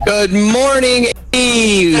Good morning,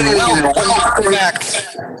 Eve. Welcome back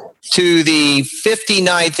to the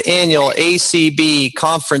 59th Annual ACB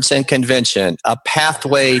Conference and Convention, A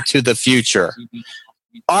Pathway to the Future.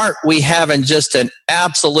 Aren't we having just an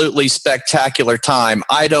absolutely spectacular time?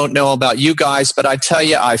 I don't know about you guys, but I tell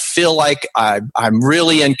you, I feel like I'm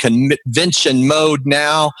really in convention mode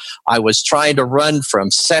now. I was trying to run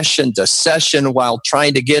from session to session while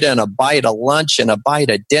trying to get in a bite of lunch and a bite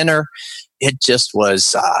of dinner. It just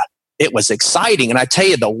was, it was exciting. And I tell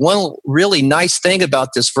you, the one really nice thing about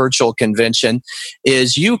this virtual convention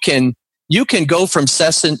is you can go from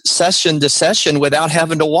session to session without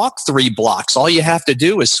having to walk 3 blocks. All you have to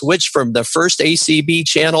do is switch from the first ACB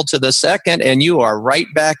channel to the second, and you are right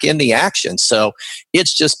back in the action. So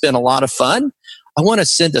it's just been a lot of fun. I want to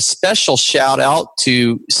send a special shout out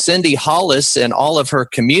to Cindy Hollis and all of her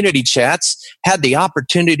community chats. Had the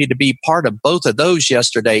opportunity to be part of both of those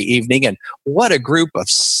yesterday evening, and what a group of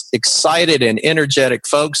excited and energetic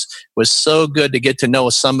folks. It was so good to get to know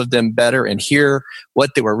some of them better and hear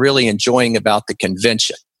what they were really enjoying about the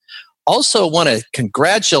convention. Also want to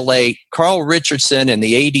congratulate Carl Richardson and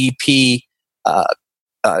the ADP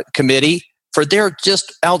committee for their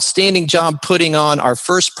just outstanding job putting on our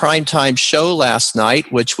first primetime show last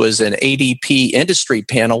night, which was an ADP industry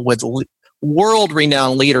panel with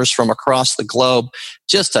world-renowned leaders from across the globe.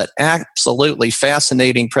 Just an absolutely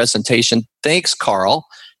fascinating presentation. Thanks, Carl.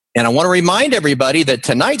 And I want to remind everybody that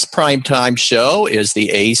tonight's primetime show is the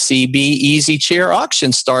ACB Easy Chair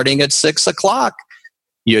Auction starting at 6 o'clock.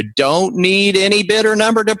 You don't need any bid or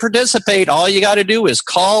number to participate. All you got to do is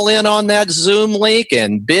call in on that Zoom link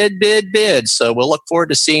and bid. So we'll look forward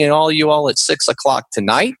to seeing you all at 6 o'clock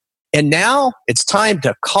tonight. And now it's time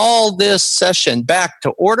to call this session back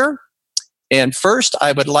to order. And first,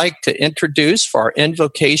 I would like to introduce for our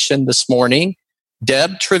invocation this morning,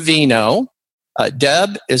 Deb Trevino.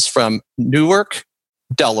 Deb is from Newark,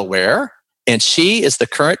 Delaware, and she is the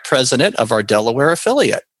current president of our Delaware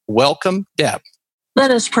affiliate. Welcome, Deb. Let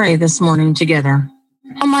us pray this morning together.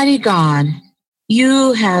 Almighty God,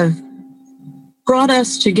 you have brought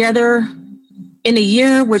us together in a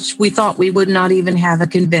year which we thought we would not even have a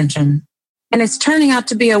convention. And it's turning out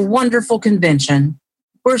to be a wonderful convention.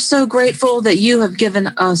 We're so grateful that you have given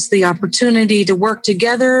us the opportunity to work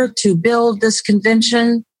together to build this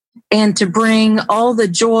convention and to bring all the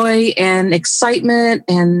joy and excitement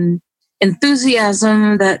and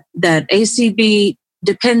enthusiasm that ACB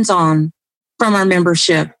depends on from our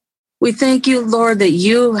membership. We thank you, Lord, that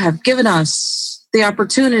you have given us the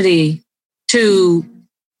opportunity to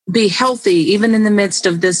be healthy even in the midst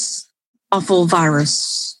of this awful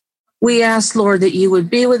virus. We ask, Lord, that you would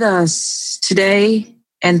be with us today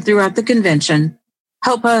and throughout the convention.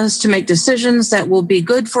 Help us to make decisions that will be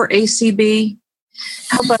good for ACB.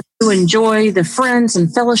 Help us to enjoy the friends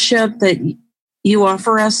and fellowship that you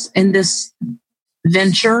offer us in this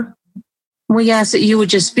venture. We ask that you would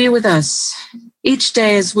just be with us each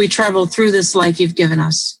day as we travel through this life you've given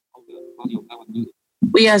us.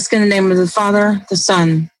 We ask in the name of the Father, the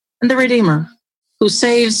Son, and the Redeemer, who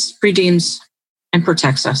saves, redeems, and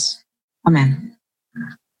protects us. Amen.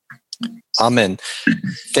 Amen.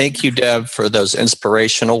 Thank you, Deb, for those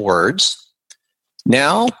inspirational words.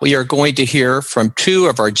 Now we are going to hear from 2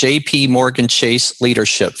 of our J.P. Morgan Chase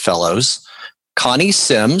Leadership Fellows, Connie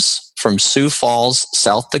Sims from Sioux Falls,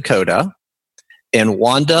 South Dakota, and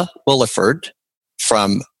Wanda Williford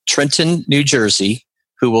from Trenton, New Jersey,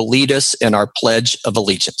 who will lead us in our Pledge of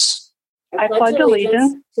Allegiance. I pledge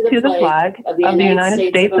allegiance to the flag of the United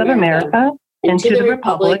States of America and to the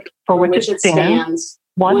republic for which it stands,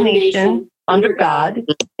 one nation, under God,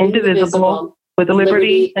 indivisible, with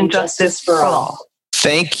liberty and justice for all.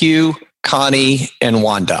 Thank you, Connie and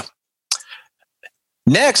Wanda.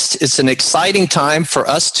 Next, it's an exciting time for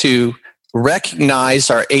us to recognize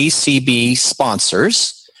our ACB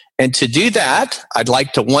sponsors. And to do that, I'd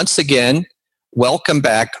like to once again welcome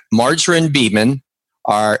back Margarine Beeman,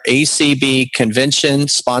 our ACB Convention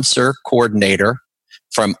Sponsor Coordinator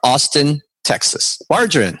from Austin, Texas.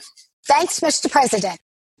 Margarine. Thanks, Mr. President.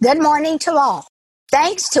 Good morning to all.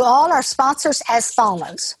 Thanks to all our sponsors as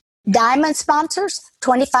follows. Diamond sponsors,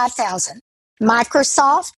 $25,000.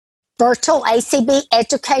 Microsoft, Virtual ACB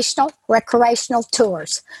Educational Recreational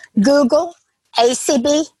Tours. Google,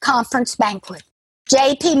 ACB Conference Banquet.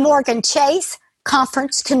 J.P. Morgan Chase,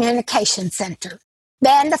 Conference Communication Center.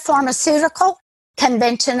 Vanda Pharmaceutical,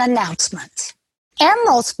 Convention Announcements.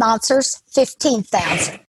 Emerald sponsors,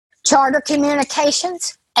 $15,000. Charter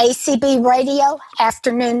Communications, ACB Radio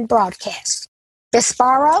Afternoon Broadcast.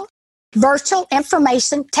 Visparo, Virtual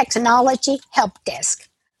Information Technology Help Desk.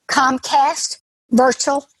 Comcast,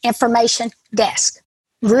 Virtual Information Desk.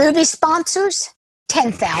 Ruby sponsors,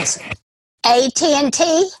 10,000.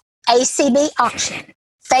 AT&T, ACB auction.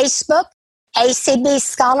 Facebook, ACB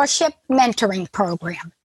Scholarship Mentoring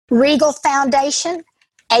Program. Regal Foundation,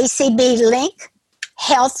 ACB Link,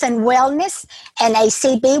 Health and Wellness, and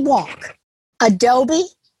ACB Walk. Adobe,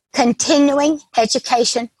 Continuing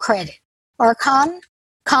Education Credit. Orcon,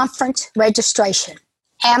 Conference Registration.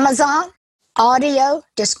 Amazon, Audio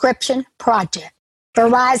Description Project.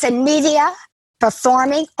 Verizon Media,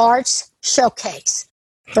 Performing Arts Showcase.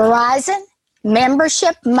 Verizon,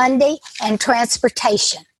 Membership Monday and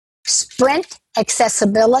Transportation. Sprint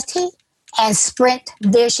Accessibility and Sprint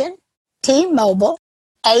Vision. T-Mobile,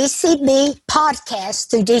 ACB Podcast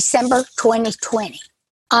through December 2020.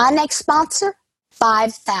 Onyx sponsor,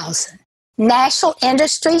 5,000. National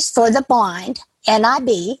Industries for the Blind,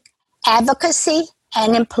 NIB, Advocacy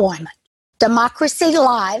and Employment. Democracy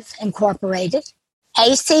Live, Incorporated.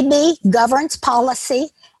 ACB Governs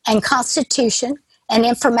Policy and Constitution and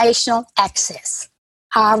Informational Access.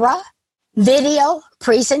 ARA, Video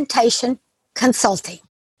Presentation Consulting.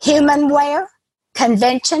 HumanWare,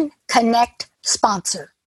 Convention Connect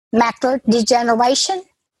sponsor. Macular Degeneration,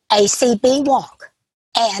 ACB Walk.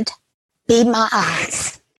 And Be My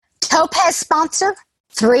Eyes. Topaz sponsor,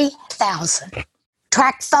 3,000.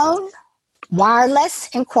 TrackPhone, Wireless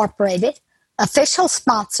Incorporated, official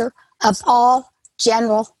sponsor of all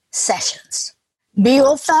general sessions.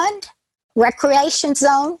 Buell Fund, Recreation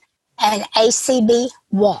Zone, and ACB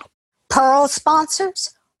Walk. Pearl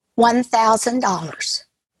sponsors, $1,000.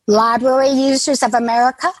 Library Users of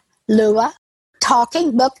America, LUA,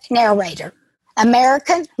 Talking Book Narrator.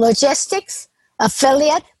 American Logistics,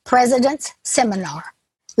 Affiliate President's Seminar.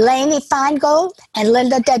 Lainey Feingold and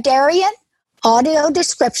Linda Dadarian, audio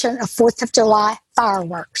description of 4th of July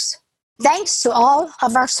fireworks. Thanks to all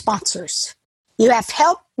of our sponsors. You have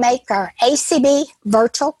helped make our ACB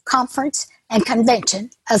virtual conference and convention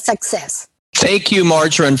a success. Thank you,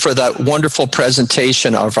 Margarine, for that wonderful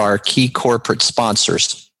presentation of our key corporate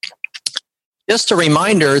sponsors. Just a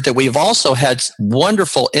reminder that we've also had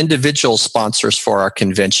wonderful individual sponsors for our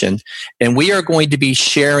convention, and we are going to be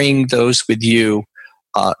sharing those with you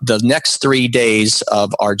the next 3 days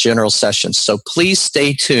of our general sessions. So please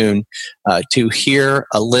stay tuned to hear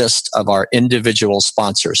a list of our individual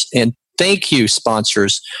sponsors. And thank you,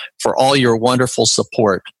 sponsors, for all your wonderful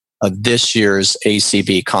support of this year's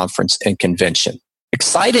ACB conference and convention.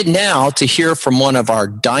 Excited now to hear from one of our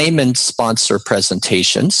diamond sponsor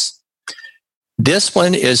presentations. This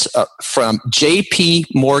one is from JP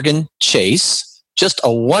Morgan Chase, just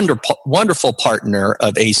a wonderful partner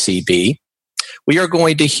of ACB. We are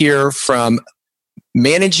going to hear from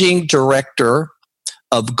Managing Director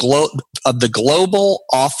of the Global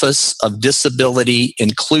Office of Disability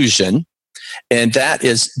Inclusion, and that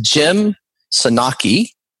is Jim Sanaki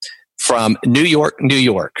from New York, New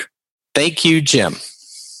York. Thank you, Jim.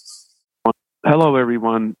 Hello,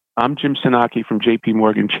 everyone. I'm Jim Sanaki from JP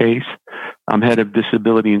Morgan Chase. I'm head of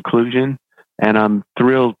disability inclusion, and I'm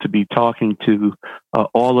thrilled to be talking to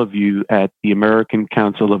all of you at the American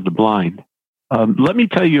Council of the Blind. Let me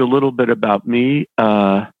tell you a little bit about me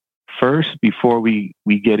first before we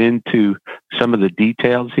get into some of the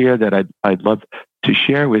details here that I'd love to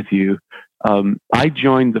share with you. I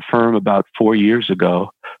joined the firm about 4 years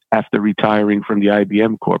ago after retiring from the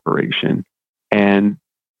IBM Corporation, and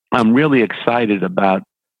I'm really excited about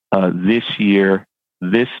this year,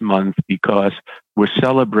 this month, because we're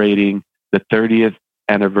celebrating the 30th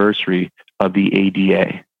anniversary of the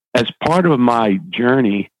ADA. As part of my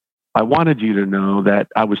journey, I wanted you to know that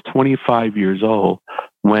I was 25 years old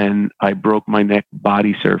when I broke my neck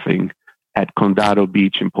body surfing at Condado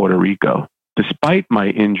Beach in Puerto Rico. Despite my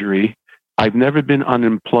injury, I've never been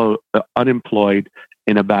unemployed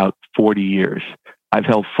in about 40 years. I've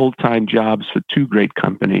held full-time jobs for 2 great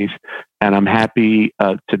companies, and I'm happy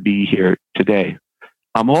to be here today.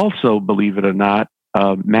 I'm also, believe it or not,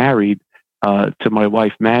 married to my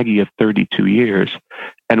wife, Maggie, of 32 years,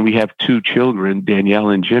 and we have 2 children, Danielle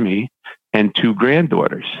and Jimmy, and 2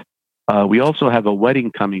 granddaughters. We also have a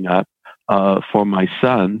wedding coming up for my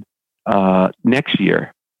son next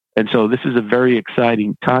year. And so this is a very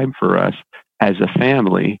exciting time for us as a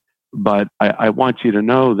family, but I want you to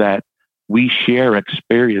know that we share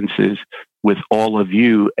experiences with all of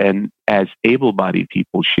you, and as able-bodied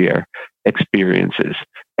people share experiences.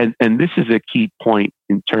 And this is a key point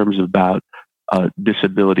in terms about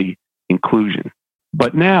disability inclusion.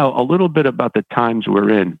 But now, a little bit about the times we're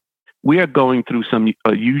in. We are going through some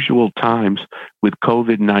unusual times with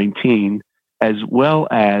COVID-19, as well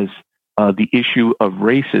as the issue of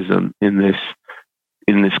racism in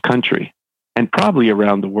this country, and probably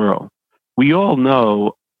around the world. We all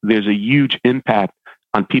know there's a huge impact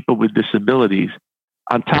on people with disabilities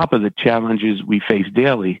on top of the challenges we face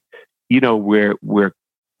daily.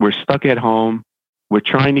 We're stuck at home. We're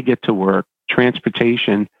trying to get to work.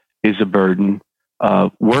 Transportation is a burden.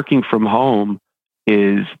 Working from home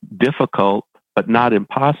is difficult, but not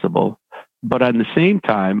impossible. But at the same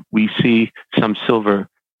time, we see some silver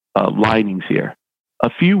linings here. A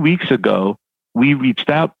few weeks ago, we reached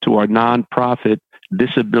out to our nonprofit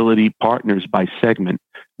disability partners by segment.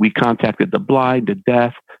 We contacted the blind, the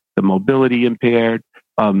deaf, the mobility impaired,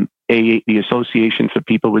 the Association for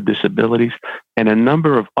People with Disabilities, and a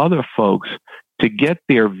number of other folks to get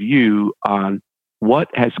their view on what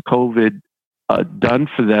has COVID done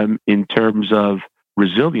for them in terms of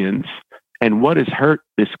resilience and what has hurt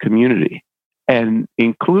this community. And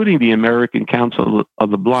including the American Council of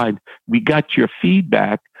the Blind, we got your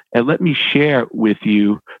feedback, and let me share with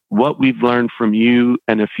you what we've learned from you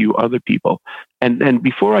and a few other people. And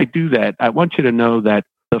before I do that, I want you to know that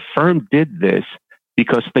the firm did this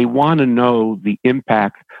because they want to know the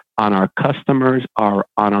impact on our customers, on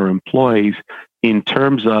our employees, in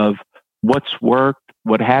terms of what's worked,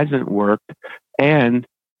 what hasn't worked, and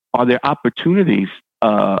are there opportunities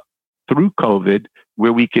through COVID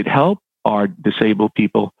where we could help our disabled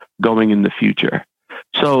people going in the future.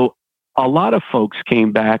 So a lot of folks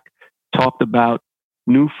came back, talked about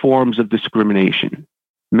new forms of discrimination.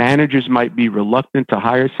 Managers might be reluctant to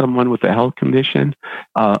hire someone with a health condition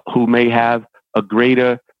who may have a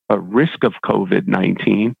greater risk of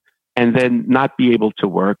COVID-19 and then not be able to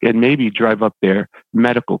work and maybe drive up their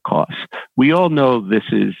medical costs. We all know this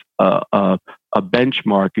is a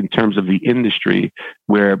benchmark in terms of the industry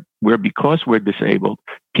where because we're disabled,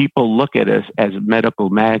 people look at us as medical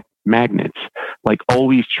magnets, like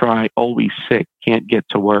always try, always sick, can't get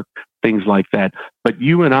to work, things like that. But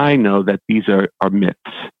you and I know that these are myths.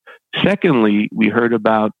 Secondly, we heard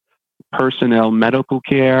about personnel medical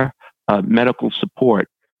care, medical support.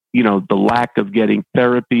 The lack of getting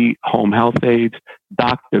therapy, home health aides,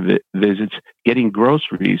 doctor visits, getting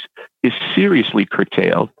groceries is seriously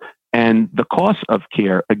curtailed. And the cost of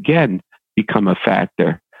care, again, become a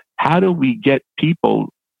factor. How do we get people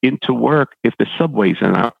into work if the subways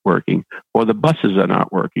are not working or the buses are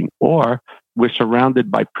not working or we're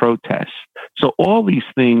surrounded by protests? So all these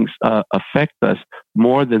things affect us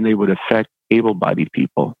more than they would affect able-bodied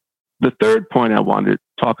people. The third point I want to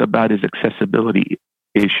talk about is accessibility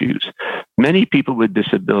issues. Many people with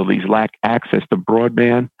disabilities lack access to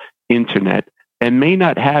broadband, internet, and may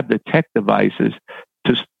not have the tech devices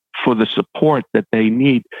for the support that they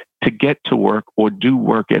need to get to work or do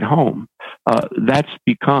work at home. That's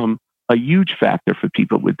become a huge factor for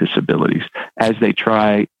people with disabilities as they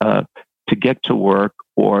try to get to work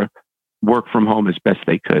or work from home as best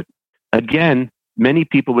they could. Again, many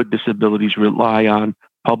people with disabilities rely on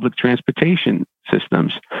public transportation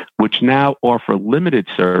systems, which now offer limited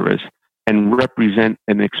service and represent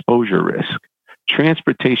an exposure risk.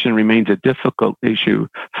 Transportation remains a difficult issue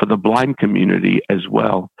for the blind community as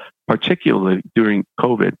well, particularly during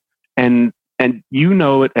COVID. And you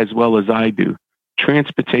know it as well as I do.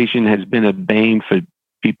 Transportation has been a bane for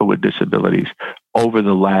people with disabilities over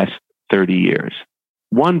the last 30 years.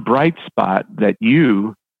 One bright spot that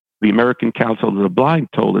the American Council of the Blind,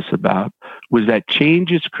 told us about was that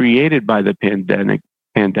changes created by the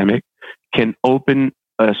pandemic can open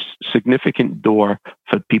a significant door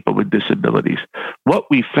for people with disabilities. What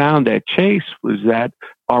we found at Chase was that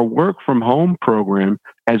our work from home program,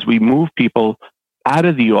 as we move people out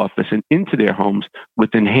of the office and into their homes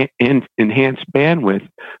with enhanced bandwidth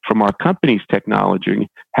from our company's technology,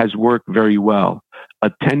 has worked very well.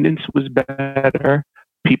 Attendance was better.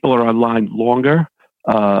 People are online longer.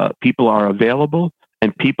 People are available,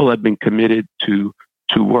 and people have been committed to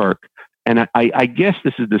work. And I guess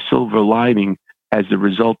this is the silver lining as a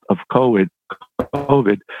result of COVID,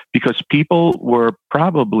 because people were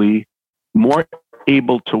probably more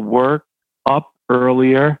able to work up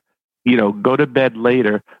earlier, go to bed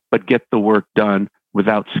later, but get the work done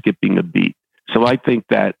without skipping a beat. So I think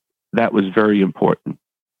that was very important.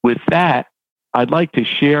 With that, I'd like to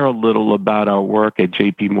share a little about our work at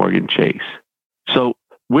JP Morgan Chase. So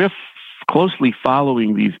we're closely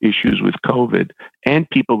following these issues with COVID and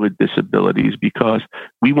people with disabilities because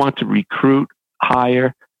we want to recruit,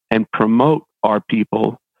 hire, and promote our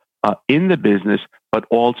people in the business, but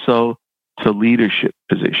also to leadership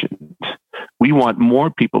positions. We want more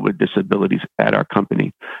people with disabilities at our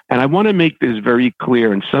company. And I want to make this very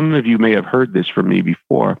clear, and some of you may have heard this from me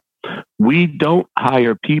before. We don't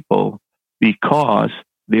hire people because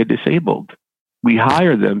they're disabled. We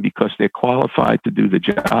hire them because they're qualified to do the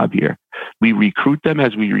job here. We recruit them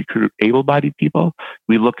as we recruit able-bodied people.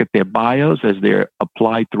 We look at their bios as they're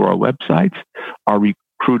applied through our websites. Our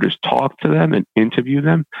recruiters talk to them and interview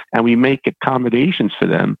them, and we make accommodations for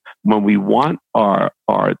them when we want our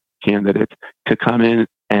candidates to come in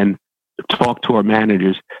and talk to our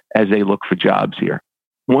managers as they look for jobs here.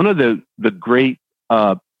 One of the great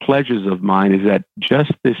pleasures of mine is that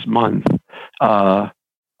just this month, I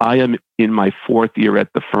am in my 4th year at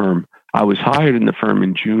the firm. I was hired in the firm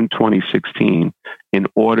in June 2016 in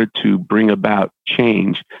order to bring about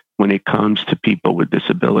change when it comes to people with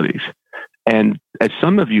disabilities. And as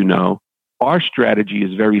some of you know, our strategy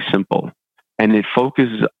is very simple, and it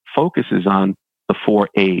focuses on the 4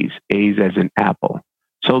 A's, A's as in apple.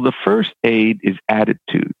 So the first A is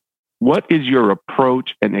attitude. What is your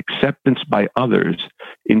approach and acceptance by others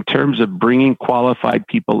in terms of bringing qualified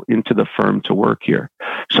people into the firm to work here?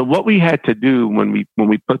 So what we had to do when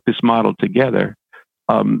we put this model together,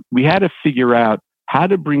 we had to figure out how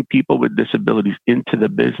to bring people with disabilities into the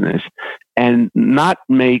business and not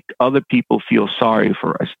make other people feel sorry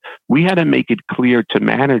for us. We had to make it clear to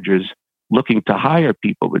managers looking to hire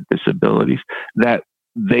people with disabilities that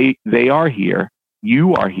they are here.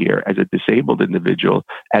 You are here as a disabled individual,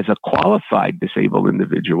 as a qualified disabled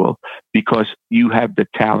individual, because you have the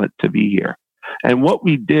talent to be here. And what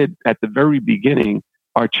we did at the very beginning,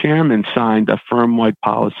 our chairman signed a firm-wide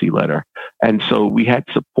policy letter. And so we had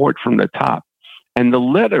support from the top. And the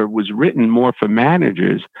letter was written more for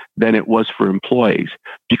managers than it was for employees,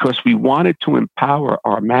 because we wanted to empower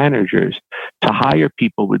our managers to hire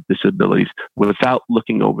people with disabilities without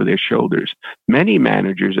looking over their shoulders. Many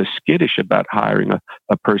managers are skittish about hiring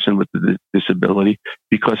a person with a disability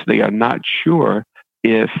because they are not sure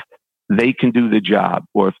if they can do the job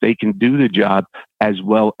or if they can do the job as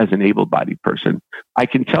well as an able-bodied person. I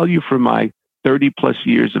can tell you from my 30 plus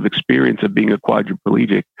years of experience of being a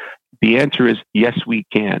quadriplegic, the answer is yes, we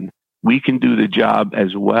can. We can do the job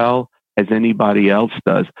as well as anybody else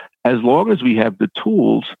does, as long as we have the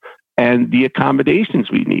tools and the accommodations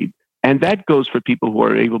we need. And that goes for people who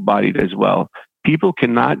are able-bodied as well. People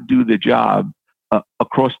cannot do the job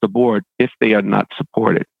across the board if they are not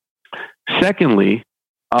supported. Secondly,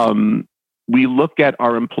 we look at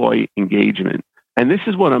our employee engagement. And this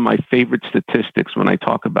is one of my favorite statistics when I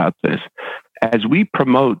talk about this. As we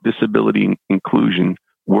promote disability inclusion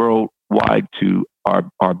worldwide to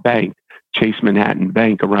our bank, Chase Manhattan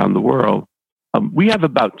Bank around the world, we have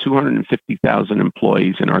about 250,000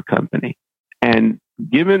 employees in our company. And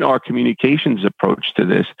given our communications approach to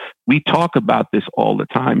this, we talk about this all the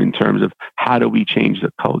time in terms of how do we change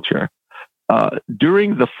the culture.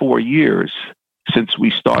 During the 4 years since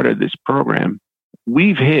we started this program,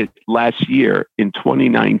 we've hit last year in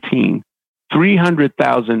 2019,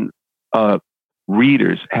 300,000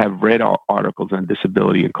 readers have read our articles on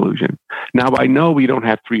disability inclusion. Now, I know we don't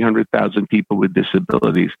have 300,000 people with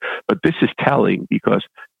disabilities, but this is telling because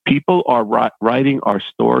people are writing our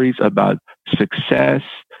stories about success,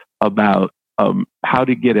 about how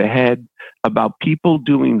to get ahead, about people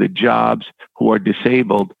doing the jobs who are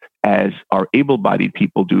disabled as our able-bodied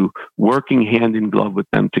people do, working hand in glove with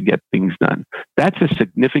them to get things done. That's a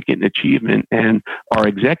significant achievement, and our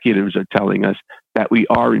executives are telling us that we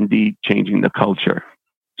are indeed changing the culture.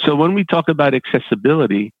 So when we talk about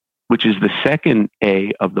accessibility, which is the second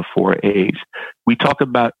A of the 4 A's, we talk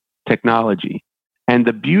about technology. And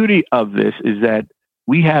the beauty of this is that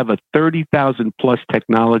we have a 30,000 plus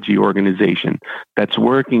technology organization that's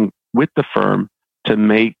working with the firm to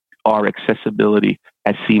make our accessibility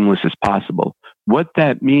as seamless as possible. What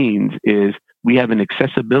that means is we have an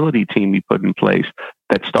accessibility team we put in place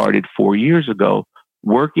that started 4 years ago,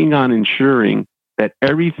 working on ensuring that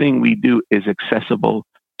everything we do is accessible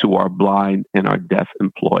to our blind and our deaf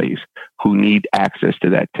employees who need access to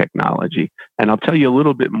that technology. And I'll tell you a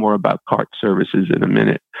little bit more about CART services in a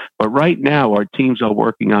minute. But right now, our teams are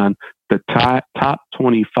working on the top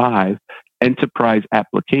 25 enterprise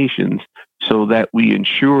applications so that we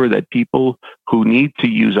ensure that people who need to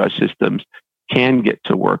use our systems can get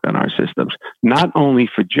to work on our systems, not only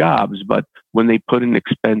for jobs, but when they put in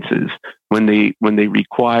expenses, when they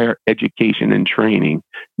require education and training,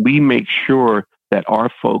 we make sure that our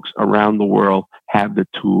folks around the world have the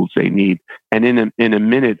tools they need. And in a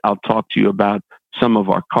minute, I'll talk to you about some of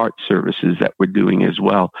our CART services that we're doing as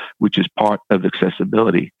well, which is part of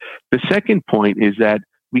accessibility. The second point is that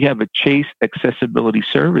we have a Chase Accessibility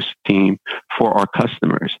Service team for our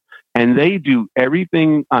customers. And they do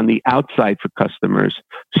everything on the outside for customers,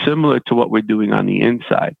 similar to what we're doing on the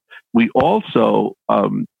inside. We also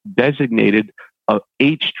designated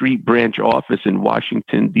 8th Street branch office in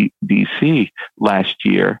Washington, D.C. last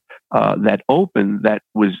year that opened that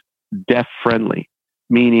was deaf friendly,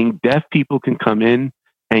 meaning deaf people can come in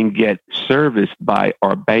and get serviced by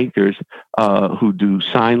our bankers who do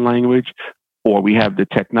sign language, or we have the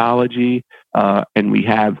technology and we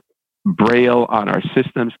have Braille on our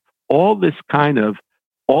systems. All this kind of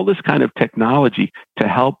technology to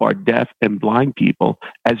help our deaf and blind people,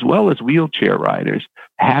 as well as wheelchair riders,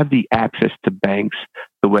 have the access to banks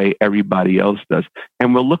the way everybody else does.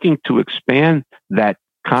 And we're looking to expand that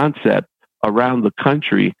concept around the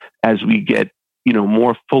country as we get,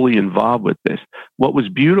 more fully involved with this. What was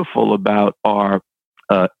beautiful about our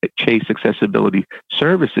Chase Accessibility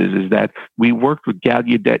Services is that we worked with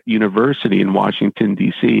Gallaudet University in Washington,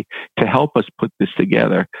 D.C. to help us put this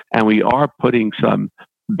together. And we are putting some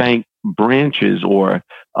bank branches or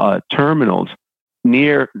terminals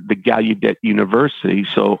near the Gallaudet University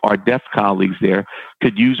so our deaf colleagues there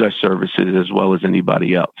could use our services as well as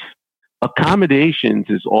anybody else. Accommodations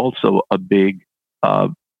is also a big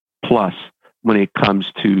plus when it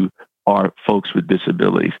comes to our folks with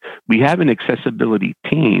disabilities. We have an accessibility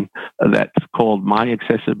team that's called My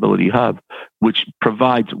Accessibility Hub, which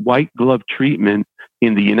provides white glove treatment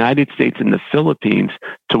in the United States and the Philippines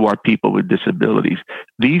to our people with disabilities.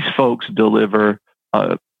 These folks deliver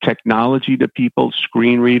technology to people,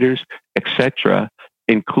 screen readers, etc.,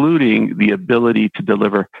 including the ability to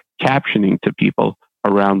deliver captioning to people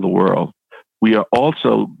around the world. We are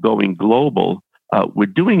also going global. We're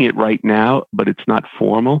doing it right now, but it's not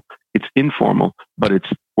formal. It's informal, but it's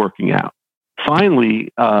working out.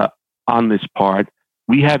 Finally, on this part,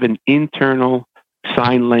 we have an internal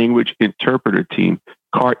sign language interpreter team,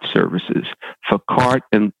 CART services, for CART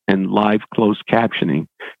and live closed captioning,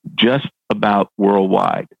 just about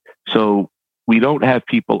worldwide. So we don't have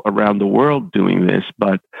people around the world doing this,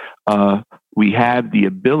 but we have the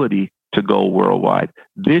ability to go worldwide.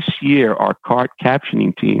 This year, our CART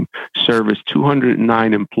captioning team serviced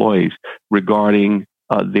 209 employees regarding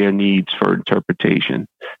their needs for interpretation.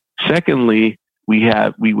 Secondly,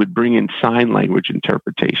 we would bring in sign language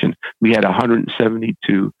interpretation. We had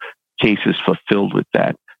 172 cases fulfilled with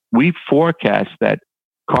that. We forecast that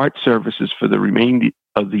CART services for the remainder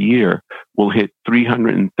of the year will hit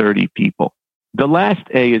 330 people. The last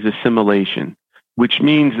A is assimilation, which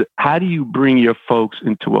means how do you bring your folks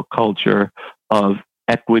into a culture of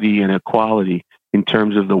equity and equality in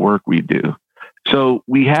terms of the work we do? So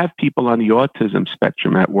we have people on the autism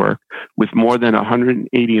spectrum at work with more than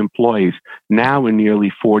 180 employees now in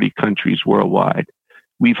nearly 40 countries worldwide.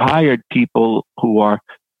 We've hired people who are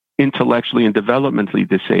intellectually and developmentally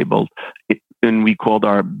disabled, and we called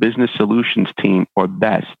our business solutions team, or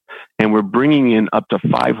BEST. And we're bringing in up to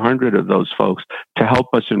 500 of those folks to help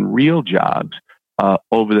us in real jobs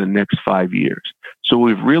over the next 5 years. So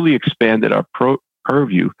we've really expanded our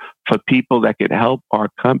purview for people that could help our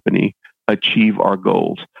company achieve our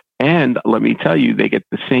goals. And let me tell you, they get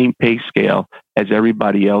the same pay scale as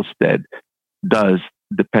everybody else does,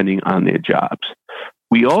 depending on their jobs.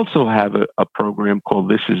 We also have a program called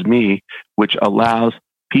This Is Me, which allows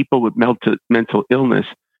people with mental illness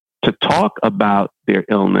to talk about their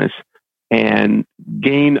illness and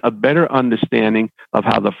gain a better understanding of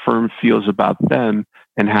how the firm feels about them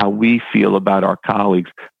and how we feel about our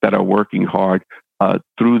colleagues that are working hard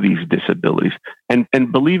through these disabilities.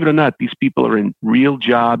 And believe it or not, these people are in real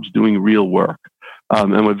jobs doing real work,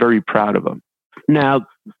 and we're very proud of them. Now,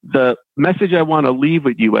 the message I want to leave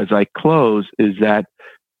with you as I close is that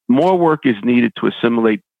more work is needed to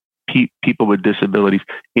assimilate people with disabilities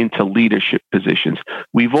into leadership positions.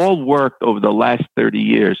 We've all worked over the last 30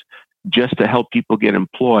 years just to help people get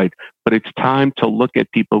employed, but it's time to look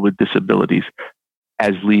at people with disabilities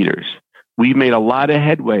as leaders. We've made a lot of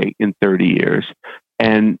headway in 30 years.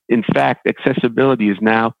 And in fact, accessibility is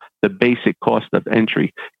now the basic cost of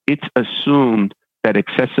entry. It's assumed that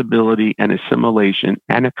accessibility and assimilation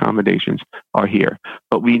and accommodations are here.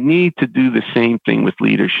 But we need to do the same thing with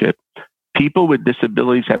leadership. People with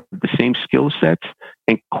disabilities have the same skill sets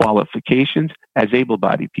and qualifications as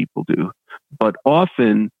able-bodied people do. But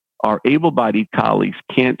often, our able-bodied colleagues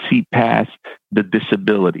can't see past the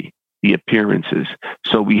disability, the appearances.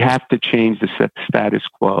 So we have to change the status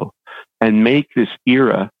quo and make this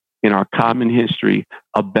era in our common history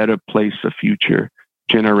a better place for future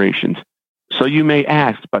generations. So you may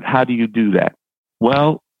ask, but how do you do that?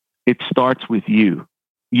 Well, it starts with you.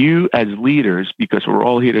 You as leaders, because we're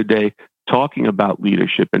all here today talking about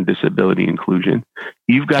leadership and disability inclusion,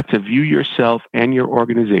 you've got to view yourself and your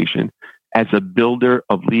organization as a builder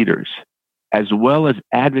of leaders, as well as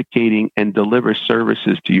advocating and deliver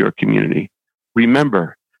services to your community.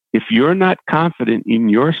 Remember, If you're not confident in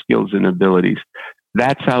your skills and abilities,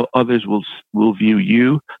 that's how others will view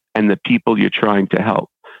you and the people you're trying to help.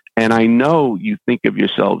 And I know you think of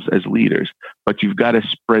yourselves as leaders, but you've got to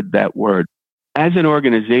spread that word. As an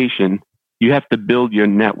organization, you have to build your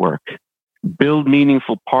network, build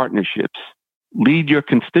meaningful partnerships, lead your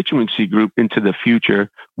constituency group into the future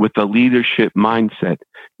with a leadership mindset.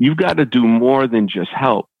 You've got to do more than just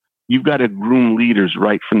help. You've got to groom leaders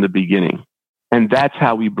right from the beginning. And that's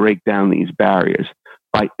how we break down these barriers,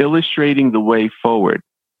 by illustrating the way forward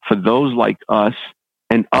for those like us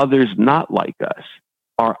and others not like us.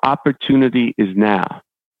 Our opportunity is now.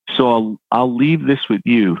 So I'll leave this with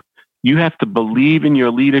you. You have to believe in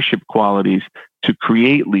your leadership qualities to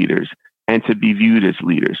create leaders and to be viewed as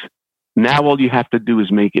leaders. Now all you have to do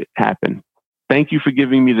is make it happen. Thank you for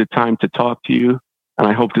giving me the time to talk to you, and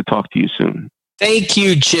I hope to talk to you soon. Thank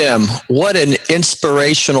you, Jim. What an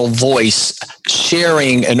inspirational voice,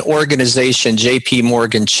 sharing an organization, JP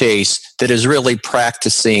Morgan Chase, that is really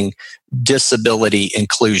practicing disability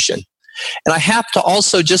inclusion. And I have to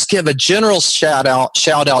also just give a general shout out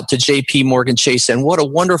to JP Morgan Chase, and what a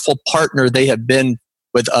wonderful partner they have been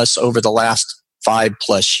with us over the last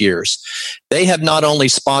 5+ years. They have not only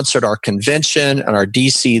sponsored our convention and our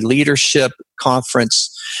DC Leadership Conference,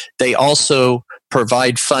 they also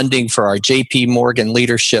provide funding for our JP Morgan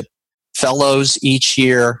Leadership Fellows each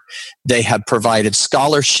year. They have provided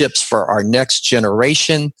scholarships for our next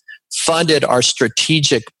generation, funded our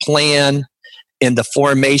strategic plan in the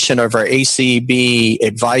formation of our ACB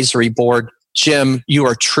advisory board. Jim, you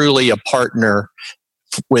are truly a partner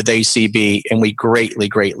with ACB, and we greatly,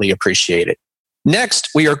 greatly appreciate it. Next,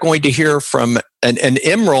 we are going to hear from an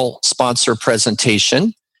Emerald sponsor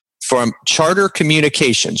presentation from Charter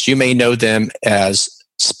Communications. You may know them as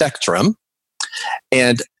Spectrum.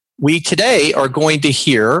 And we today are going to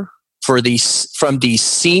hear from the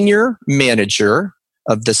Senior Manager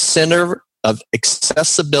of the Center of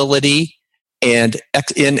Accessibility and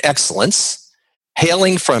in Excellence,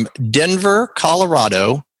 hailing from Denver,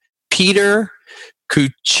 Colorado, Peter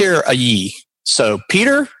Kucherayi. So,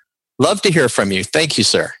 Peter, love to hear from you. Thank you,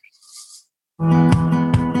 sir.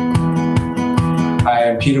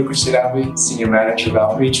 Hi, I'm Peter Kucherayi, Senior Manager of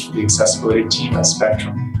Outreach for the Accessibility Team at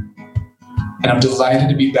Spectrum. And I'm delighted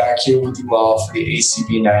to be back here with you all for the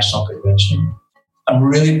ACB National Convention. I'm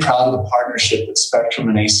really proud of the partnership that Spectrum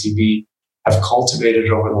and ACB have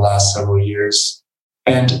cultivated over the last several years.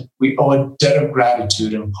 And we owe a debt of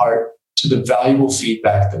gratitude in part to the valuable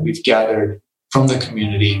feedback that we've gathered from the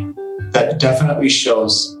community that definitely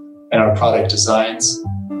shows in our product designs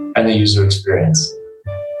and the user experience.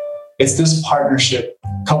 It's this partnership,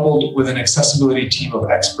 coupled with an accessibility team of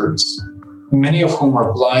experts, many of whom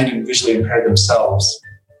are blind and visually impaired themselves,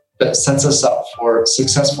 that sets us up for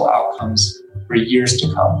successful outcomes for years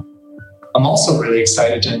to come. I'm also really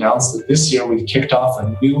excited to announce that this year we've kicked off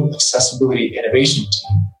a new accessibility innovation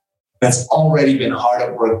team that's already been hard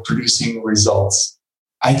at work producing results.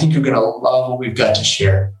 I think you're going to love what we've got to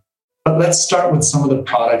share. But let's start with some of the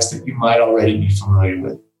products that you might already be familiar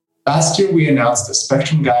with. Last year, we announced that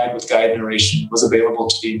Spectrum Guide with guide narration was available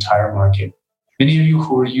to the entire market. Many of you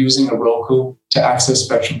who were using a Roku to access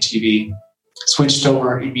Spectrum TV switched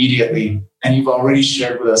over immediately, and you've already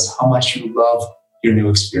shared with us how much you love your new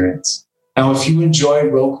experience. Now, if you enjoy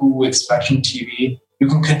Roku with Spectrum TV, you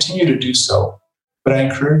can continue to do so, but I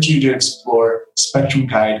encourage you to explore Spectrum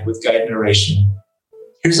Guide with guide narration.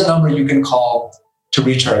 Here's a number you can call to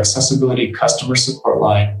reach our accessibility customer support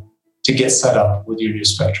line to get set up with your new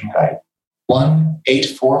Spectrum Guide.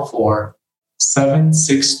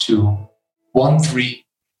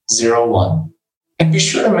 1-844-762-1301. And be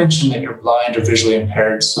sure to mention that you're blind or visually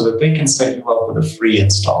impaired so that they can set you up with a free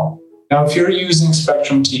install. Now, if you're using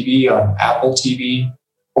Spectrum TV on Apple TV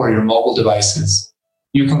or your mobile devices,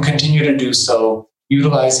 you can continue to do so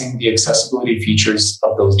utilizing the accessibility features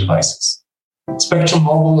of those devices. Spectrum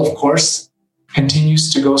Mobile, of course,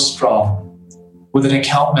 continues to go strong with an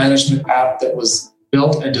account management app that was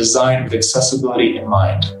built and designed with accessibility in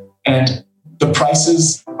mind. And the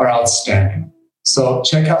prices are outstanding. So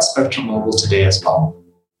check out Spectrum Mobile today as well.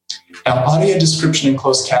 Now, audio description and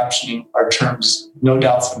closed captioning are terms no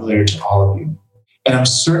doubt familiar to all of you. And I'm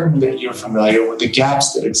certain that you're familiar with the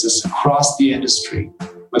gaps that exist across the industry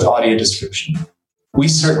with audio description. We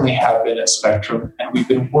certainly have been at Spectrum, and we've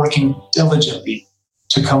been working diligently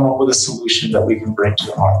to come up with a solution that we can bring to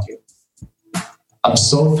the market. I'm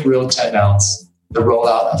so thrilled to announce the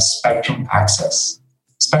rollout of Spectrum Access.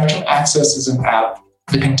 Spectrum Access is an app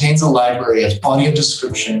that contains a library of audio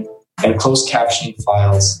description and closed captioning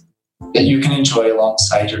files that you can enjoy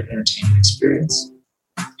alongside your entertainment experience.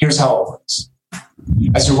 Here's how it works.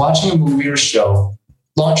 As you're watching a movie or show,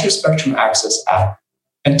 launch your Spectrum Access app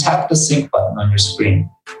and tap the sync button on your screen.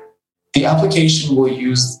 The application will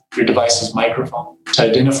use your device's microphone to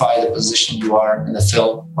identify the position you are in the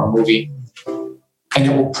film or movie, and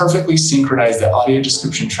it will perfectly synchronize the audio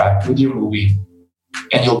description track with your movie,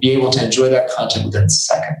 and you'll be able to enjoy that content within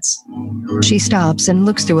seconds. She stops and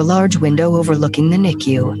looks through a large window overlooking the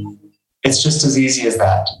NICU. It's just as easy as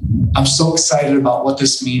that. I'm so excited about what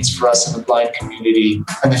this means for us in the blind community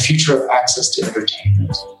and the future of access to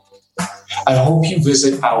entertainment. I hope you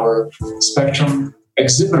visit our Spectrum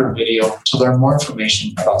exhibitor video to learn more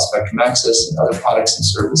information about Spectrum Access and other products and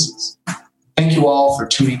services. Thank you all for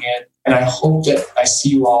tuning in, and I hope that I see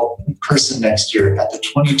you all in person next year at the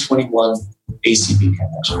 2021 ACB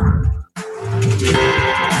Convention.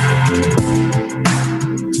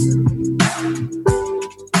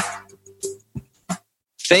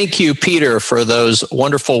 Thank you, Peter, for those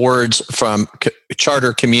wonderful words from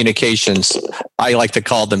Charter Communications. I like to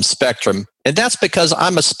call them Spectrum. And that's because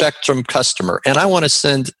I'm a Spectrum customer. And I want to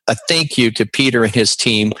send a thank you to Peter and his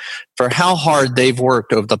team for how hard they've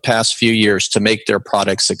worked over the past few years to make their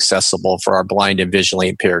products accessible for our blind and visually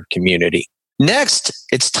impaired community. Next,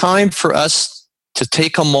 it's time for us to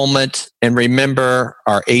take a moment and remember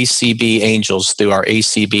our ACB Angels through our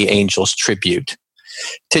ACB Angels Tribute.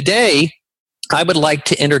 Today, I would like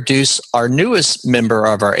to introduce our newest member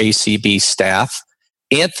of our ACB staff,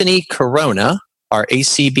 Anthony Corona, our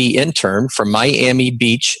ACB intern from Miami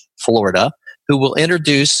Beach, Florida, who will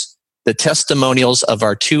introduce the testimonials of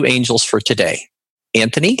our two angels for today.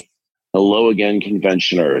 Anthony? Hello again,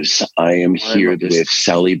 conventioners. I am here with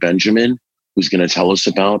Sally Benjamin, who's going to tell us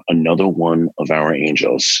about another one of our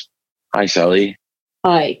angels. Hi, Sally.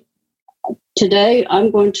 Hi. Today, I'm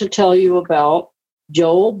going to tell you about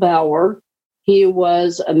Joel Bauer. He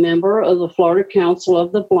was a member of the Florida Council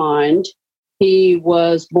of the Blind. He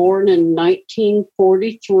was born in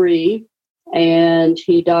 1943, and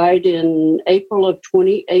he died in April of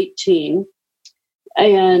 2018.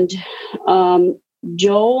 And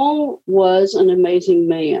Joel was an amazing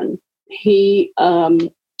man. He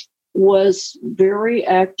was very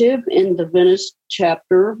active in the Venice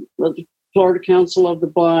chapter of the Florida Council of the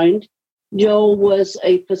Blind. Joel was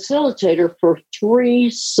a facilitator for 3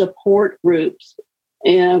 support groups,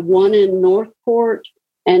 and one in Northport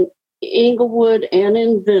and Inglewood and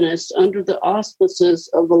in Venice under the auspices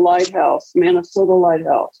of the Lighthouse, Minnesota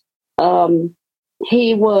Lighthouse.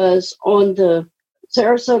 He was on the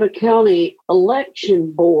Sarasota County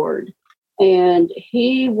election board, and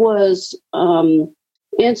he was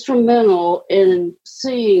instrumental in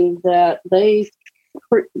seeing that they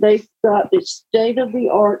got a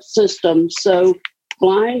state-of-the-art system so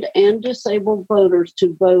blind and disabled voters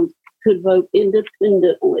could vote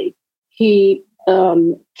independently. He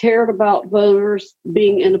cared about voters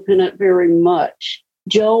being independent very much.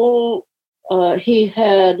 Joel, he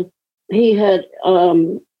had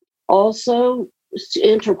also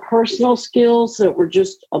interpersonal skills that were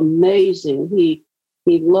just amazing. He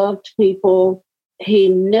loved people. He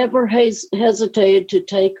never hesitated to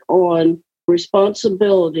take on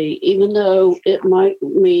responsibility, even though it might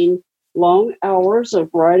mean long hours of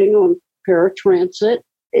riding on paratransit.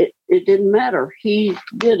 It didn't matter. He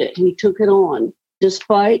did it. He took it on.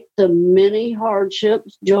 Despite the many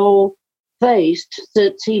hardships Joel faced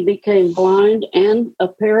since he became blind and a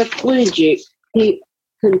paraplegic, he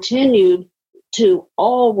continued to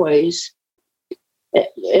always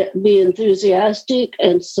be enthusiastic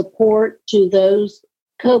and support to those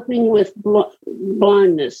coping with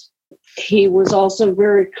blindness. He was also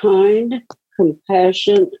very kind,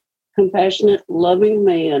 compassionate, loving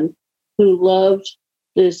man who loved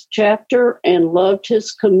this chapter and loved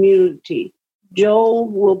his community. Joel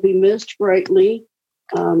will be missed greatly.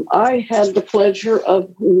 I had the pleasure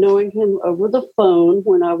of knowing him over the phone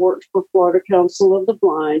when I worked for Florida Council of the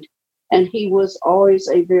Blind, and he was always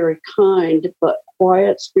a very kind but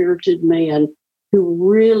quiet-spirited man who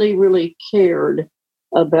really, really cared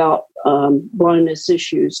about blindness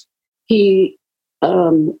issues. He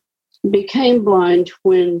became blind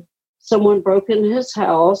when someone broke into his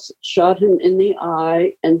house, shot him in the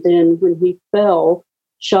eye, and then when he fell,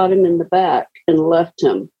 shot him in the back and left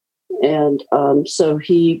him. And so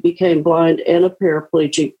he became blind and a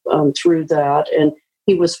paraplegic through that. And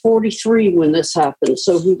he was 43 when this happened,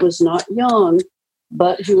 so he was not young,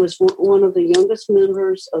 but he was one of the youngest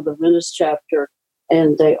members of the Venice chapter,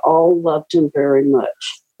 and they all loved him very much.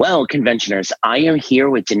 Well, conventioners, I am here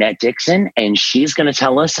with Danette Dixon, and she's going to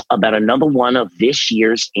tell us about another one of this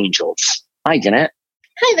year's angels. Hi, Danette.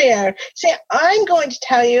 Hi there. See, I'm going to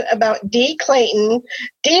tell you about Dee Clayton.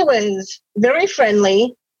 Dee was very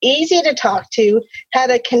friendly, easy to talk to,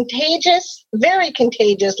 had a very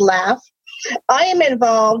contagious laugh. I am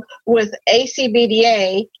involved with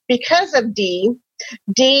ACBDA because of Dee.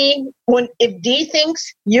 If Dee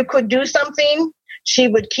thinks you could do something, she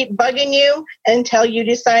would keep bugging you until you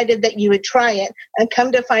decided that you would try it, and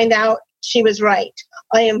come to find out she was right.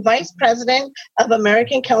 I am vice president of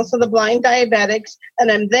American Council of the Blind Diabetics,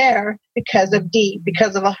 and I'm there because of Dee,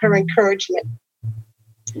 because of her encouragement.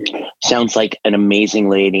 Sounds like an amazing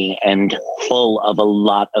lady and full of a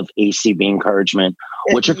lot of ACB encouragement.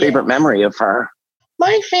 What's your favorite memory of her?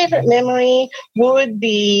 My favorite memory would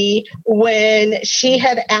be when she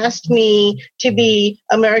had asked me to be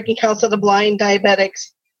American Council of the Blind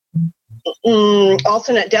Diabetics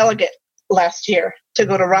alternate delegate last year to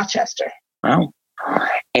go to Rochester. Wow.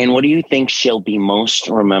 And what do you think she'll be most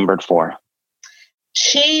remembered for?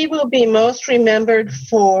 She will be most remembered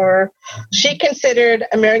for, she considered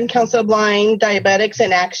American Council of Blind Diabetics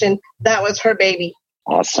in action. That was her baby.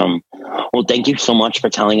 Awesome. Well, thank you so much for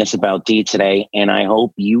telling us about Dee today, and I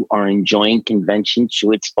hope you are enjoying convention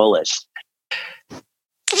to its fullest.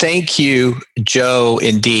 Thank you, Joe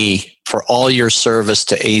and Dee, for all your service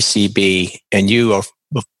to ACB, and you are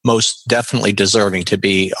most definitely deserving to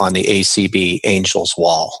be on the ACB Angels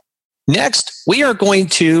Wall. Next, we are going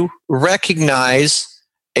to recognize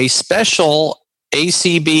a special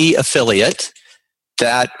ACB affiliate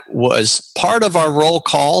that was part of our roll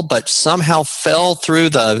call, but somehow fell through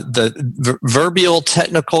the verbal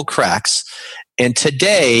technical cracks. And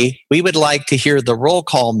today, we would like to hear the roll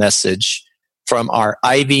call message from our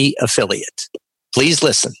Ivy affiliate. Please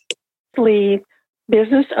listen.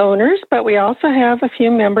 Business owners, but we also have a few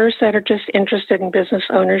members that are just interested in business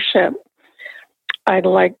ownership. I'd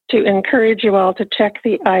like to encourage you all to check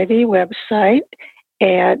the Ivy website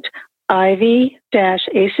at ivy-acb.org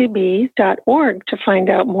to find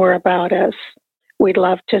out more about us. We'd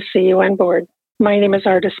love to see you on board. My name is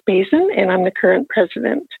Artis Bazin, and I'm the current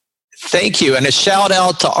president. Thank you. And a shout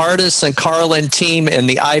out to Artis and Carlin team and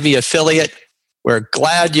the Ivy affiliate. We're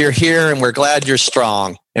glad you're here, and we're glad you're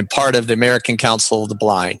strong and part of the American Council of the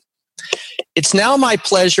Blind. It's now my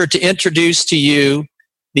pleasure to introduce to you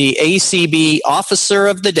the ACB Officer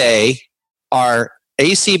of the Day, our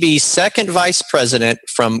ACB Second Vice President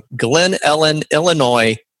from Glen Ellen,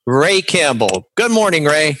 Illinois, Ray Campbell. Good morning,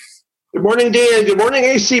 Ray. Good morning, Dan. Good morning,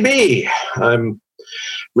 ACB. I'm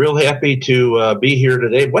real happy to be here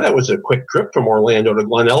today. Boy, that was a quick trip from Orlando to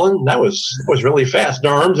Glen Ellen. That was really fast.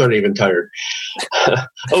 Our arms aren't even tired.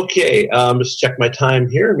 Okay, just check my time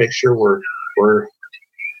here. Make sure we're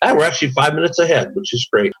actually 5 minutes ahead, which is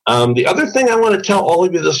great. The other thing I want to tell all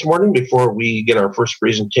of you this morning before we get our first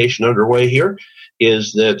presentation underway here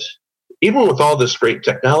is that even with all this great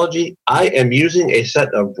technology, I am using a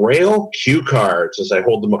set of Braille cue cards as I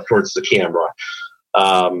hold them up towards the camera.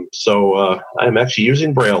 So I'm actually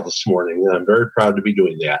using Braille this morning, and I'm very proud to be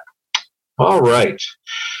doing that. All right.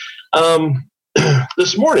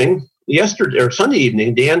 This morning, Sunday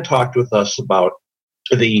evening, Dan talked with us about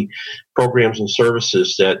the programs and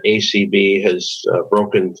services that ACB has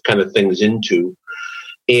broken kind of things into.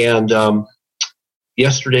 And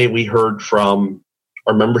yesterday we heard from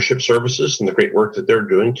our membership services and the great work that they're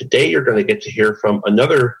doing. Today you're going to get to hear from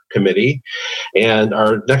another committee, and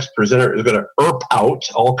our next presenter is going to ERP out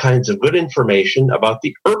all kinds of good information about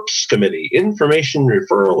the ERPS committee, Information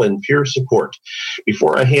Referral and Peer Support.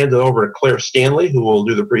 Before I hand it over to Claire Stanley, who will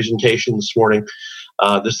do the presentation this morning,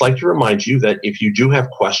 just like to remind you that if you do have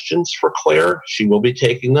questions for Claire, she will be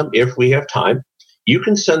taking them if we have time. You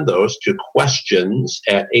can send those to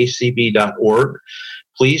questions@acb.org.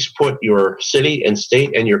 Please put your city and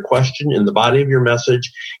state and your question in the body of your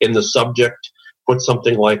message. In the subject, put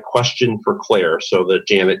something like question for Claire so that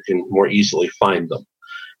Janet can more easily find them.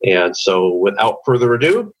 And so without further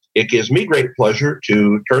ado, it gives me great pleasure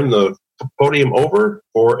to turn the podium over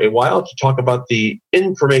for a while to talk about the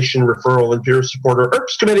Information Referral and Peer Supporter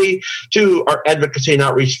ERPS Committee to our Advocacy and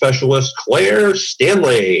Outreach Specialist, Claire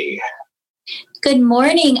Stanley. Good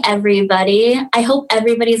morning, everybody. I hope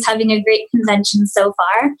everybody's having a great convention so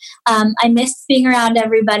far. I miss being around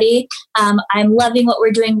everybody. I'm loving what we're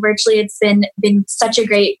doing virtually. It's been such a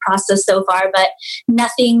great process so far, but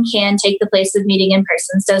nothing can take the place of meeting in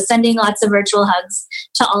person. So sending lots of virtual hugs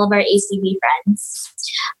to all of our ACB friends.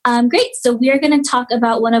 Great. So we are going to talk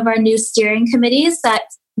about one of our new steering committees that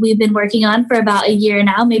we've been working on for about a year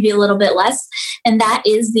now, maybe a little bit less, and that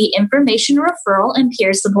is the Information Referral and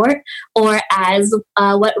Peer Support, or as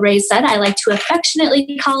what Ray said, I like to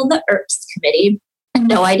affectionately call the ERPS Committee.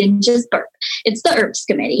 No, I didn't just burp. It's the ERPS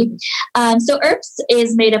Committee. So ERPS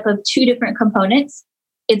is made up of two different components.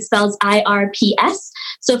 It spells IRPS.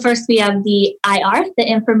 So first we have the IR, the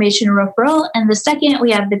information referral, and the second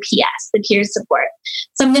we have the PS, the peer support.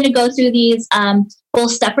 So I'm going to go through these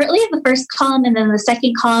both separately, the first column and then the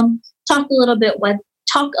second column, talk a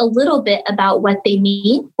little bit about what they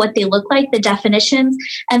mean, what they look like, the definitions,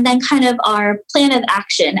 and then kind of our plan of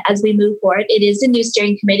action as we move forward. It is a new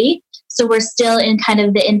steering committee, so we're still in kind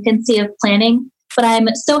of the infancy of planning. But I'm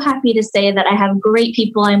so happy to say that I have great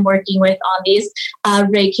people I'm working with on these.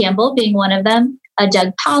 Ray Campbell being one of them.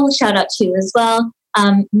 Doug Powell, shout out to you as well.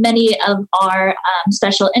 Many of our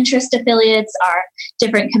special interest affiliates, our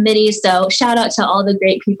different committees. So shout out to all the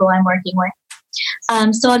great people I'm working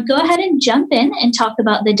with. So I'll go ahead and jump in and talk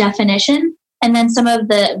about the definition and then some of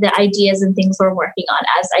the ideas and things we're working on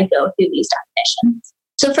as I go through these definitions.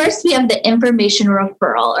 So first we have the information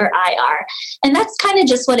referral, or IR, and that's kind of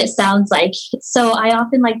just what it sounds like. So I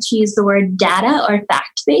often like to use the word data or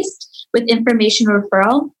fact-based with information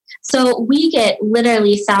referral. So we get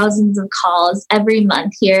literally thousands of calls every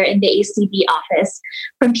month here in the ACB office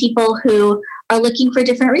from people who are looking for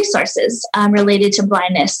different resources related to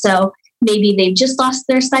blindness. So maybe they've just lost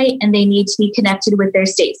their sight and they need to be connected with their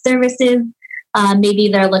state services. Maybe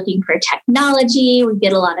they're looking for technology. We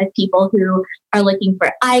get a lot of people who are looking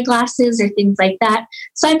for eyeglasses or things like that.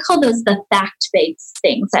 So I call those the fact-based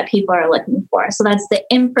things that people are looking for. So that's the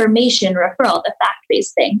information referral, the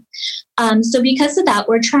fact-based thing. So because of that,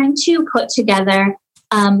 we're trying to put together,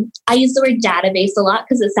 I use the word database a lot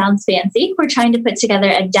because it sounds fancy. We're trying to put together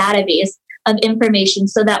a database of information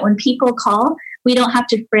so that when people call, we don't have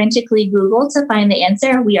to frantically Google to find the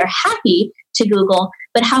answer. We are happy to Google,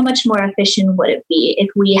 but how much more efficient would it be if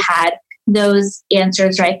we had those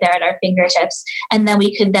answers right there at our fingertips, and then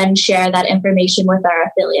we could then share that information with our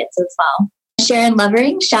affiliates as well. Sharon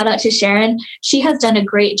Lovering, shout out to Sharon. She has done a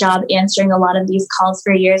great job answering a lot of these calls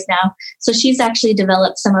for years now. So she's actually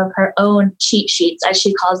developed some of her own cheat sheets, as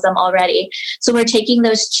she calls them already. So we're taking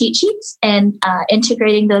those cheat sheets and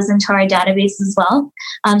integrating those into our database as well.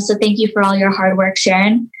 So thank you for all your hard work,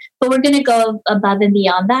 Sharon. But we're going to go above and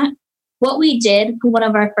beyond that. What we did, one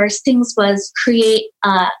of our first things was create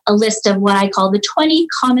a list of what I call the 20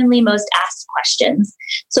 commonly most asked questions.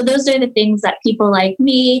 So those are the things that people like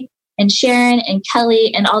me and Sharon and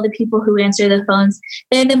Kelly and all the people who answer the phones,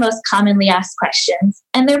 they're the most commonly asked questions.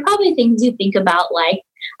 And they're probably things you think about like,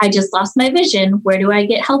 I just lost my vision. Where do I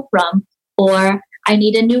get help from? Or I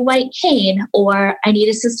need a new white cane, or I need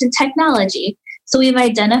assistive technology. So we've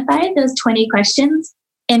identified those 20 questions.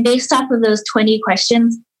 And based off of those 20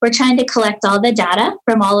 questions, we're trying to collect all the data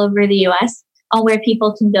from all over the US on where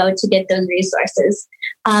people can go to get those resources.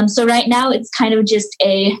 So right now it's kind of just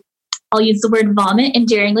I'll use the word vomit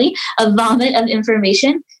endearingly, a vomit of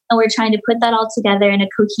information. And we're trying to put that all together in a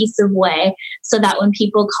cohesive way so that when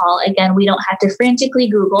people call, again, we don't have to frantically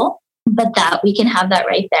Google, but that we can have that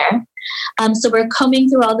right there. So we're combing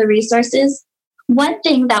through all the resources. One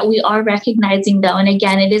thing that we are recognizing though, and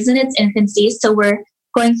again, it is in its infancy, so we're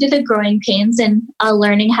going through the growing pains and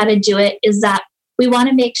learning how to do it, is that we want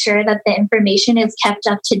to make sure that the information is kept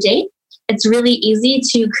up to date. It's really easy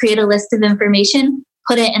to create a list of information,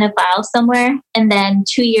 put it in a file somewhere, and then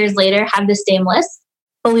 2 years later have the same list.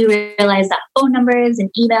 But we realize that phone numbers and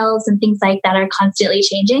emails and things like that are constantly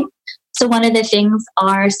changing. So one of the things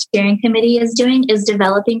our steering committee is doing is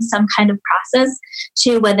developing some kind of process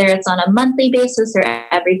to, whether it's on a monthly basis or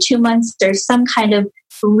every 2 months, there's some kind of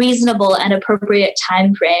reasonable and appropriate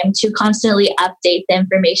time frame to constantly update the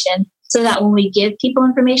information so that when we give people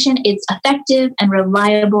information, it's effective and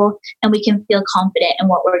reliable and we can feel confident in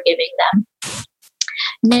what we're giving them.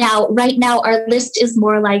 Now, right now, our list is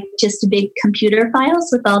more like just big computer files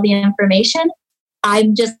with all the information.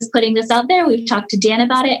 I'm just putting this out there. We've talked to Dan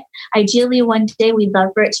about it. Ideally, one day we'd love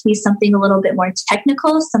for it to be something a little bit more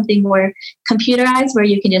technical, something more computerized where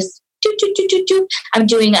you can just do. I'm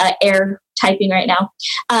doing air typing right now.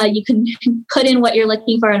 You can put in what you're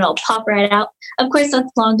looking for and it'll pop right out. Of course,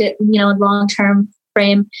 that's long-term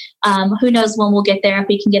frame. Who knows when we'll get there, if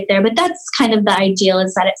we can get there. But that's kind of the ideal,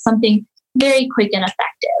 is that it's something very quick and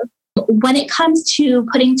effective. When it comes to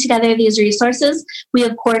putting together these resources, we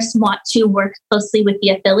of course want to work closely with the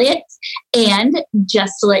affiliates. And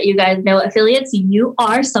just to let you guys know, affiliates, you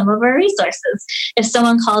are some of our resources. If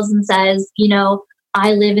someone calls and says,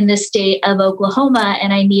 I live in the state of Oklahoma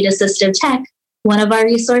and I need assistive tech, one of our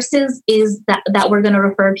resources is that we're going to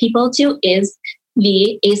refer people to is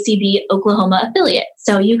the ACB Oklahoma affiliate.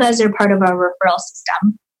 So you guys are part of our referral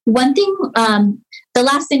system. One thing, the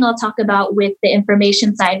last thing I'll talk about with the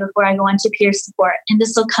information side before I go on to peer support, and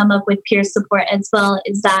this will come up with peer support as well,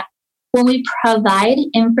 is that when we provide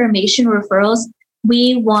information referrals,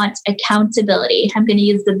 we want accountability. I'm going to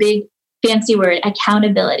use the big fancy word,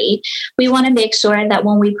 accountability. We want to make sure that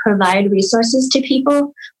when we provide resources to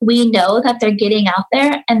people, we know that they're getting out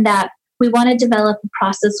there, and that we want to develop a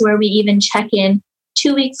process where we even check in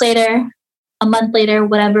 2 weeks later, a month later,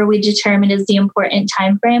 whatever we determine is the important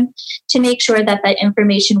time frame, to make sure that that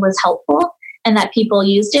information was helpful and that people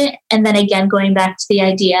used it. And then again, going back to the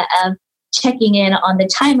idea of checking in on the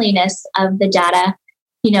timeliness of the data.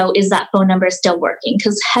 Is that phone number still working?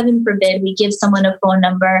 Because heaven forbid we give someone a phone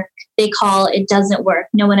number, they call, it doesn't work.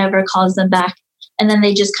 No one ever calls them back. And then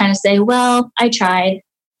they just kind of say, well, I tried,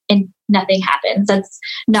 and nothing happens. That's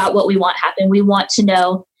not what we want happen. We want to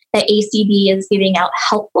know that ACB is giving out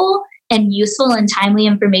helpful and useful and timely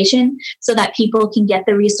information so that people can get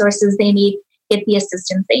the resources they need, get the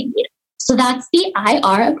assistance they need. So that's the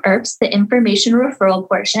IR of IRPS, the information referral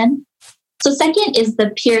portion. So second is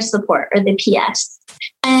the peer support, or the PS.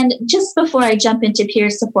 And just before I jump into peer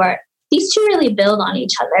support, these two really build on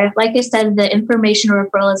each other. Like I said, the information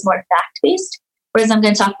referral is more fact-based, whereas I'm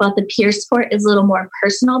going to talk about the peer support is a little more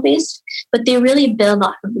personal-based, but they really build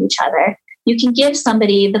off of each other. You can give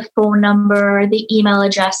somebody the phone number or the email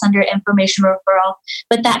address under information referral,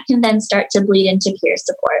 but that can then start to bleed into peer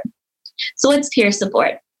support. So what's peer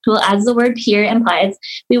support? Well, as the word peer implies,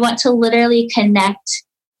 we want to literally connect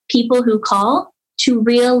people who call to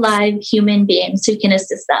real live human beings who can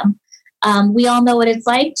assist them. We all know what it's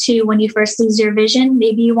like to, when you first lose your vision,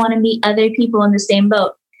 maybe you want to meet other people in the same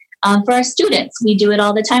boat. For our students, we do it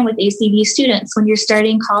all the time with ACB students. When you're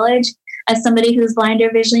starting college, as somebody who's blind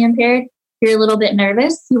or visually impaired, you're a little bit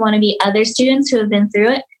nervous. You want to meet other students who have been through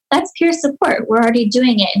it. That's peer support. We're already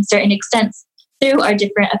doing it in certain extents through our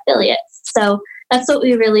different affiliates. So that's what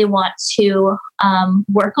we really want to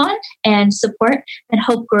work on and support and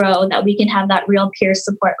hope grow, that we can have that real peer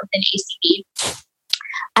support within ACB.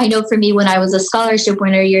 I know for me, when I was a scholarship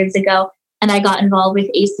winner years ago and I got involved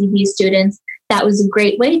with ACB students, that was a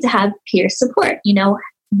great way to have peer support.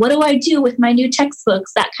 What do I do with my new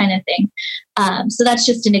textbooks? That kind of thing. So that's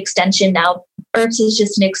just an extension now. IRPS is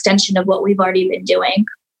just an extension of what we've already been doing.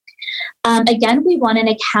 Again, we want an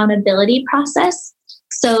accountability process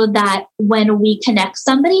so that when we connect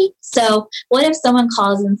somebody, so what if someone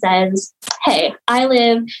calls and says, hey, I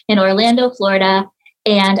live in Orlando, Florida,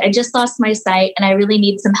 and I just lost my sight and I really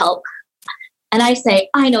need some help. And I say,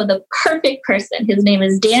 I know the perfect person. His name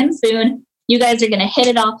is Dan Spoon. You guys are going to hit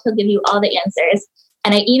it off. He'll give you all the answers.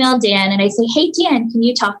 And I email Dan and I say, hey, Dan, can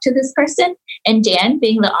you talk to this person? And Dan,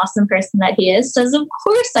 being the awesome person that he is, says, of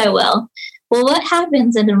course I will. Well, what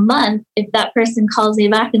happens in a month if that person calls me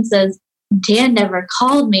back and says, Dan never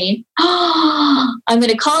called me? I'm going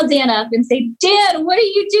to call Dan up and say, Dan, what are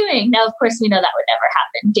you doing? Now, of course, we know that would never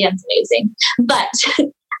happen. Dan's amazing. But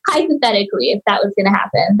hypothetically, if that was going to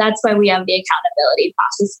happen, that's why we have the accountability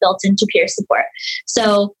process built into peer support.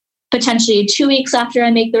 So potentially 2 weeks after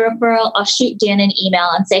I make the referral, I'll shoot Dan an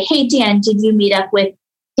email and say, hey, Dan, did you meet up with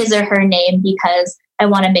his or her name? Because I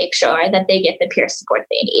want to make sure that they get the peer support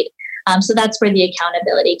they need. So that's where the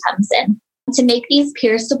accountability comes in. To make these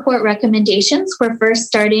peer support recommendations, we're first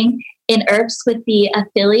starting in IRPS with the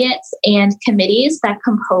affiliates and committees that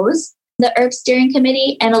compose the IRPS steering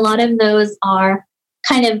committee. And a lot of those are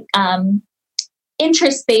kind of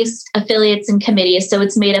interest-based affiliates and committees. So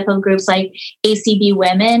it's made up of groups like ACB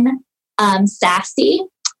Women, SASE,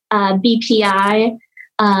 BPI,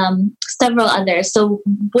 several others. So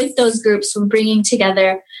with those groups, we're bringing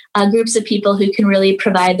together groups of people who can really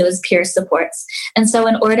provide those peer supports. And so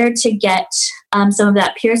in order to get some of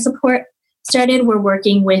that peer support started, we're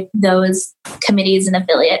working with those committees and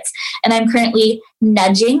affiliates. And I'm currently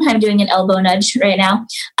nudging, I'm doing an elbow nudge right now.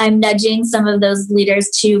 I'm nudging some of those leaders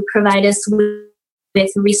to provide us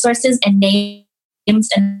with resources and names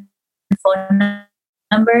and phone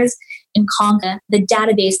numbers. In Conga, the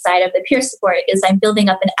database side of the peer support is I'm building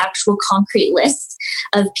up an actual concrete list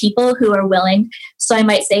of people who are willing. So I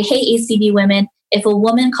might say, hey, ACB Women, if a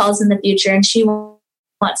woman calls in the future and she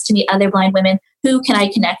wants to meet other blind women, who can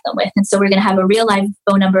I connect them with? And so we're going to have a real live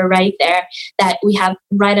phone number right there that we have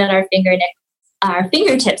right at our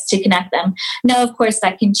fingertips to connect them. Now, of course,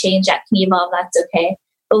 that can change, that can evolve, that's okay.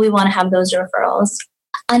 But we want to have those referrals.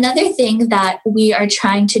 Another thing that we are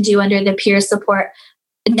trying to do under the peer support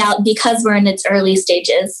now, because we're in its early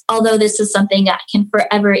stages, although this is something that can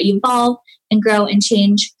forever evolve and grow and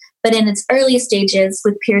change, but in its early stages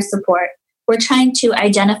with peer support, we're trying to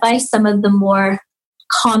identify some of the more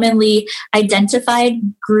commonly identified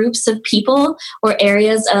groups of people or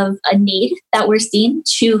areas of a need that we're seeing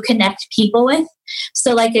to connect people with.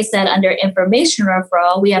 So like I said, under information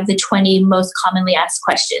referral, we have the 20 most commonly asked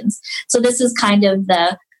questions. So this is kind of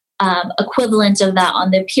the equivalent of that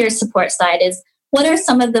on the peer support side is, what are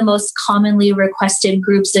some of the most commonly requested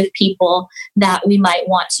groups of people that we might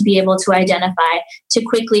want to be able to identify to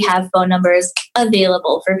quickly have phone numbers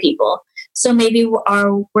available for people? So maybe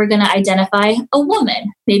we're going to identify a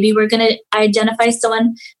woman. Maybe we're going to identify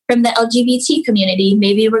someone from the LGBT community.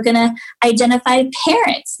 Maybe we're going to identify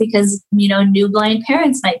parents because, new blind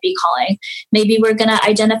parents might be calling. Maybe we're going to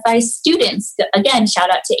identify students. Again, shout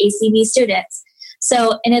out to ACB students.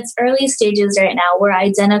 So in its early stages right now, we're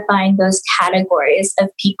identifying those categories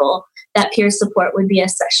of people that peer support would be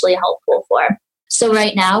especially helpful for. So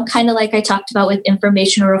right now, kind of like I talked about with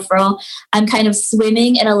information referral, I'm kind of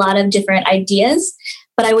swimming in a lot of different ideas,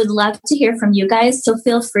 but I would love to hear from you guys. So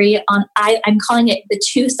feel free I'm calling it the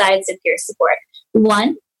two sides of peer support.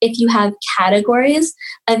 One, if you have categories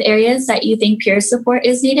of areas that you think peer support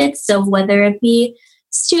is needed, so whether it be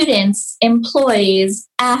students, employees,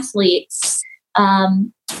 athletes,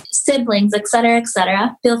 siblings, et cetera,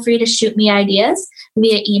 feel free to shoot me ideas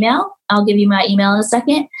via email. I'll give you my email in a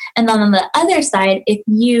second. And then on the other side, if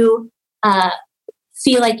you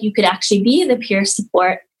feel like you could actually be the peer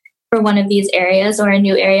support for one of these areas or a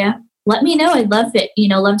new area, let me know. I'd love it.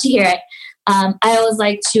 Love to hear it. I always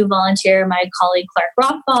like to volunteer my colleague Clark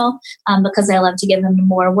Rockfall because I love to give him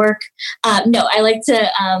more work. I like to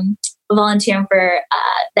volunteer for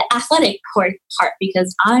the athletic part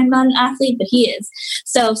because I'm not an athlete, but he is.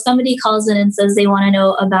 So if somebody calls in and says they want to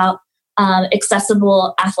know about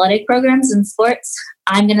accessible athletic programs in sports,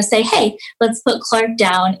 I'm going to say, hey, let's put Clark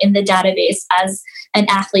down in the database as an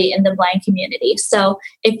athlete in the blind community. So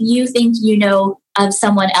if you think you know of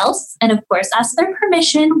someone else, and of course, ask their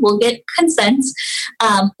permission, we'll get consent,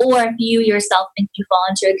 or if you yourself think you fall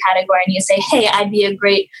into a category and you say, hey, I'd be a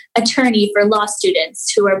great attorney for law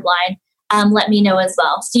students who are blind, let me know as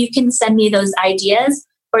well. So you can send me those ideas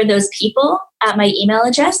or those people at my email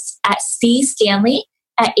address at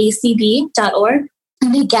cstanley@acb.org.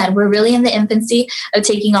 And again, we're really in the infancy of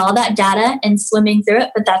taking all that data and swimming through it,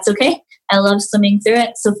 but that's okay. I love swimming through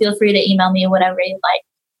it. So feel free to email me whatever you'd like.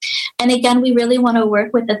 And again, we really want to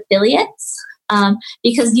work with affiliates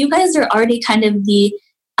because you guys are already kind of the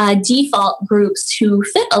default groups who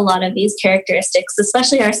fit a lot of these characteristics,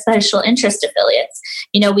 especially our special interest affiliates.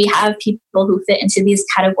 We have people who fit into these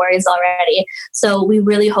categories already. So we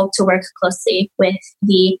really hope to work closely with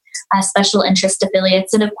the special interest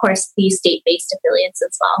affiliates and, of course, the state-based affiliates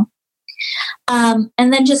as well.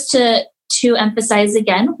 And then just to emphasize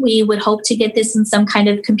again, we would hope to get this in some kind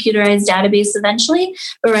of computerized database eventually.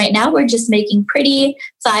 But right now, we're just making pretty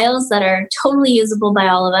files that are totally usable by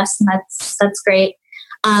all of us, and that's great.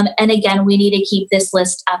 And again, we need to keep this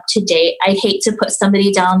list up to date. I'd hate to put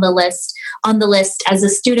somebody down on the list as a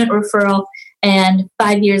student referral, and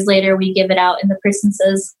 5 years later we give it out and the person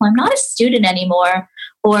says, well, I'm not a student anymore.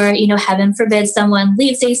 Or, heaven forbid someone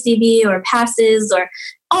leaves ACB or passes or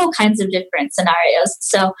all kinds of different scenarios.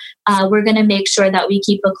 So we're going to make sure that we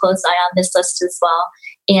keep a close eye on this list as well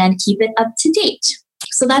and keep it up to date.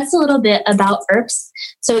 So that's a little bit about IRPS.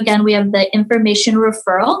 So again, we have the information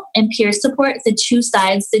referral and peer support, the two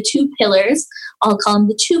sides, the two pillars. I'll call them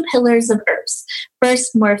the two pillars of IRPS.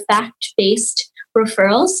 First, more fact-based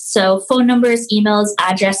referrals. So phone numbers, emails,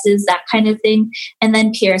 addresses, that kind of thing. And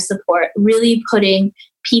then peer support, really putting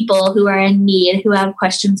people who are in need, who have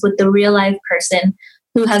questions with the real life person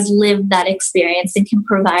who has lived that experience and can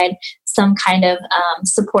provide some kind of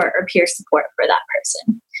support or peer support for that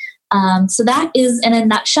person. So that is, in a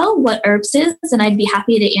nutshell, what IRPS is, and I'd be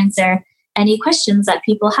happy to answer any questions that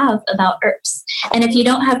people have about IRPS. And if you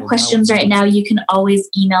don't have questions right now, you can always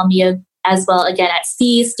email me as well, again, at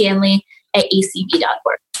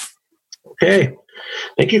cstanley@acb.org. Okay.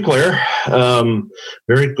 Thank you, Claire.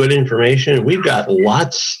 Very good information. We've got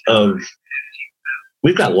lots of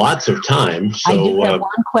time. So, I do have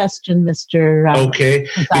one question, Mr. Okay.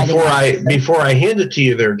 Before I hand it to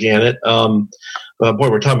you there, Janet, boy,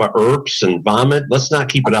 we're talking about IRPS and vomit. Let's not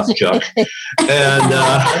keep it up, Chuck. And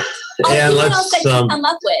let's come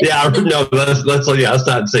up with. Let's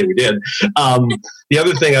not say we did. The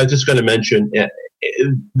other thing I was just going to mention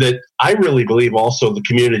that I really believe also the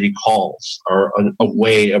community calls are a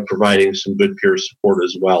way of providing some good peer support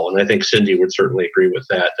as well. And I think Cindy would certainly agree with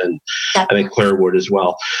that. And I think Claire would as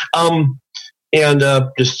well. And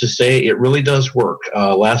just to say, it really does work.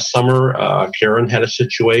 Last summer, Karen had a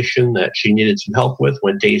situation that she needed some help with,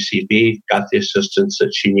 went to ACB, got the assistance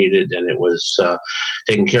that she needed, and it was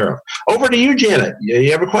taken care of. Over to you, Janet.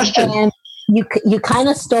 You have a question? And you kind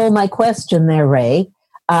of stole my question there, Ray.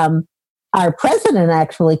 our president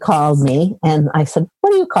actually called me, and I said,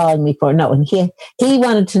 "What are you calling me for?" No, and he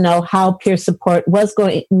wanted to know how peer support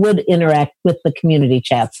would interact with the community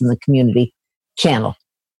chats and the community channel.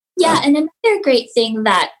 Yeah, and another great thing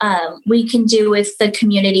that we can do with the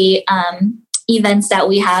community events that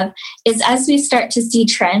we have is, as we start to see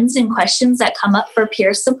trends and questions that come up for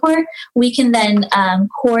peer support, we can then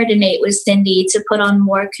coordinate with Cindy to put on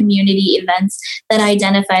more community events that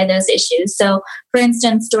identify those issues. So, for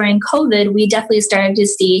instance, during COVID, we definitely started to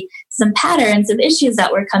see some patterns of issues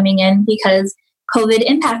that were coming in because COVID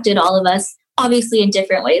impacted all of us, obviously in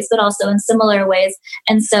different ways, but also in similar ways.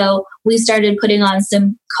 And so we started putting on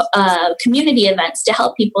some community events to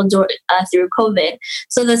help people through COVID.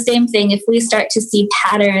 So the same thing, if we start to see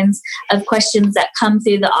patterns of questions that come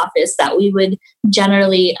through the office that we would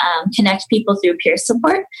generally connect people through peer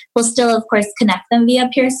support, we'll still, of course, connect them via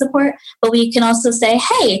peer support, but we can also say,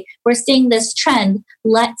 hey, we're seeing this trend.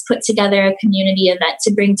 Let's put together a community event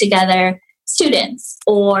to bring together students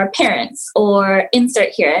or parents or insert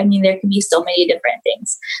here. I mean, there can be so many different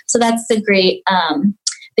things. So that's the great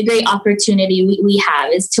opportunity we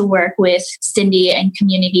have, is to work with Cindy and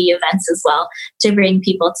community events as well to bring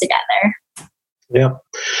people together. Yeah.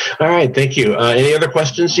 All right. Thank you. Any other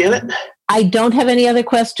questions, Janet? I don't have any other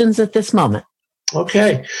questions at this moment.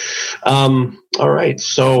 Okay. All right.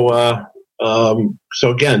 So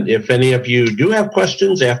again, if any of you do have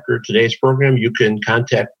questions after today's program, you can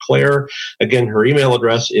contact Claire. Again, her email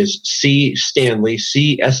address is cstanley,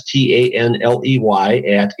 CSTANLEY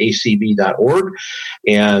 @acb.org.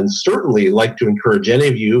 And certainly like to encourage any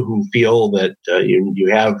of you who feel that you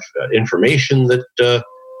have information that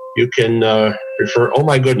you can refer. Oh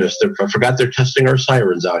my goodness, I forgot they're testing our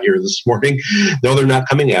sirens out here this morning. No, they're not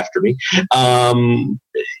coming after me.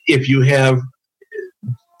 If you have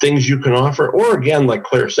things you can offer, or again, like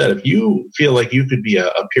Claire said, if you feel like you could be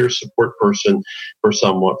a peer support person for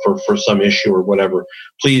someone for some issue or whatever,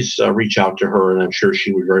 please reach out to her, and I'm sure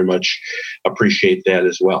she would very much appreciate that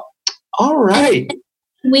as well. All right.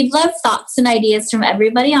 We'd love thoughts and ideas from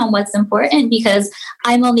everybody on what's important, because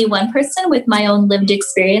I'm only one person with my own lived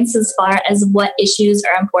experience as far as what issues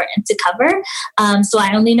are important to cover. So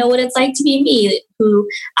I only know what it's like to be me, who,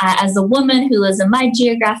 as a woman who lives in my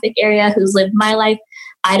geographic area, who's lived my life.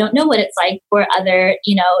 I don't know what it's like for other,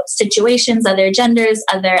 situations, other genders,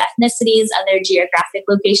 other ethnicities, other geographic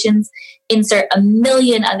locations. Insert a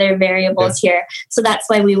million other variables here. So that's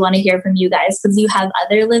why we want to hear from you guys, because you have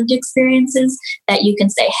other lived experiences that you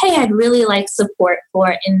can say, hey, I'd really like support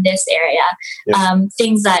for in this area.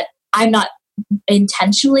 Things that I'm not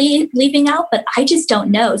intentionally leaving out, but I just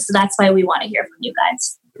don't know. So that's why we want to hear from you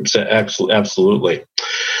guys. Absolutely.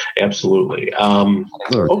 Now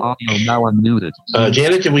unmuted.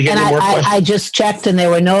 Janet, did we get any more questions? I just checked, and there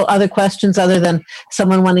were no other questions other than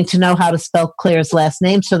someone wanting to know how to spell Claire's last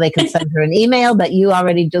name so they can send her an email, but you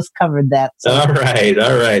already just covered that. So. All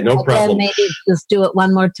right. No problem. Maybe just do it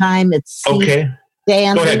one more time. It's okay.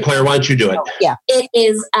 Dan. Go ahead, Claire. Why don't you do it? Yeah. It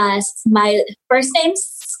is my first name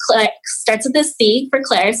starts with a C for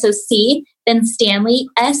Claire, so C, then Stanley,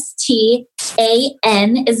 STAN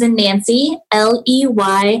is in Nancy,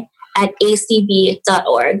 LEY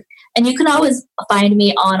 @acb.org. And you can always find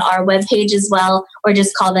me on our webpage as well, or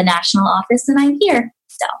just call the national office, and I'm here.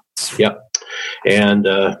 So. Yep. And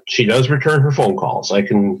she does return her phone calls. I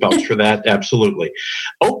can vouch for that. Absolutely.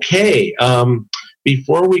 Okay.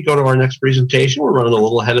 Before we go to our next presentation, we're running a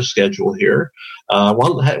little ahead of schedule here. I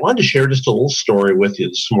wanted to share just a little story with you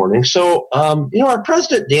this morning. So, our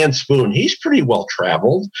president, Dan Spoon, he's pretty well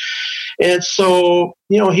traveled. And so,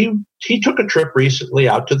 he took a trip recently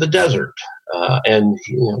out to the desert and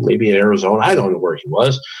maybe in Arizona. I don't know where he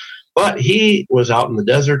was, but he was out in the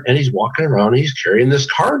desert, and he's walking around, and he's carrying this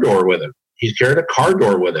car door with him. He's carried a car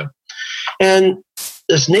door with him. And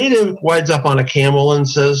this native winds up on a camel and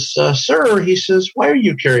says, sir, he says, why are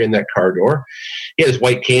you carrying that car door? He has his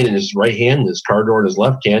white cane in his right hand and his car door in his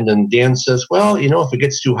left hand. And Dan says, well, if it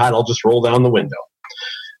gets too hot, I'll just roll down the window.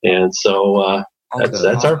 And so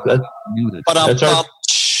that's our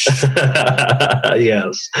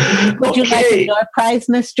yes. Would you like a door prize,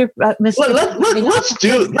 Mr. Let's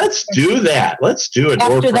do that. Let's do a door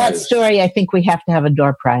prize. After that story, I think we have to have a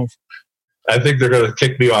door prize. I think they're going to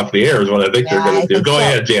kick me off the air is what I think they're going to do. Go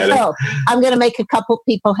ahead, Janet. So I'm going to make a couple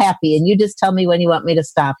people happy, and you just tell me when you want me to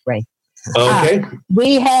stop, Ray. Okay.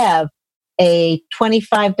 We have a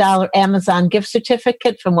 $25 Amazon gift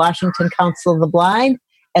certificate from Washington Council of the Blind,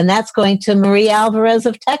 and that's going to Marie Alvarez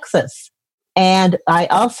of Texas. And I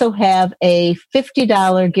also have a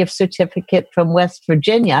 $50 gift certificate from West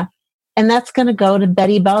Virginia, and that's going to go to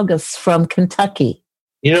Betty Belgas from Kentucky.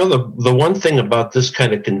 You know, the one thing about this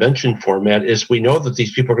kind of convention format is we know that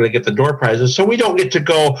these people are going to get the door prizes, so we don't get to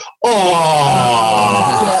go,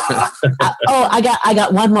 I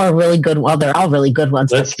got one more really good one. Well, they're all really good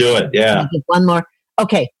ones. Let's do it, yeah. One more.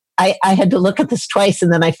 Okay, I had to look at this twice,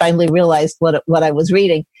 and then I finally realized what I was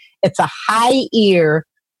reading. It's a high-ear,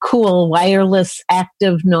 cool, wireless,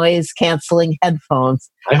 active noise-canceling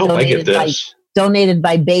headphones. I hope I get this. Donated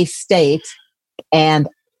by Bay State, and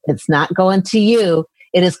it's not going to you.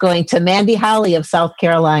 It is going to Mandy Holly of South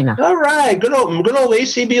Carolina. All right. Good old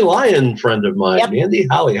ACB Lion friend of mine, yep. Mandy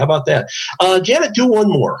Holly. How about that? Janet, do one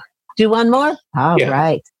more. Do one more? All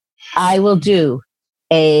right. I will do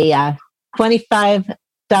a $25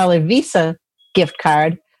 Visa gift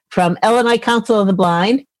card from Illinois Council of the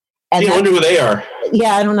Blind. And I wonder who they are.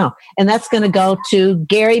 Yeah, I don't know. And that's going to go to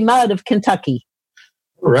Gary Mudd of Kentucky.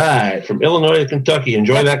 Right, from Illinois to Kentucky.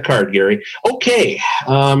 Enjoy that card, Gary. Okay,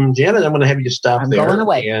 Janet, I'm going to have you stop there. I'm going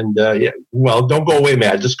away. And, well, don't go away,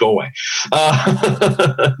 Matt. Just go away.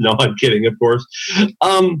 No, I'm kidding, of course.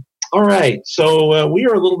 All right, so we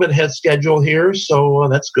are a little bit ahead schedule here, so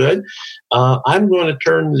that's good. I'm going to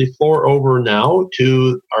turn the floor over now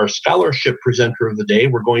to our scholarship presenter of the day.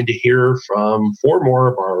 We're going to hear from 4 more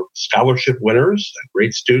of our scholarship winners,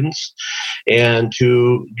 great students. And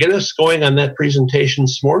to get us going on that presentation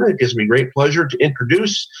this morning, it gives me great pleasure to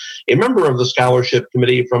introduce a member of the scholarship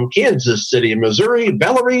committee from Kansas City, Missouri,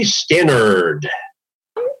 Valerie Stannard.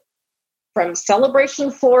 From Celebration,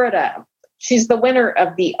 Florida. She's the winner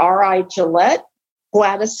of the R.I. Gillette,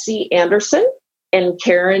 Gladys C. Anderson, and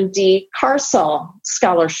Karen D. Carsall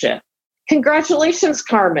Scholarship. Congratulations,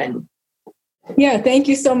 Carmen. Yeah, thank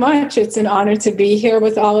you so much. It's an honor to be here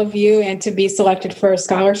with all of you and to be selected for a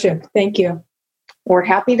scholarship. Thank you. We're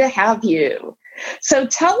happy to have you. So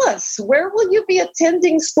tell us, where will you be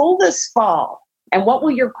attending school this fall? And what will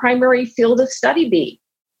your primary field of study be?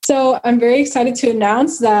 So I'm very excited to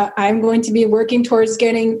announce that I'm going to be working towards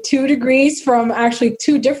getting 2 degrees from actually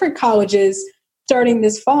 2 different colleges starting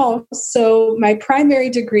this fall. So my primary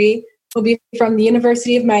degree will be from the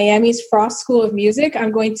University of Miami's Frost School of Music.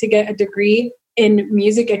 I'm going to get a degree in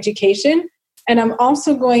music education. And I'm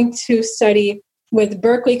also going to study with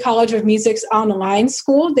Berklee College of Music's online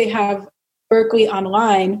school. They have Berklee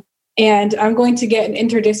Online. And I'm going to get an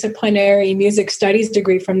interdisciplinary music studies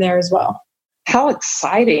degree from there as well. How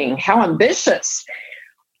exciting, how ambitious.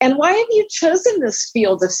 And why have you chosen this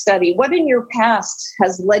field of study? What in your past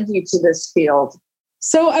has led you to this field?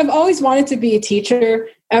 So I've always wanted to be a teacher.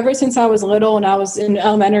 Ever since I was little and I was in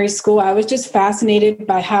elementary school, I was just fascinated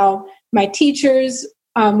by how my teachers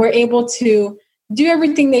were able to do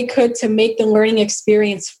everything they could to make the learning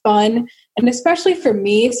experience fun. And especially for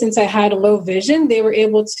me, since I had low vision, they were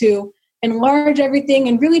able to enlarge everything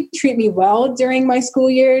and really treat me well during my school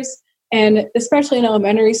years. And especially in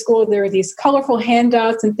elementary school, there were these colorful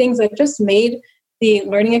handouts and things that just made the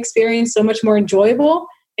learning experience so much more enjoyable.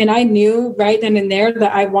 And I knew right then and there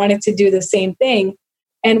that I wanted to do the same thing.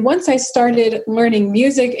 And once I started learning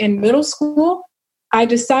music in middle school, I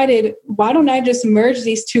decided, why don't I just merge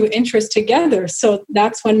these 2 interests together? So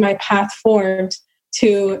that's when my path formed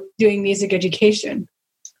to doing music education.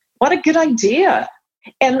 What a good idea.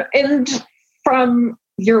 And from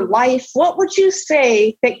your life, what would you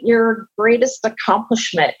say that your greatest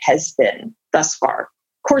accomplishment has been thus far?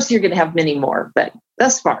 Of course, you're going to have many more, but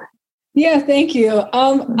thus far. Yeah, thank you.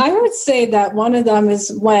 I would say that one of them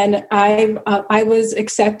is when I was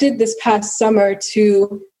accepted this past summer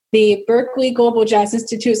to the Berklee Global Jazz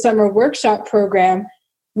Institute Summer Workshop Program,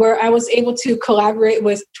 where I was able to collaborate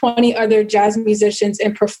with 20 other jazz musicians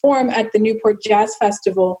and perform at the Newport Jazz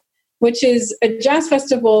Festival, which is a jazz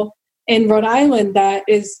festival in Rhode Island that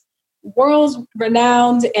is world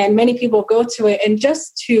renowned and many people go to it. And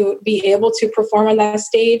just to be able to perform on that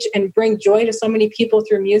stage and bring joy to so many people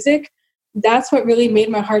through music, that's what really made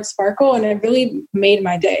my heart sparkle, and it really made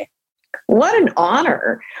my day. What an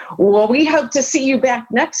honor. Well, we hope to see you back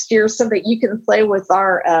next year so that you can play with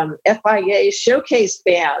our FIA Showcase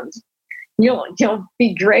Band. You'll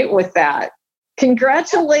be great with that.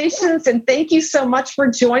 Congratulations, and thank you so much for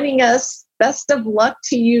joining us. Best of luck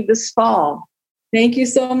to you this fall. Thank you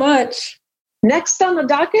so much. Next on the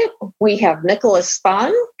docket, we have Nicholas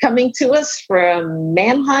Spahn coming to us from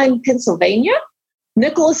Manheim, Pennsylvania.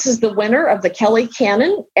 Nicholas is the winner of the Kelly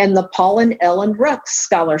Cannon and the Paul and Ellen Ruck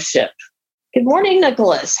Scholarship. Good morning,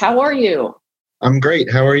 Nicholas. How are you? I'm great.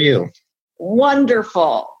 How are you?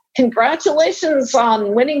 Wonderful. Congratulations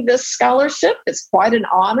on winning this scholarship. It's quite an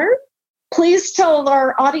honor. Please tell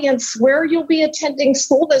our audience where you'll be attending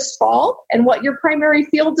school this fall and what your primary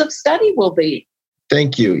field of study will be.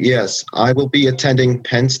 Thank you. Yes, I will be attending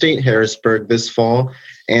Penn State Harrisburg this fall,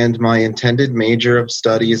 and my intended major of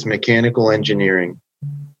study is mechanical engineering.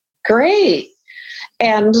 Great.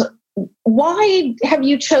 And why have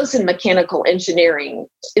you chosen mechanical engineering?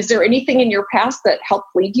 Is there anything in your past that helped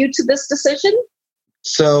lead you to this decision?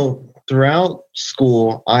 So throughout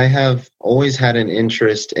school, I have always had an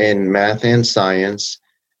interest in math and science.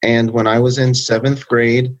 And when I was in 7th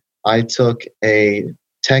grade, I took a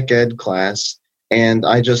tech ed class, and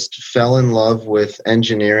I just fell in love with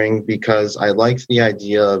engineering because I liked the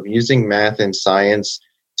idea of using math and science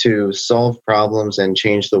to solve problems and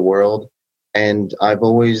change the world. And I've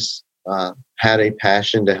always had a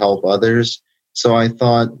passion to help others. So I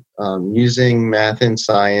thought using math and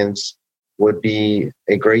science would be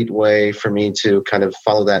a great way for me to kind of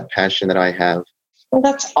follow that passion that I have. Well,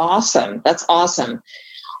 that's awesome. That's awesome.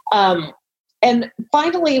 And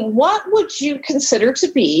finally, what would you consider to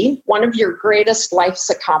be one of your greatest life's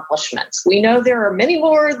accomplishments? We know there are many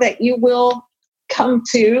more that you will come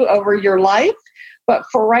to over your life, but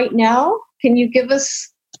for right now, can you give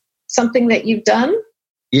us something that you've done?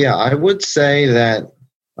 Yeah, I would say that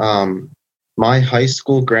my high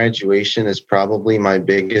school graduation is probably my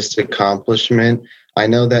biggest accomplishment. I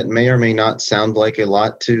know that may or may not sound like a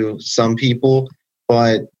lot to some people,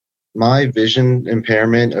 but my vision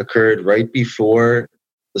impairment occurred right before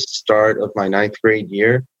the start of my 9th grade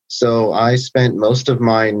year. So I spent most of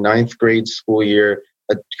my 9th grade school year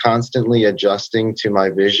constantly adjusting to my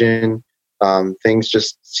vision. Things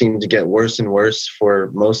just seemed to get worse and worse for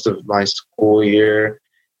most of my school year.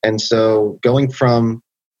 And so going from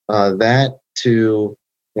that to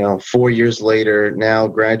 4 years later, now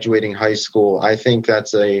graduating high school, I think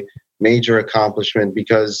that's a major accomplishment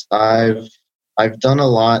because I've done a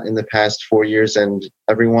lot in the past 4 years, and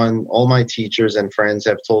all my teachers and friends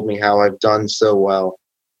have told me how I've done so well.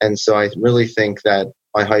 And so I really think that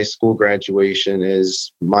my high school graduation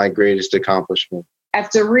is my greatest accomplishment.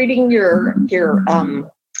 After reading your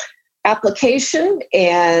application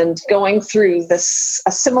and going through a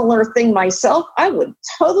similar thing myself, I would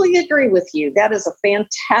totally agree with you. That is a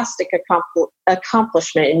fantastic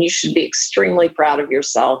accomplishment, and you should be extremely proud of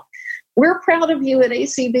yourself. We're proud of you at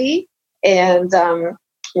ACB, and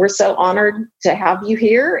we're so honored to have you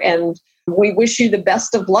here. And we wish you the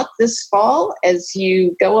best of luck this fall as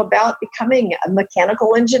you go about becoming a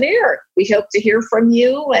mechanical engineer. We hope to hear from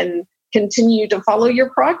you and continue to follow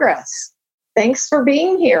your progress. Thanks for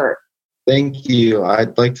being here. Thank you.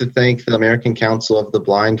 I'd like to thank the American Council of the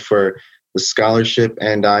Blind for the scholarship,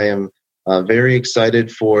 and I am very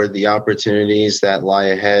excited for the opportunities that lie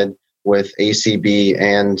ahead with ACB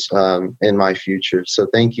and in my future. So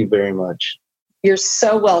thank you very much. You're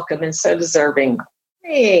so welcome and so deserving.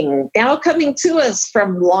 Now coming to us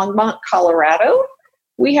from Longmont, Colorado,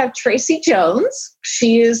 we have Tracy Jones.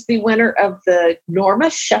 She is the winner of the Norma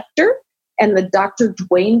Schechter and the Dr.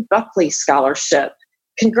 Dwayne Buckley Scholarship.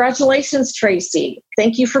 Congratulations, Tracy.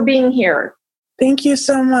 Thank you for being here. Thank you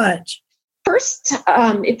so much. First,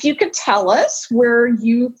 if you could tell us where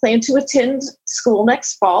you plan to attend school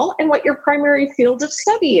next fall and what your primary field of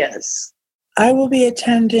study is. I will be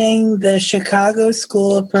attending the Chicago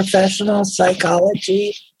School of Professional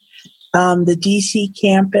Psychology, the DC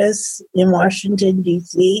campus in Washington,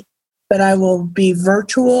 DC, but I will be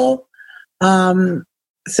virtual.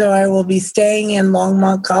 So I will be staying in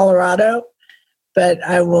Longmont, Colorado, but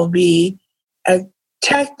I will be a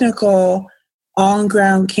technical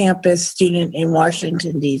on-ground campus student in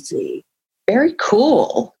Washington, D.C. Very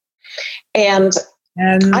cool. And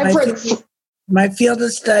my field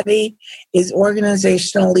of study is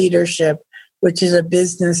organizational leadership, which is a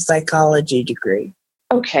business psychology degree.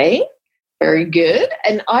 Okay, very good.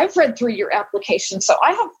 And I've read through your application, so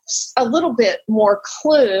I have a little bit more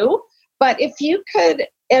clue. But if you could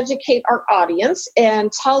educate our audience and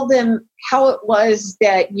tell them how it was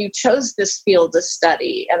that you chose this field of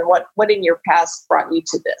study and what in your past brought you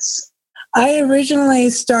to this. I originally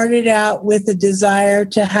started out with a desire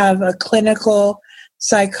to have a clinical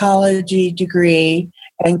psychology degree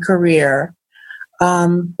and career,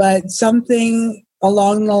 but something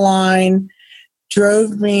along the line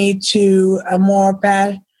drove me to a more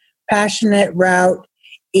passionate route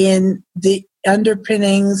in the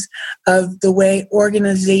underpinnings of the way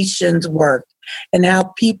organizations work and how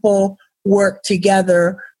people work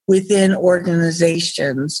together within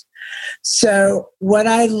organizations. So what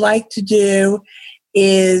I like to do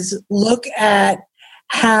is look at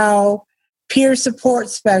how peer support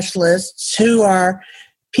specialists, who are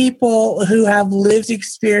people who have lived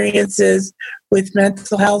experiences with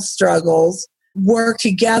mental health struggles, work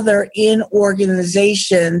together in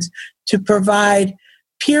organizations to provide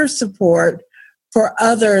peer support for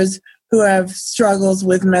others who have struggles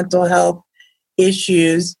with mental health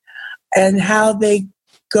issues and how they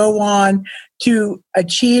go on to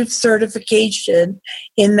achieve certification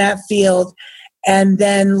in that field and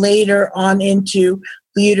then later on into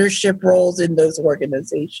leadership roles in those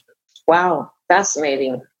organizations. Wow,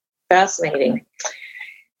 fascinating. Fascinating.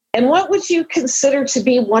 And what would you consider to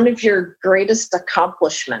be one of your greatest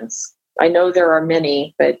accomplishments? I know there are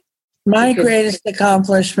many, but my greatest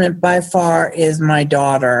accomplishment by far is my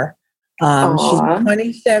daughter. She's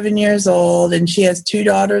 27 years old and she has 2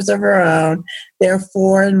 daughters of her own. They're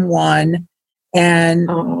 4 and 1. And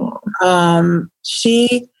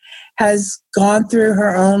she has gone through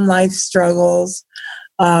her own life struggles.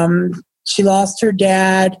 She lost her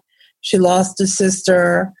dad. She lost a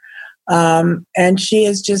sister. And she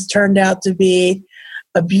has just turned out to be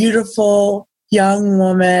a beautiful young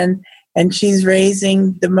woman. And she's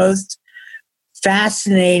raising the most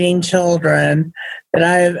fascinating children that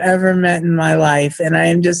I have ever met in my life. And I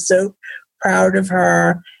am just so proud of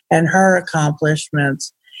her and her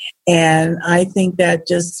accomplishments. And I think that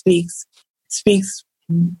just speaks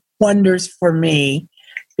wonders for me,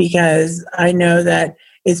 because I know that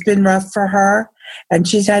it's been rough for her and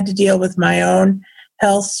she's had to deal with my own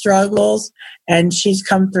health struggles and she's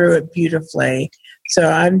come through it beautifully. So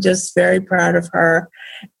I'm just very proud of her.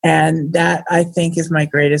 And that, I think, is my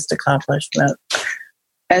greatest accomplishment.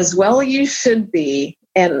 As well you should be.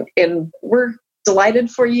 And we're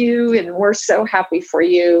delighted for you, and we're so happy for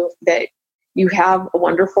you that you have a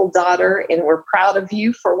wonderful daughter, and we're proud of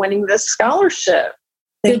you for winning this scholarship.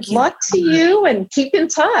 Good luck to you, and keep in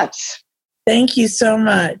touch. Thank you so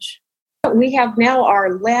much. We have now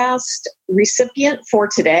our last recipient for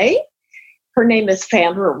today. Her name is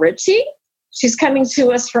Sandra Ritchie. She's coming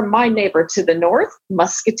to us from my neighbor to the north,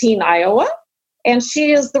 Muscatine, Iowa, and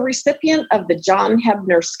she is the recipient of the John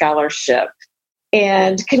Hebner Scholarship.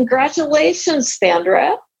 And congratulations,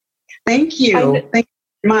 Sandra. Thank you. Thank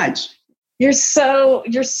you very much. You're so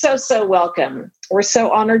welcome. We're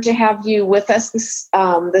so honored to have you with us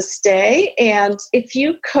this day. And if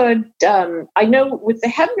you could, I know with the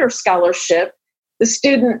Hebner Scholarship, the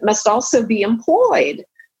student must also be employed.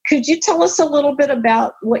 Could you tell us a little bit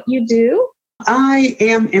about what you do? I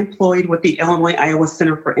am employed with the Illinois-Iowa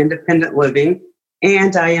Center for Independent Living,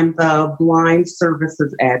 and I am the Blind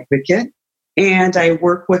Services Advocate. And I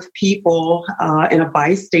work with people in a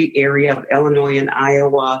bi-state area of Illinois and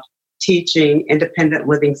Iowa, teaching independent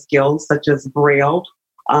living skills such as Braille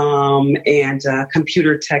and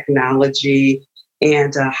computer technology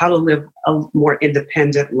and how to live a more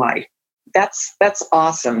independent life. That's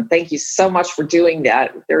awesome. Thank you so much for doing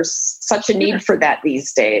that. There's such a need for that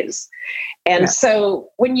these days. And so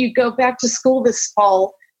when you go back to school this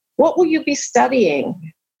fall, what will you be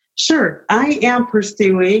studying? Sure. I am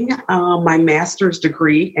pursuing my master's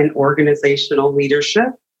degree in organizational leadership.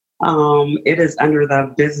 It is under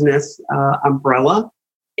the business umbrella.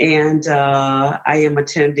 And I am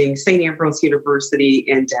attending St. Ambrose University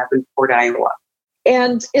in Davenport, Iowa.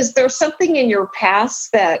 And is there something in your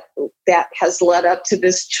past that has led up to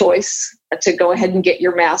this choice to go ahead and get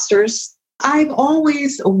your master's? I've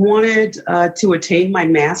always wanted to attain my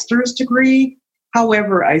master's degree.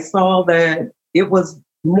 However, I saw that it was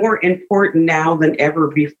more important now than ever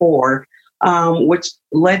before, which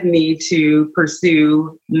led me to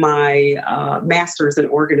pursue my master's in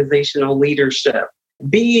organizational leadership.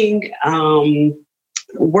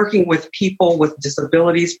 Working with people with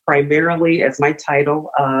disabilities primarily as my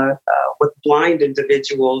title, with blind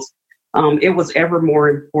individuals, it was ever more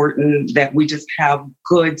important that we just have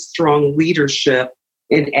good, strong leadership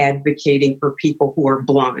in advocating for people who are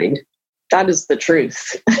blind. That is the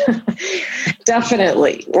truth.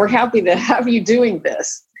 Definitely. We're happy to have you doing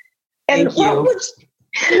this. And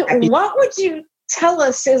what would you tell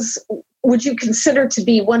us would you consider to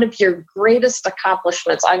be one of your greatest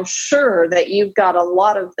accomplishments? I'm sure that you've got a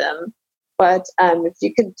lot of them, but if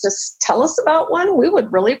you could just tell us about one, we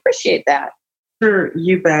would really appreciate that. Sure,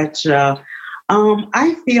 you betcha.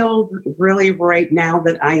 I feel really right now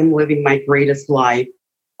that I am living my greatest life.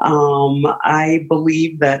 I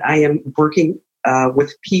believe that I am working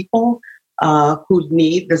with people who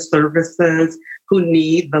need the services, who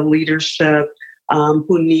need the leadership,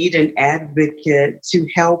 who need an advocate to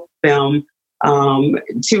help them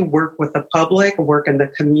to work with the public, work in the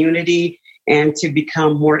community, and to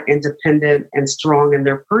become more independent and strong in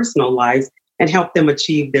their personal lives and help them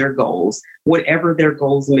achieve their goals, whatever their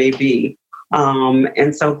goals may be.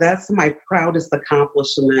 And so that's my proudest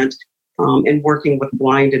accomplishment in working with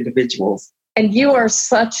blind individuals. And you are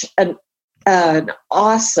such an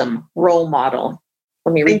awesome role model.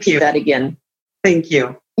 Let me repeat that again. Thank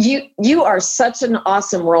you. You are such an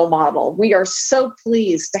awesome role model. We are so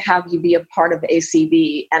pleased to have you be a part of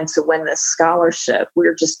ACB and to win this scholarship.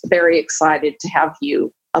 We're just very excited to have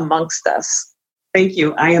you amongst us. Thank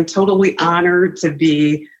you. I am totally honored to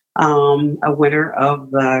be a winner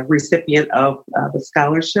of the recipient of the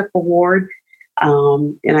scholarship award.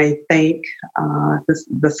 And I thank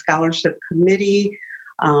the scholarship committee.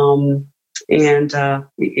 And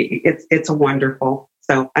it's a wonderful.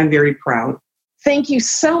 So I'm very proud. Thank you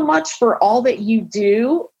so much for all that you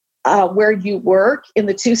do where you work in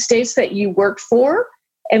the 2 states that you work for.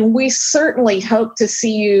 And we certainly hope to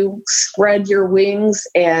see you spread your wings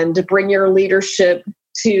and bring your leadership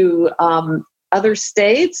to other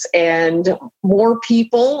states and more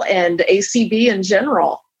people and ACB in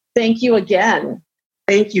general. Thank you again.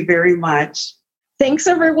 Thank you very much. Thanks,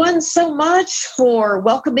 everyone, so much for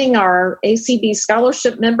welcoming our ACB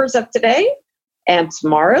scholarship members of today. And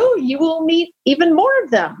tomorrow you will meet even more of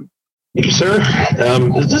them. Thank you, sir.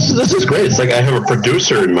 This is great. It's like I have a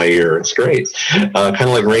producer in my ear. It's great. Kind of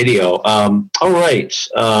like radio. All right.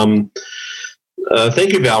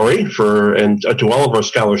 Thank you, Valerie, and to all of our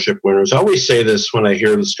scholarship winners. I always say this when I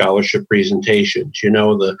hear the scholarship presentations. You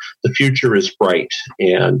know, the future is bright,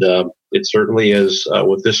 and it certainly is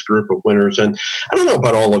with this group of winners. And I don't know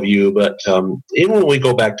about all of you, but even when we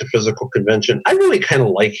go back to physical convention, I really kind of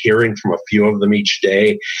like hearing from a few of them each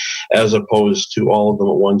day as opposed to all of them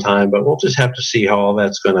at one time. But we'll just have to see how all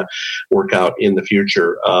that's going to work out in the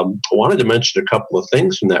future. I wanted to mention a couple of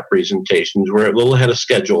things from that presentation. We're a little ahead of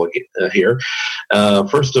schedule here.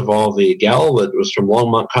 First of all, the gal that was from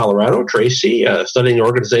Longmont, Colorado, Tracy, studying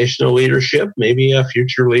organizational leadership, maybe a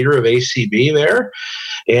future leader of ACB there.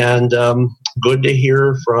 And good to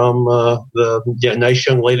hear from the nice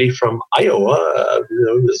young lady from Iowa,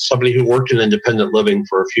 somebody who worked in independent living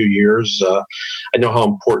for a few years. I know how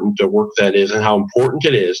important the work that is and how important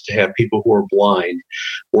it is to have people who are blind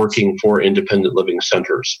working for independent living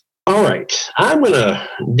centers. All right, I'm gonna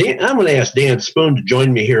ask Dan Spoon to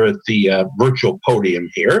join me here at the virtual podium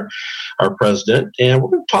here, our president, and we're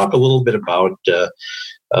going to talk a little bit about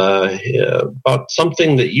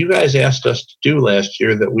something that you guys asked us to do last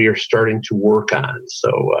year that we are starting to work on.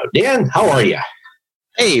 So, Dan, how are you?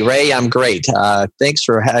 Hey, Ray, I'm great. Thanks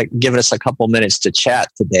for giving us a couple minutes to chat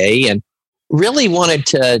today, and really wanted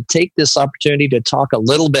to take this opportunity to talk a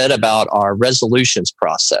little bit about our resolutions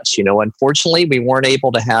process. You know, unfortunately, we weren't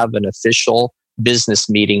able to have an official business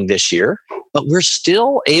meeting this year, but we're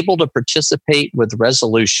still able to participate with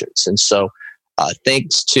resolutions. And so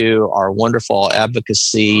thanks to our wonderful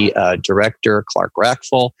advocacy director, Clark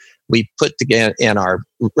Rackful, we put together in our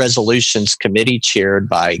resolutions committee chaired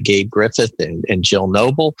by Gabe Griffith and Jill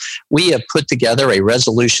Noble, we have put together a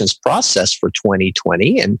resolutions process for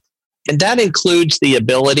 2020. And that includes the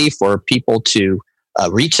ability for people to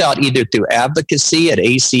reach out either through advocacy at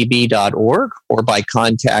acb.org or by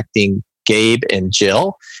contacting Gabe and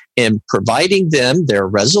Jill and providing them their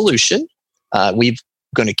resolution. We're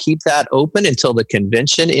going to keep that open until the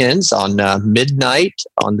convention ends on midnight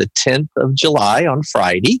on the 10th of July on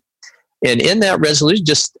Friday. And in that resolution,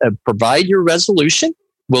 just provide your resolution.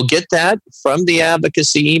 We'll get that from the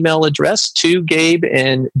advocacy email address to Gabe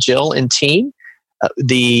and Jill and team.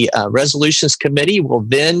 The resolutions committee will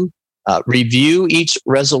then review each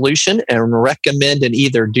resolution and recommend an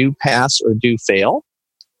either do pass or do fail.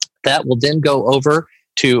 That will then go over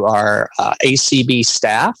to our ACB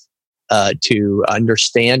staff to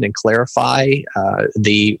understand and clarify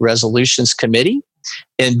the resolutions committee.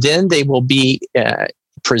 And then they will be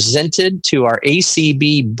presented to our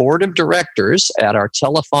ACB Board of Directors at our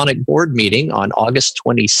telephonic board meeting on August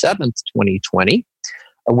 27th, 2020.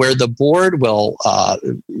 Where the board will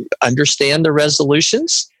understand the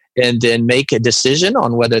resolutions and then make a decision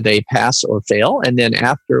on whether they pass or fail, and then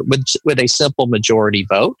after with a simple majority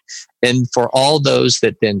vote. And for all those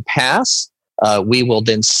that then pass, we will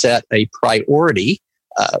then set a priority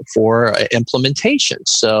for implementation.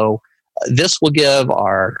 So this will give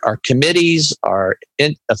our committees, our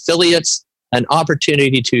affiliates, an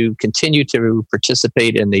opportunity to continue to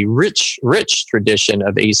participate in the rich tradition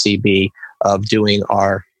of ACB of doing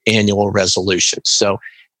our annual resolutions. So,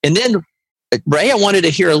 and then, Ray, I wanted to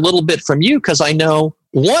hear a little bit from you because I know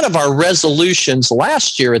one of our resolutions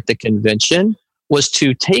last year at the convention was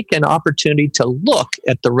to take an opportunity to look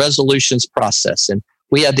at the resolutions process. And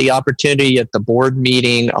we had the opportunity at the board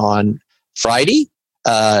meeting on Friday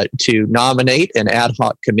to nominate an ad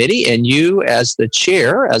hoc committee. And you, as the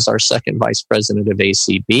chair, as our second vice president of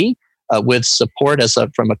ACB, with support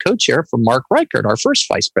from a co-chair from Mark Reichert, our first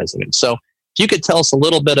vice president. So if you could tell us a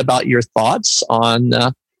little bit about your thoughts on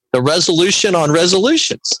the resolution on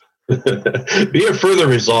resolutions. Be it further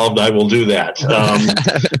resolved, I will do that.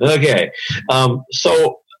 Okay.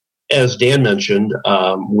 So, as Dan mentioned,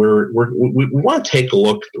 we want to take a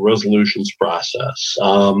look at the resolutions process.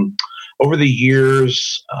 Over the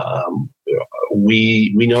years,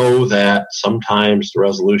 we know that sometimes the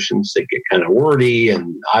resolutions, they get kind of wordy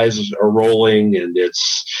and eyes are rolling, and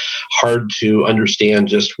it's hard to understand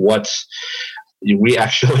just what we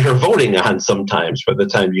actually are voting on sometimes by the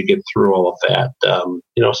time you get through all of that.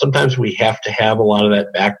 Sometimes we have to have a lot of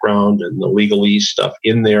that background and the legalese stuff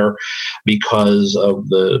in there because of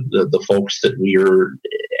the folks that we are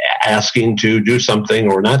asking to do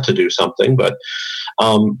something or not to do something. But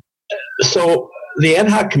so the ad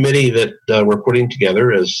hoc committee that we're putting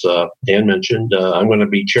together, as Dan mentioned, I'm going to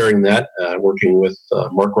be chairing that, working with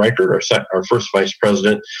Mark Reichert, our first vice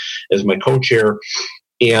president, as my co-chair.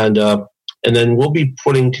 And then we'll be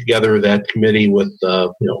putting together that committee with,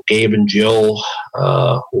 Gabe and Jill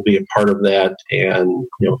will be a part of that, and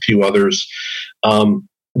a few others.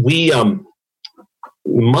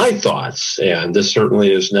 My thoughts, and this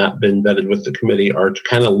certainly has not been vetted with the committee, are to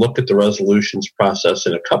kind of look at the resolutions process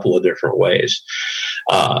in a couple of different ways.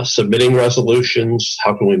 Submitting resolutions,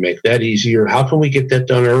 how can we make that easier? How can we get that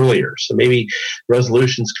done earlier? So maybe the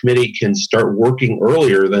resolutions committee can start working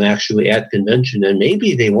earlier than actually at convention, and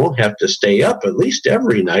maybe they won't have to stay up at least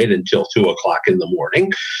every night until 2:00 in the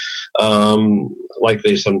morning, like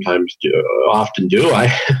they sometimes often do.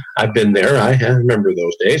 I've been there. I remember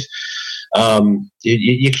those days.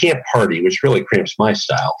 You can't party, which really cramps my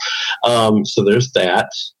style. So there's that.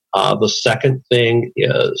 The second thing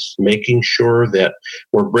is making sure that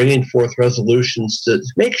we're bringing forth resolutions to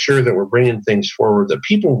make sure that we're bringing things forward that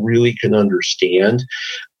people really can understand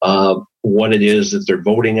what it is that they're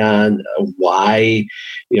voting on, why,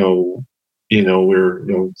 we're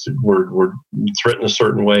threatened a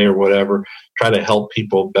certain way or whatever. Try to help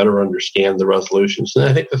people better understand the resolutions. And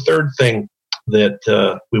I think the third thing that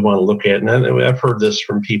we want to look at, and I've heard this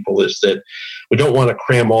from people, is that we don't want to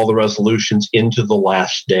cram all the resolutions into the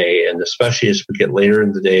last day, and especially as we get later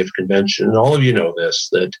in the day of convention. And all of you know this,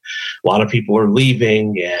 that a lot of people are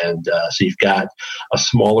leaving, and so you've got a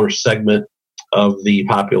smaller segment of the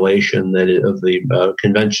population of the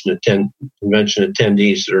convention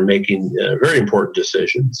attendees that are making very important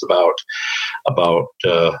decisions about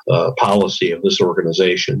policy of this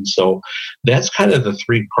organization. So that's kind of the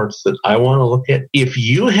three parts that I want to look at. If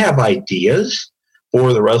you have ideas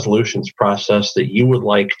for the resolutions process that you would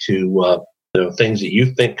like to, things that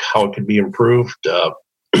you think how it could be improved,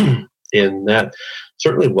 in that,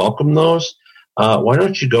 certainly welcome those. Why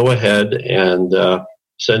don't you go ahead and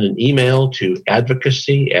send an email to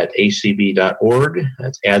advocacy@acb.org.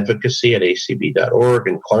 That's advocacy@acb.org.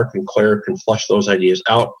 And Clark and Claire can flush those ideas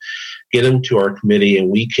out, get them to our committee,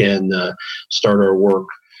 and we can start our work.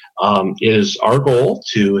 It is our goal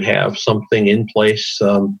to have something in place,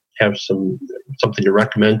 have something to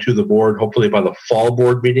recommend to the board, hopefully by the fall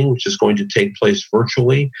board meeting, which is going to take place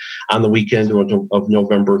virtually on the weekend of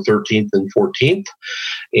November 13th and 14th.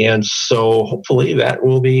 And so hopefully that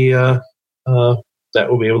will be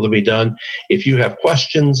able to be done. If you have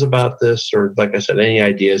questions about this, or like I said, any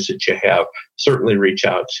ideas that you have, certainly reach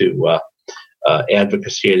out to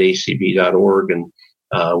advocacy@acb.org, and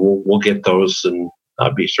we'll get those, and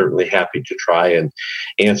I'll be certainly happy to try and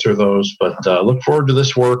answer those. But look forward to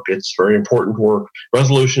this work. It's very important work.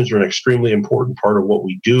 Resolutions are an extremely important part of what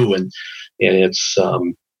we do, and it's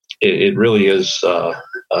it really is.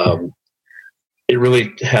 It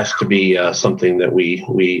really has to be something that we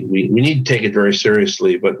need to take it very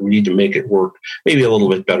seriously, but we need to make it work maybe a little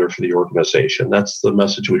bit better for the organization. That's the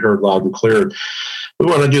message we heard loud and clear. We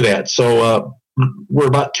want to do that. So we're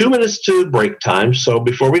about 2 minutes to break time. So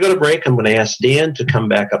before we go to break, I'm going to ask Dan to come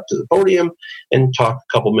back up to the podium and talk a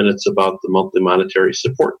couple minutes about the monthly monetary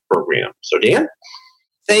support program. So Dan?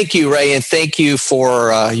 Thank you, Ray, and thank you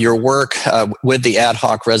for your work with the Ad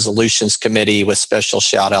Hoc Resolutions Committee, with special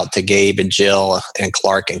shout out to Gabe and Jill and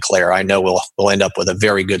Clark and Claire. I know we'll end up with a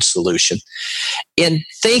very good solution. And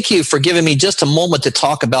thank you for giving me just a moment to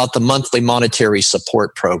talk about the monthly monetary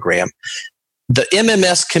support program. The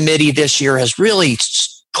MMS committee this year is really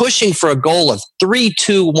pushing for a goal of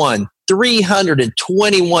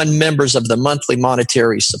 321 members of the monthly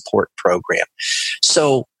monetary support program.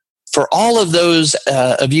 So for all of those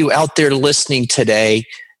of you out there listening today,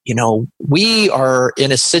 we are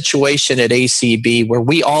in a situation at ACB where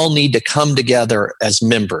we all need to come together as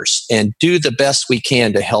members and do the best we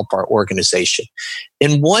can to help our organization.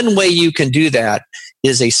 And one way you can do that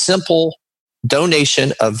is a simple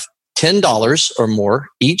donation of $10 or more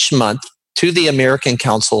each month to the American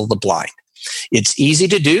Council of the Blind. It's easy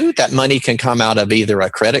to do. That money can come out of either a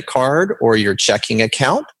credit card or your checking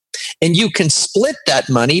account. And you can split that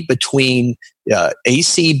money between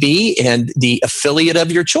ACB and the affiliate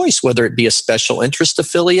of your choice, whether it be a special interest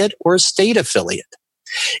affiliate or a state affiliate.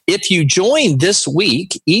 If you join this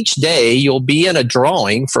week, each day you'll be in a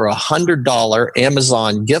drawing for a $100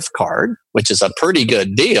 Amazon gift card, which is a pretty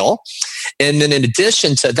good deal. And then in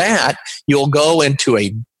addition to that, you'll go into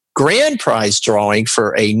a grand prize drawing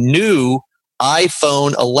for a new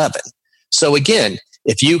iPhone 11. So again,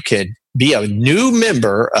 if you could be a new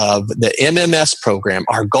member of the MMS program,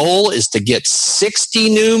 our goal is to get 60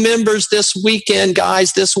 new members this weekend,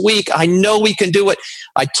 guys, this week. I know we can do it.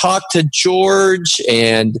 I talked to George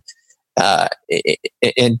and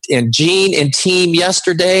Gene and team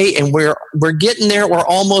yesterday, and we're getting there. We're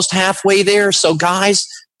almost halfway there. So guys,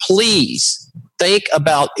 please think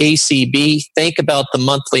about ACB. Think about the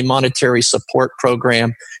monthly monetary support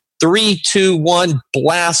program. 3, 2, 1,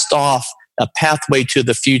 blast off. A pathway to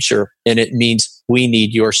the future, and it means we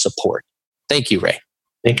need your support. Thank you, Ray.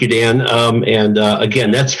 Thank you, Dan. And again,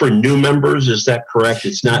 that's for new members. Is that correct?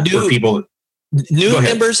 It's not for people. New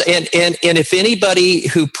members, and if anybody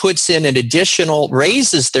who puts in an additional,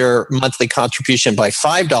 raises their monthly contribution by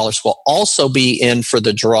 $5 will also be in for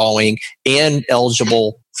the drawing and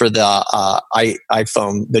eligible for the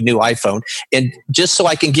iPhone, the new iPhone. And just so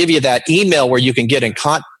I can give you that email where you can get in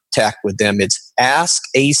contact with them, it's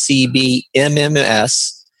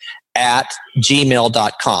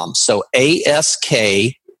askacbmms@gmail.com. So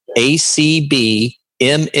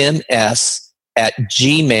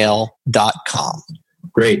askacbmms@gmail.com.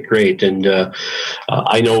 Great. And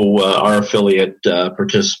I know our affiliate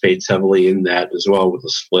participates heavily in that as well with the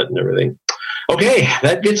split and everything. Okay,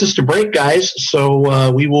 that gets us to break, guys.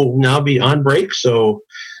 So we will now be on break. So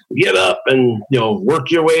get up and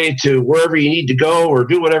work your way to wherever you need to go, or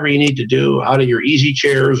do whatever you need to do out of your easy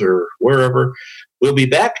chairs or wherever. We'll be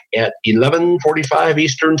back at 11:45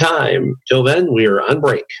 Eastern Time. Till then, we are on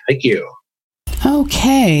break. Thank you.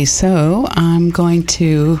 Okay, so I'm going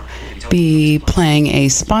to be playing a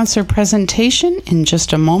sponsor presentation in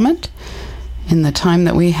just a moment in the time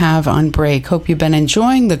that we have on break. Hope you've been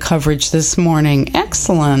enjoying the coverage this morning.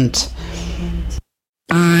 Excellent.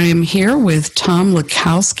 I'm here with Tom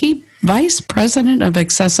Lukowski, Vice President of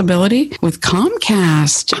Accessibility with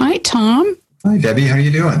Comcast. Hi, Tom. Hi, Debbie. How are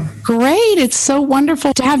you doing? Great. It's so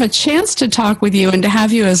wonderful to have a chance to talk with you and to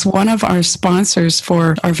have you as one of our sponsors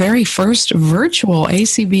for our very first virtual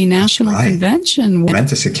ACB National Convention.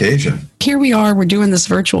 Momentous occasion. Here we are, we're doing this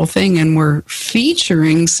virtual thing, and we're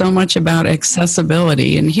featuring so much about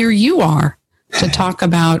accessibility. And here you are to talk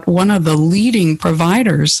about one of the leading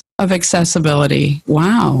providers of accessibility.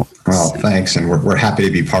 Wow. Well, thanks. And we're happy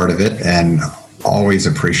to be part of it, and always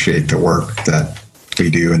appreciate the work that we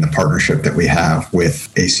do and the partnership that we have with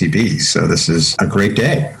ACB. So this is a great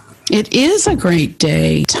day. It is a great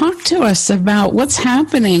day. Talk to us about what's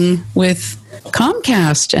happening with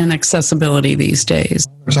Comcast and accessibility these days.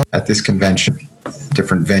 At this convention,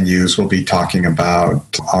 different venues will be talking about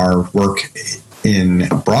our work in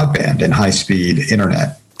broadband and high-speed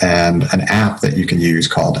internet, and an app that you can use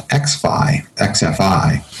called XFi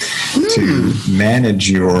to manage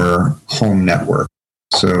your home network.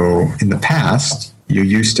 So in the past, you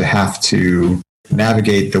used to have to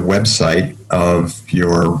navigate the website of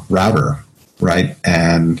your router, right?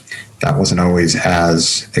 And that wasn't always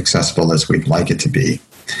as accessible as we'd like it to be.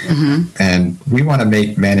 Mm-hmm. And we want to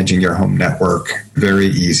make managing your home network very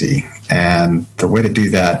easy. And the way to do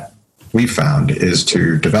that, we found, is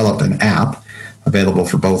to develop an app available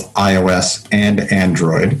for both iOS and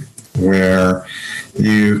Android, where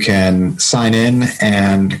you can sign in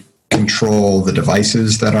and control the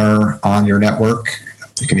devices that are on your network.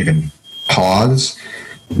 You can even pause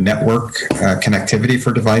network connectivity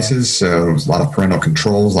for devices. So there's a lot of parental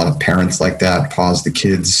controls, a lot of parents like that, pause the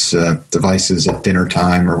kids' devices at dinner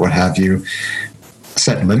time or what have you.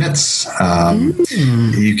 Set limits.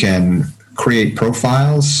 You can create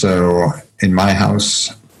profiles. So in my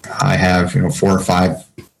house, I have 4 or 5,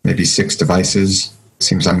 maybe 6 devices.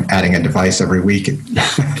 Seems I'm adding a device every week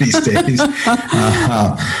these days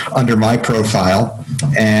under my profile,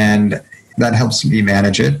 and that helps me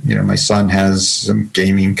manage it. My son has some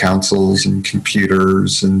gaming consoles and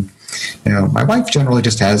computers, and my wife generally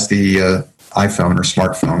just has the iPhone or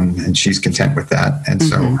smartphone, and she's content with that. And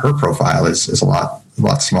so her profile is a lot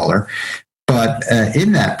smaller. But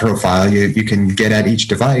in that profile, you can get at each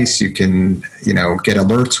device. You can, get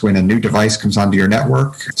alerts when a new device comes onto your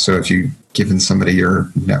network. So if you've given somebody your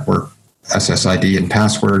network SSID and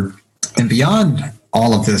password, and beyond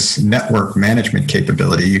all of this network management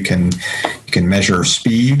capability, you can measure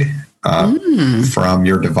speed from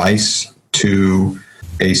your device to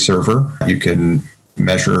a server. You can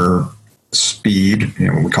measure speed,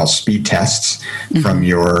 what we call speed tests, from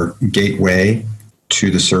your gateway to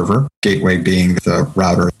the server, gateway being the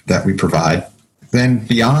router that we provide. Then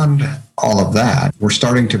beyond all of that, we're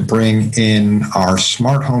starting to bring in our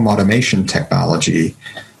smart home automation technology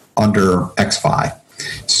under XFi.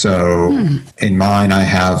 So in mine, I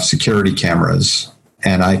have security cameras,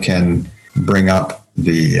 and I can bring up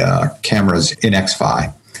the cameras in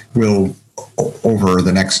XFi. We'll, over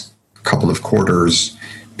the next couple of quarters,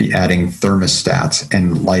 be adding thermostats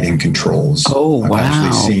and lighting controls. Oh, wow. I've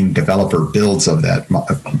actually seen developer builds of that.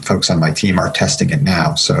 Folks on my team are testing it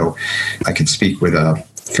now. So I can speak with a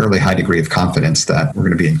fairly high degree of confidence that we're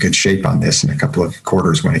going to be in good shape on this in a couple of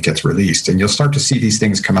quarters when it gets released. And you'll start to see these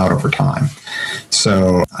things come out over time.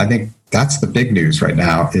 So I think that's the big news right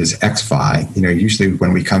now is XFi. Usually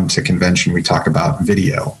when we come to convention, we talk about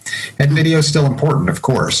video. And video is still important, of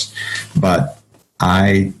course. But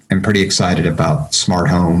I am pretty excited about smart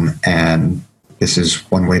home, and this is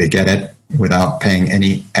one way to get it without paying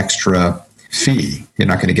any extra fee. You're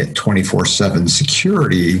not going to get 24/7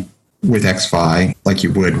 security with XFi like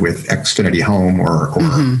you would with Xfinity Home or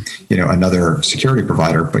another security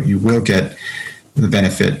provider, but you will get the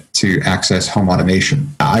benefit to access home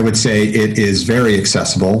automation. I would say it is very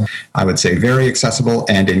accessible. I would say very accessible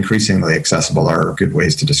and increasingly accessible are good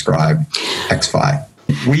ways to describe XFi.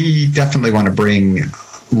 We definitely want to bring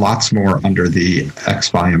lots more under the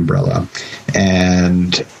XFi umbrella,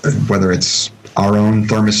 and whether it's our own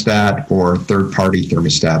thermostat or third-party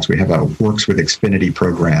thermostats, we have a Works with Xfinity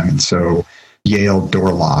program, and so Yale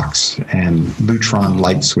door locks and Lutron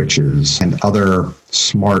light switches and other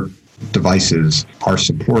smart devices are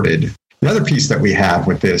supported. The other piece that we have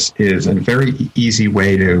with this is a very easy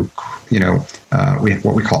way to, we have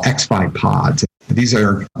what we call XFi pods. These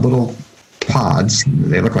are little pods.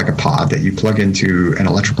 They look like a pod that you plug into an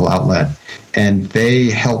electrical outlet, and they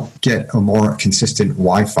help get a more consistent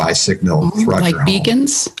Wi-Fi signal throughout your home. Like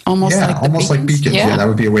beacons? Almost like beacons. Yeah, that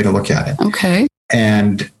would be a way to look at it. Okay.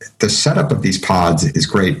 And the setup of these pods is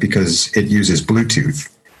great because it uses Bluetooth.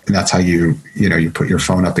 And that's how you put your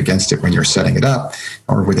phone up against it when you're setting it up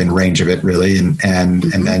or within range of it, really. And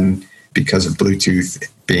then because of Bluetooth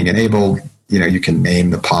being enabled, you can name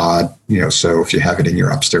the pod, so if you have it in your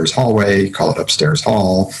upstairs hallway, you call it upstairs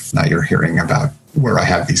hall. Now you're hearing about where I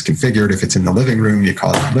have these configured. If it's in the living room, you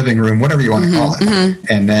call it living room, whatever you want to call it.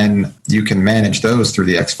 And then you can manage those through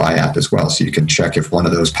the XFi app as well. So you can check if one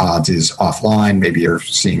of those pods is offline. Maybe you're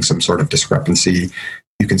seeing some sort of discrepancy.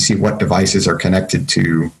 You can see what devices are connected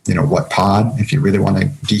to, what pod, if you really want to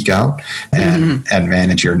geek out and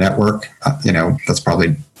manage your network. That's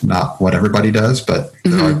probably not what everybody does, but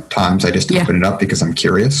there are times I just open it up because I'm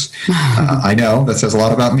curious. I know that says a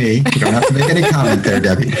lot about me. You don't have to make any comment there,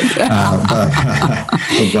 Debbie.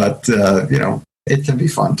 But it can be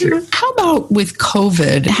fun too. How about with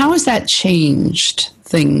COVID? How has that changed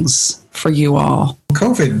things for you all?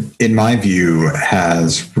 COVID, in my view,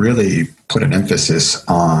 has really put an emphasis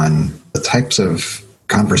on the types of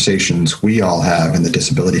conversations we all have in the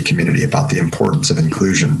disability community about the importance of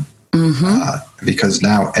inclusion. Because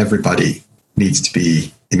now everybody needs to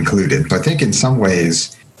be included. But I think in some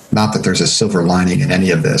ways, not that there's a silver lining in any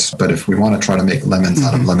of this, but if we want to try to make lemons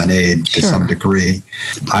out of lemonade to some degree,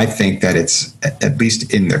 I think that it's, at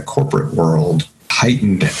least in the corporate world,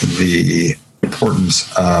 heightened the importance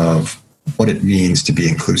of what it means to be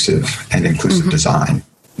inclusive and inclusive design.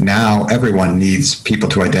 Now everyone needs people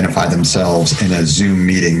to identify themselves in a Zoom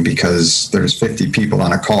meeting because there's 50 people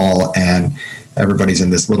on a call and everybody's in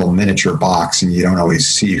this little miniature box and you don't always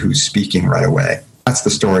see who's speaking right away. That's the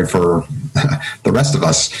story for the rest of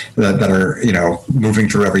us that are, moving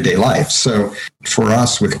through everyday life. So for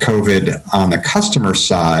us with COVID on the customer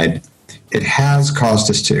side, it has caused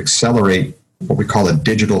us to accelerate what we call a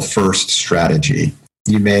digital first strategy.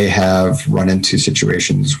 You may have run into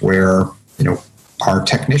situations where, our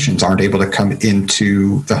technicians aren't able to come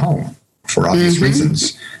into the home for obvious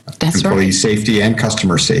reasons. That's employee safety and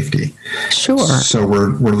customer safety. Sure. So we're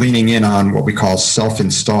leaning in on what we call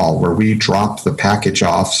self-install, where we drop the package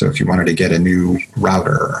off. So if you wanted to get a new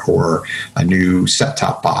router or a new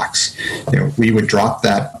set-top box, we would drop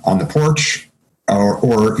that on the porch,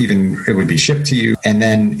 or even it would be shipped to you, and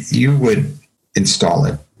then you would install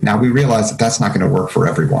it. Now we realize that that's not going to work for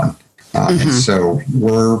everyone, and so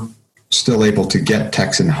we're still able to get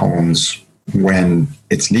techs in homes when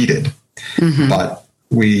it's needed. But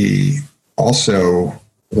we also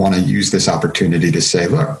want to use this opportunity to say,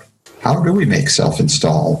 look, how do we make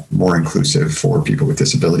self-install more inclusive for people with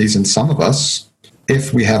disabilities? And some of us,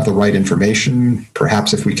 if we have the right information,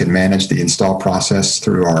 perhaps if we can manage the install process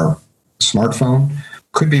through our smartphone,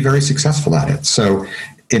 could be very successful at it. So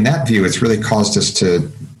in that view, it's really caused us to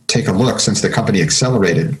take a look since the company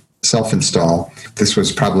accelerated self-install. This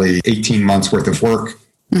was probably 18 months worth of work,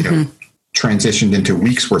 transitioned into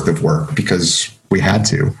weeks worth of work because we had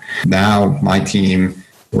to. Now my team,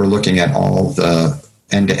 we're looking at all the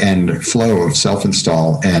end-to-end flow of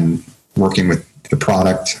self-install and working with the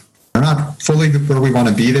product. We're not fully where we want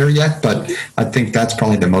to be there yet, but I think that's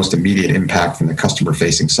probably the most immediate impact from the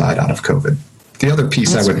customer-facing side out of COVID. The other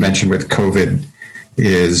piece I would mention with COVID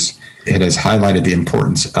is it has highlighted the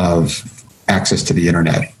importance of access to the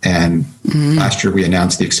internet. And last year we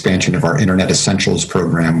announced the expansion of our Internet Essentials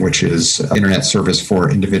program, which is internet service for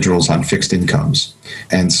individuals on fixed incomes.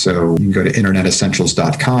 And so you can go to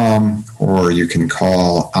internetessentials.com, or you can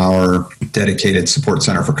call our dedicated support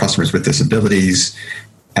center for customers with disabilities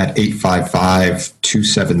at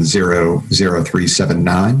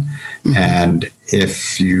 855-270-0379. And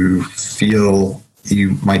if you feel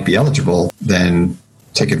you might be eligible, then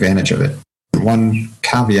take advantage of it. One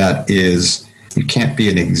caveat is you can't be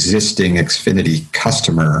an existing Xfinity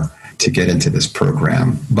customer to get into this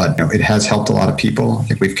program, but it has helped a lot of people. I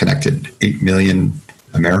think we've connected 8 million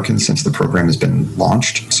Americans since the program has been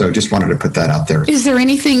launched. So just wanted to put that out there. Is there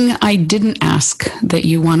anything I didn't ask that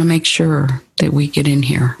you want to make sure that we get in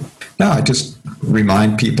here? No, I just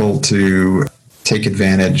remind people to take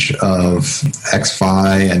advantage of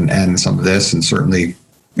XFi and some of this, and certainly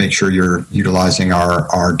make sure you're utilizing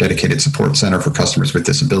our dedicated support center for customers with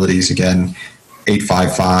disabilities. Again,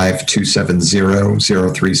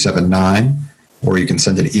 855-270-0379, or you can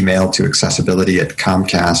send an email to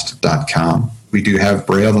accessibility@comcast.com. We do have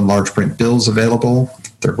Braille and large print bills available.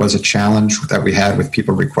 There was a challenge that we had with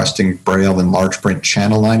people requesting Braille and large print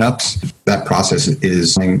channel lineups. That process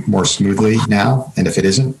is running more smoothly now. And if it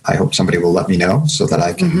isn't, I hope somebody will let me know so that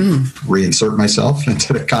I can reinsert myself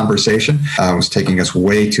into the conversation. It was taking us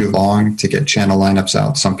way too long to get channel lineups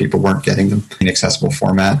out. Some people weren't getting them in accessible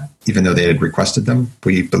format, even though they had requested them.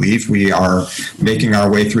 We believe we are making our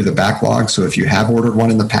way through the backlog. So if you have ordered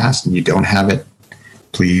one in the past and you don't have it,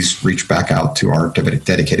 please reach back out to our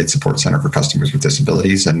dedicated support center for customers with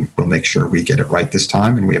disabilities, and we'll make sure we get it right this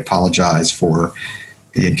time. And we apologize for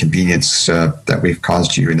the inconvenience that we've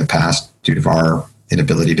caused you in the past due to our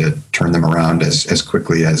inability to turn them around as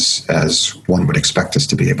quickly as one would expect us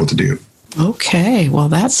to be able to do. Okay, well,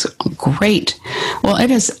 that's great. Well, it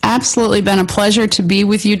has absolutely been a pleasure to be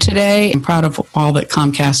with you today. I'm proud of all that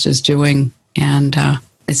Comcast is doing, and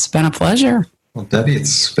it's been a pleasure. Well, Debbie,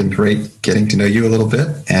 it's been great getting to know you a little bit,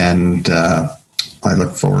 and I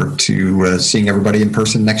look forward to seeing everybody in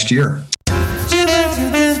person next year.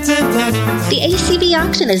 The ACB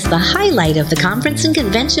auction is the highlight of the conference and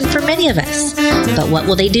convention for many of us. But what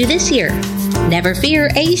will they do this year? Never fear,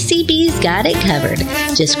 ACB's got it covered.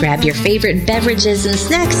 Just grab your favorite beverages and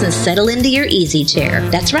snacks and settle into your easy chair.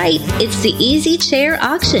 That's right, it's the Easy Chair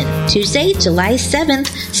Auction, Tuesday, July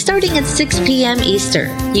 7th, starting at 6 p.m.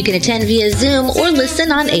 Eastern. You can attend via Zoom or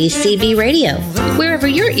listen on ACB Radio, wherever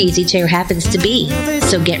your easy chair happens to be.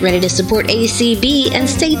 So get ready to support ACB and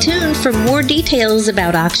stay tuned for more details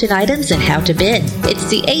about auction items and how to bid. It's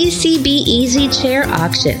the ACB Easy Chair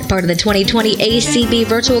Auction, part of the 2020 ACB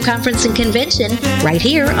Virtual Conference and Convention, right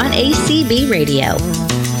here on ACB Radio.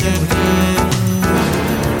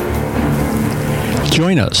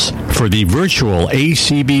 Join us for the virtual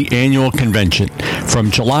ACB Annual Convention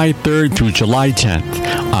from July 3rd through July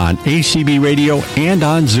 10th on ACB Radio and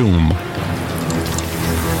on Zoom.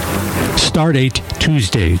 Start date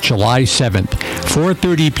Tuesday, July 7th,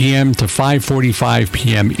 4:30 p.m. to 5:45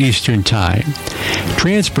 p.m. Eastern Time.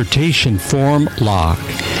 Transportation form log.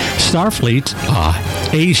 Starfleet,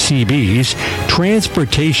 ACB's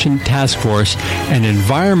Transportation Task Force and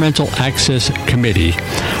Environmental Access Committee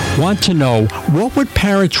want to know, what would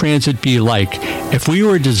paratransit be like if we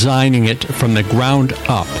were designing it from the ground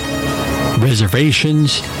up?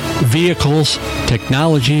 Reservations, vehicles,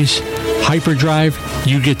 technologies, hyperdrive,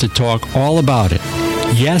 you get to talk all about it.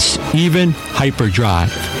 Yes, even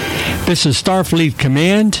hyperdrive. This is Starfleet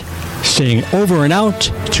Command saying over and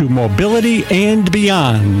out to mobility and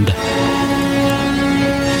beyond.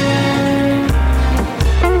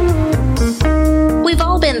 We've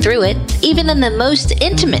all been through it, even in the most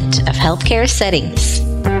intimate of healthcare settings.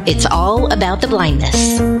 It's all about the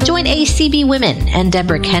blindness. Join ACB Women and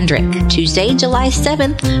Deborah Kendrick Tuesday, July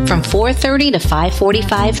 7th from 4:30 to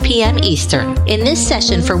 5:45 p.m. Eastern. In this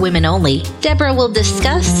session for women only, Deborah will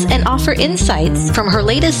discuss and offer insights from her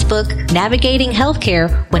latest book, Navigating Healthcare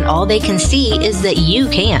When All They Can See Is That You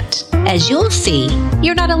Can't. As you'll see,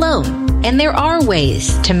 you're not alone. And there are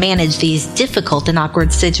ways to manage these difficult and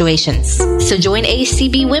awkward situations. So join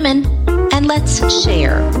ACB Women and let's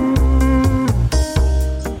share. As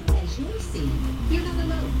you see, you're not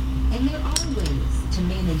alone. And there are ways to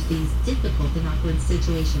manage these difficult and awkward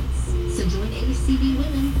situations. So join ACB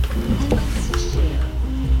Women and let's share.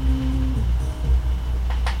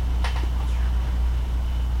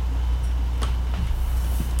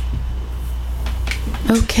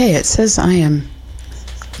 Okay, it says I am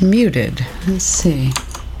muted. Let's see.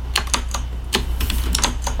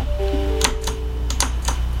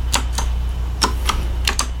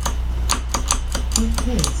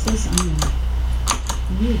 Okay, it says I am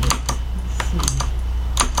muted. Let's see.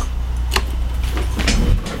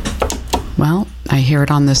 Well, I hear it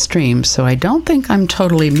on the stream, so I don't think I'm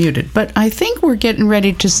totally muted, but I think we're getting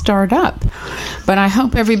ready to start up. But I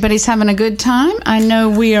hope everybody's having a good time. I know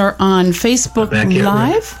we are on Facebook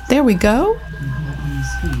Live. There we go.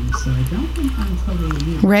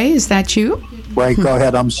 Ray, is that you? Ray, go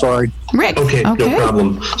ahead. I'm sorry. Rick. Okay, no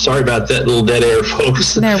problem. Sorry about that little dead air,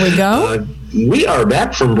 folks. There we go. We are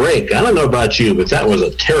back from break. I don't know about you, but that was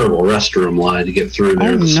a terrible restroom line to get through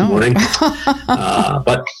there this morning.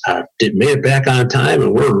 But made it back on time,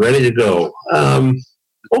 and we're ready to go.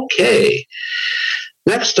 Okay.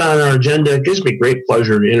 Next on our agenda, it gives me great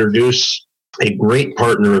pleasure to introduce a great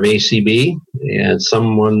partner of ACB and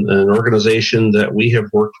an organization that we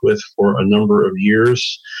have worked with for a number of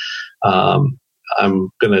years. I'm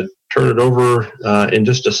going to turn it over in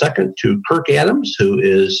just a second to Kirk Adams, who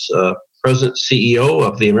is President CEO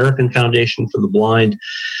of the American Foundation for the Blind.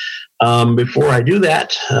 Before I do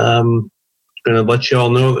that, I'm going to let you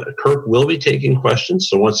all know that Kirk will be taking questions.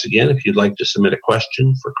 So once again, if you'd like to submit a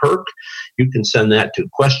question for Kirk, you can send that to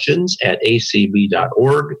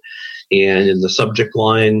questions@acb.org. And in the subject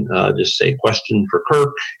line, just say question for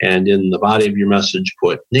Kirk. And in the body of your message,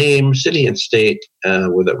 put name, city, and state,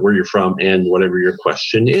 where you're from, and whatever your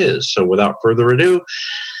question is. So without further ado,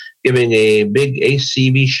 giving a big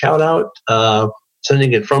ACB shout out,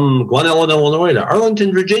 sending it from Glen Ellen, Illinois to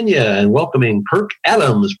Arlington, Virginia, and welcoming Kirk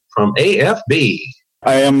Adams from AFB.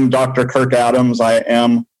 I am Dr. Kirk Adams. I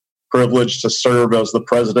am privileged to serve as the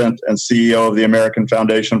president and CEO of the American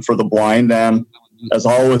Foundation for the Blind. And as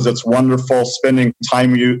always, it's wonderful spending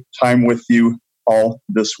time with you all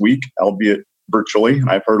this week, albeit virtually.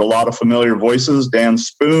 I've heard a lot of familiar voices, Dan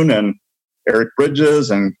Spoon and Eric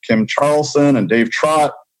Bridges and Kim Charlson and Dave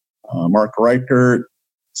Trott, Mark Reichert,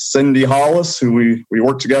 Cindy Hollis, who we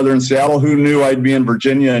worked together in Seattle. Who knew I'd be in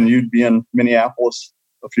Virginia and you'd be in Minneapolis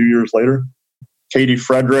a few years later? Katie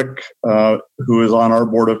Frederick, who is on our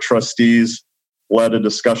board of trustees, led a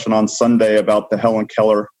discussion on Sunday about the Helen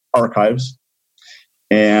Keller archives.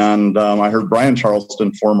 And I heard Brian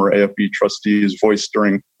Charleston, former AFB trustee's voice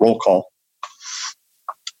during roll call.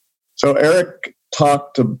 So Eric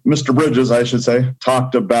Mr. Bridges, I should say,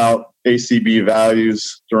 talked about ACB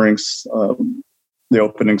values during the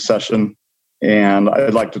opening session. And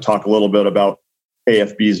I'd like to talk a little bit about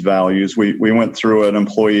AFB's values. We went through an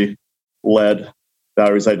employee-led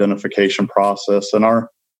values identification process. And our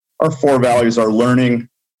 4 values are learning,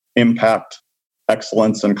 impact,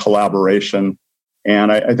 excellence, and collaboration.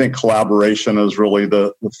 And I think collaboration is really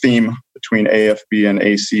the theme between AFB and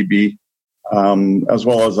ACB, as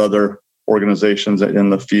well as other organizations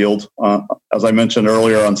in the field. As I mentioned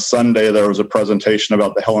earlier, on Sunday, there was a presentation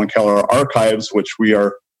about the Helen Keller archives, which we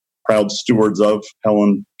are proud stewards of,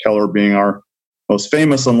 Helen Keller being our most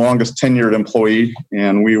famous and longest tenured employee.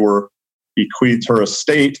 And we were bequeathed her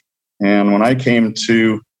estate. And when I came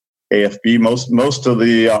to AFB, most of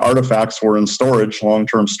the artifacts were in storage,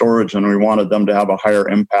 long-term storage, and we wanted them to have a higher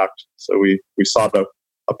impact. So we sought a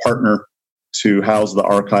partner to house the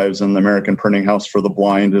archives, and the American Printing House for the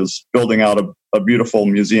Blind is building out a beautiful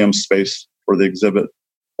museum space for the exhibit.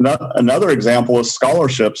 Another example is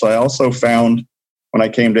scholarships. I also found when I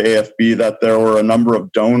came to AFB that there were a number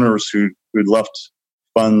of donors who'd left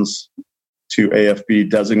funds to AFB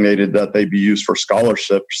designated that they be used for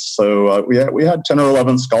scholarships. So we had 10 or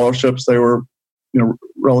 11 scholarships. They were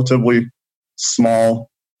relatively small.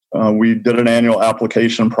 We did an annual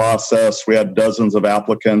application process. We had dozens of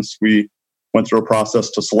applicants. We went through a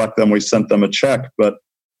process to select them. We sent them a check, but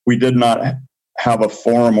we did not have a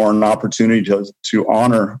forum or an opportunity to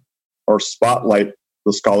honor or spotlight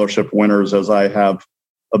the scholarship winners as I have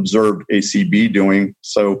observed ACB doing.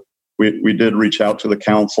 So we did reach out to the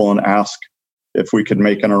council and ask if we could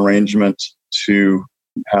make an arrangement to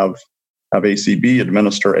have ACB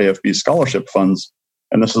administer AFB scholarship funds.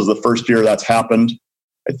 And this is the first year that's happened.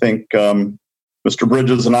 I think Mr.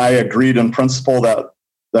 Bridges and I agreed in principle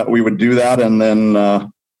that we would do that. And then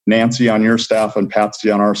Nancy on your staff and Patsy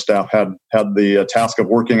on our staff had the task of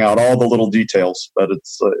working out all the little details, but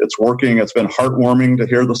it's working. It's been heartwarming to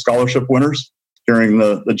hear the scholarship winners. Hearing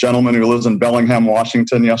the gentleman who lives in Bellingham,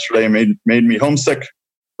 Washington yesterday made me homesick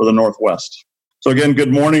for the Northwest. So again,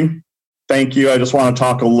 good morning. Thank you. I just want to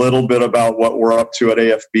talk a little bit about what we're up to at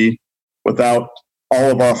AFB. Without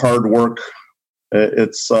all of our hard work,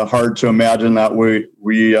 it's hard to imagine that we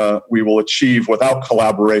will achieve without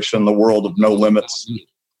collaboration the world of no limits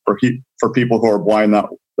for people who are blind that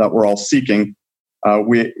we're all seeking.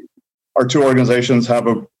 Our two organizations have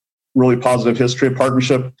a really positive history of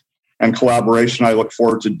partnership and collaboration. I look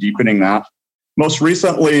forward to deepening that. Most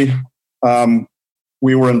recently,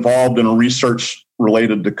 we were involved in research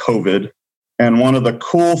related to COVID. And one of the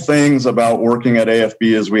cool things about working at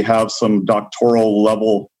AFB is we have some doctoral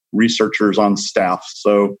level researchers on staff.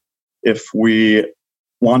 So if we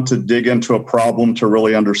want to dig into a problem to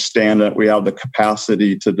really understand it, we have the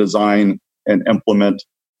capacity to design and implement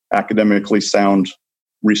academically sound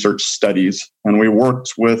research studies. And we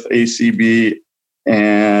worked with ACB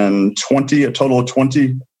and a total of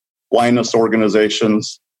 20 blindness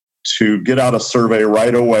organizations to get out a survey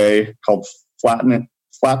right away called Flatten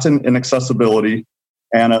Inaccessibility.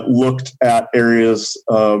 And it looked at areas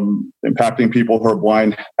impacting people who are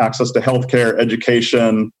blind: access to healthcare,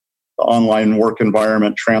 education, the online work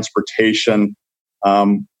environment, transportation.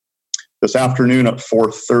 This afternoon at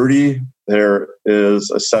 4:30, there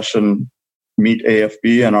is a session, Meet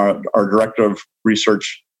AFB, and our Director of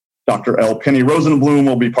Research, Dr. L. Penny Rosenblum,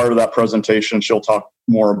 will be part of that presentation. She'll talk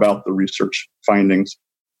more about the research findings.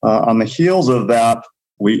 On the heels of that,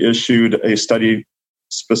 we issued a study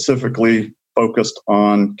specifically focused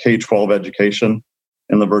on K-12 education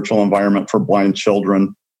in the virtual environment for blind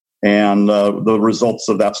children. And the results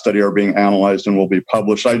of that study are being analyzed and will be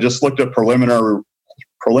published. I just looked at preliminary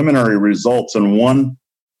results, and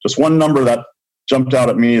just one number that jumped out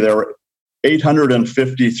at me. There were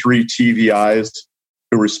 853 TVIs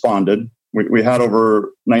who responded. We had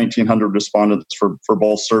over 1,900 respondents for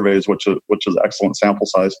both surveys, which is excellent sample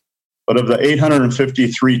size. But of the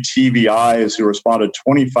 853 TVIs who responded,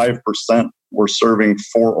 25% were serving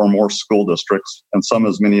 4 or more school districts, and some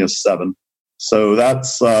as many as 7. So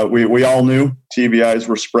that's we all knew TVIs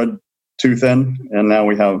were spread too thin, and now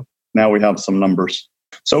we have some numbers.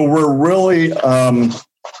 So we're really at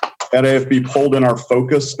AFB pulled in our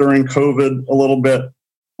focus during COVID a little bit.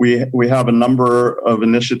 We have a number of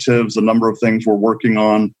initiatives, a number of things we're working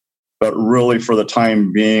on, but really for the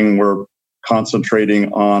time being, we're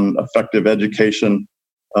concentrating on effective education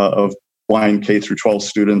of blind K through 12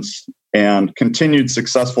 students and continued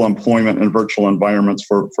successful employment in virtual environments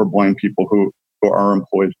for blind people who are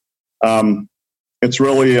employed. It's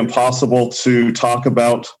really impossible to talk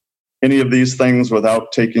about any of these things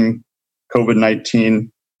without taking COVID-19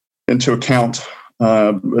 into account.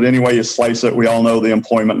 But any way you slice it, we all know the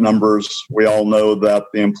employment numbers. We all know that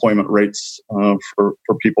the employment rates for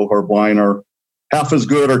people who are blind are half as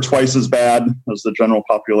good or twice as bad as the general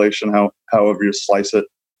population, however you slice it.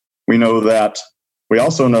 We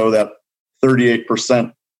also know that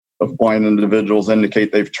 38% of blind individuals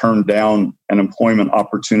indicate they've turned down an employment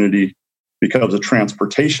opportunity because of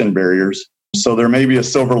transportation barriers. So there may be a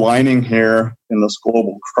silver lining here in this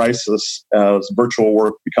global crisis as virtual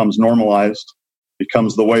work becomes normalized,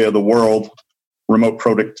 becomes the way of the world, remote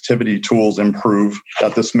productivity tools improve,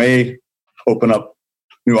 that this may open up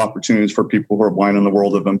new opportunities for people who are blind in the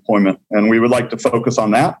world of employment. And we would like to focus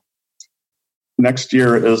on that. Next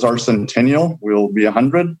year is our centennial. We'll be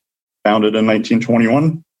 100, founded in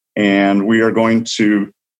 1921. And we are going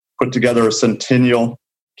to put together a centennial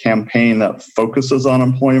campaign that focuses on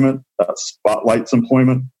employment, that spotlights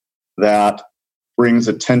employment, that brings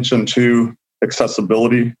attention to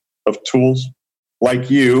accessibility of tools. Like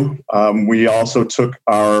you, we also took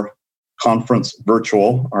our conference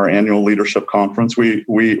virtual, our annual leadership conference. We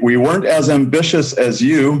weren't as ambitious as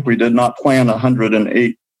you. We did not plan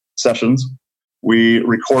 108 sessions. We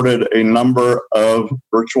recorded a number of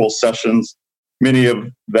virtual sessions. Many of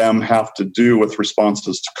them have to do with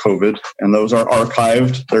responses to COVID, and those are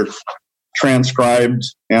archived. They're transcribed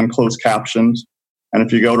and closed captioned. And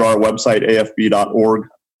if you go to our website, afb.org,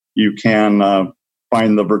 you can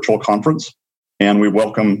find the virtual conference. And we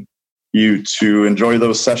welcome you to enjoy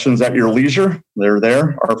those sessions at your leisure. They're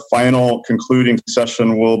there. Our final concluding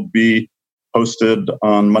session will be posted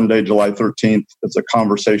on Monday, July 13th. It's a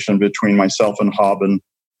conversation between myself and Haben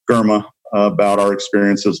Girma about our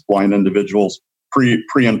experiences, blind individuals, pre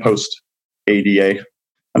and post ADA.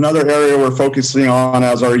 Another area we're focusing on,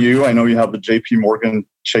 as are you, I know you have the JP Morgan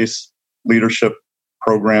Chase Leadership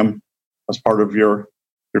Program as part of your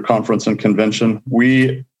conference and convention.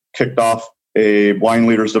 We kicked off a blind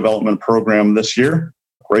leaders development program this year.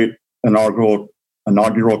 Great inaugural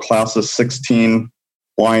class of 16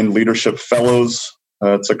 blind leadership fellows.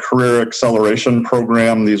 It's a career acceleration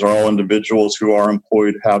program. These are all individuals who are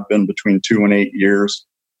employed, have been between 2 and 8 years,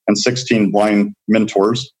 and 16 blind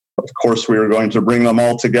mentors. Of course, we are going to bring them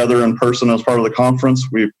all together in person as part of the conference.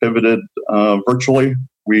 We've pivoted virtually.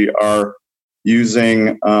 We are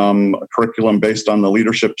using a curriculum based on the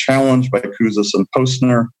Leadership Challenge by Kouzes and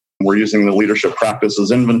Postner. We're using the Leadership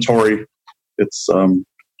Practices Inventory. It's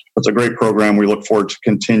a great program. We look forward to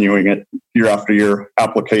continuing it year after year.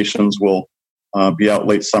 Applications will be out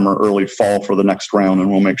late summer, early fall for the next round,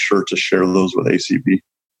 and we'll make sure to share those with ACB.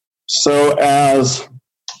 So as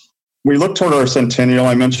we look toward our centennial,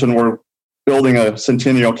 I mentioned we're building a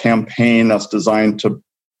centennial campaign that's designed to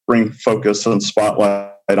bring focus and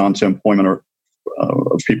spotlight onto employment of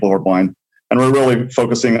people who are blind. And we're really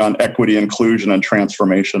focusing on equity, inclusion, and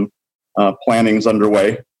transformation. Planning's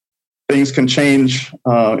underway. Things can change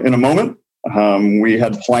in a moment. We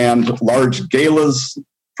had planned large galas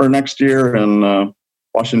for next year in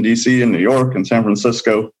Washington, D.C., and New York, and San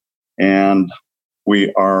Francisco. And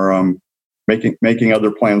we are making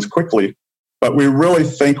other plans quickly. But we really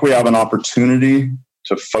think we have an opportunity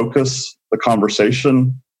to focus the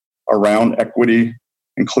conversation around equity,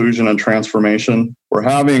 inclusion, and transformation. We're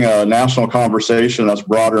having a national conversation that's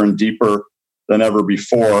broader and deeper than ever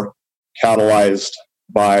before, catalyzed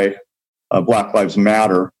by Black Lives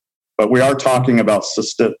Matter. But we are talking about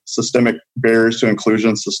systemic barriers to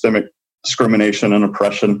inclusion, systemic discrimination and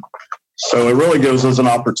oppression. So it really gives us an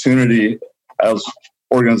opportunity as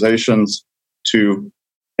organizations to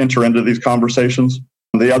enter into these conversations.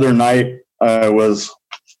 The other night, I was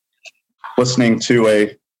listening to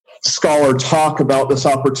a scholar talk about this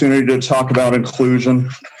opportunity to talk about inclusion.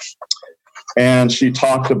 And she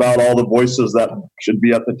talked about all the voices that should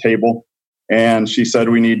be at the table. And she said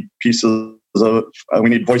we need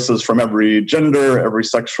voices from every gender, every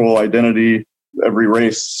sexual identity, every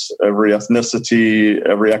race, every ethnicity,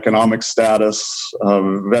 every economic status,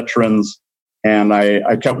 veterans. And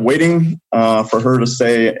I kept waiting for her to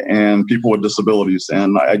say, and people with disabilities.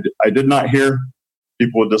 And I did not hear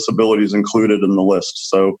people with disabilities included in the list.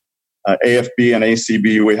 So AFB and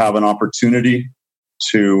ACB, we have an opportunity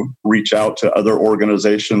to reach out to other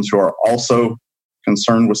organizations who are also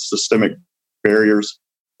concerned with systemic barriers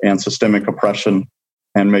and systemic oppression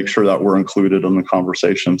and make sure that we're included in the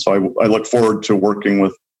conversation. So I look forward to working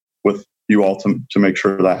with you all to make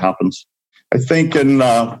sure that happens. I think in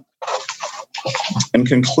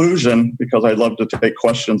conclusion, because I'd love to take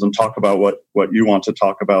questions and talk about what you want to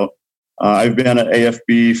talk about, I've been at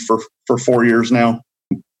AFB for 4 years now.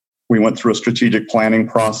 We went through a strategic planning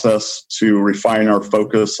process to refine our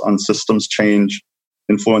focus on systems change,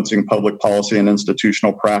 influencing public policy and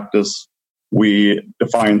institutional practice. We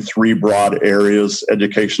defined 3 broad areas: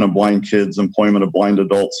 education of blind kids, employment of blind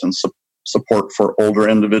adults, and support for older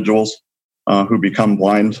individuals who become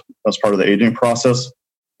blind as part of the aging process.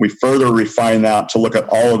 We further refined that to look at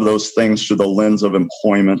all of those things through the lens of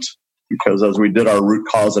employment, because as we did our root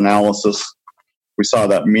cause analysis, we saw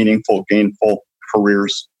that meaningful, gainful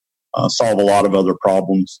careers solve a lot of other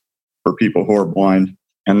problems for people who are blind.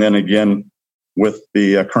 And then again, with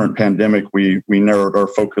the current pandemic, we narrowed our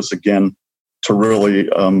focus again to really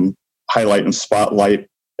highlight and spotlight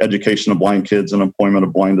education of blind kids and employment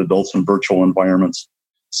of blind adults in virtual environments.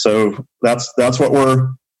 So that's what we're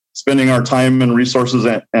spending our time and resources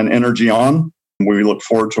and energy on. We look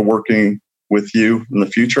forward to working with you in the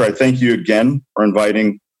future. I thank you again for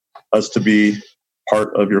inviting us to be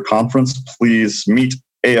part of your conference. Please meet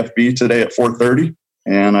AFB today at 4:30,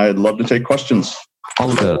 and I'd love to take questions.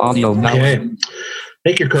 Okay.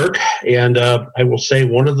 Thank you, Kirk. And I will say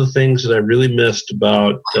one of the things that I really missed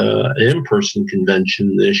about an in-person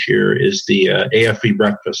convention this year is the AFB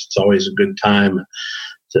breakfast. It's always a good time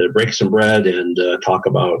to break some bread and talk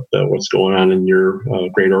about what's going on in your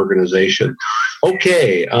great organization.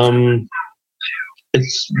 Okay.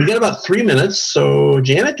 We got about 3 minutes. So,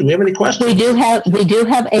 Janet, do we have any questions? We do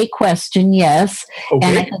have a question, yes. Okay.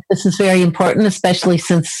 And I think this is very important, especially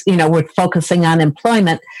since, we're focusing on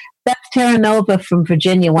employment. Beth Terranova from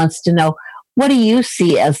Virginia wants to know, what do you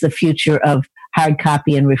see as the future of hard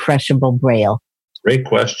copy and refreshable Braille? Great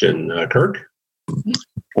question. Kirk?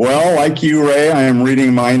 Well, like you, Ray, I am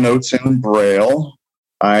reading my notes in Braille.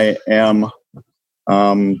 I am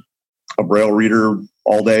a Braille reader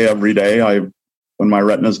all day, every day. When my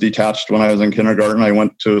retina's detached when I was in kindergarten, I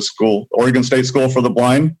went to school, Oregon State School for the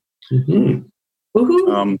Blind.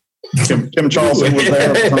 Mm-hmm. Kim Charlson was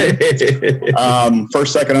there.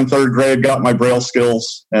 First, second, and third grade, got my Braille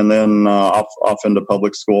skills, and then off into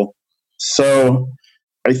public school. So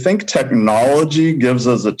I think technology gives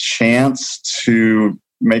us a chance to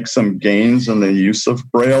make some gains in the use of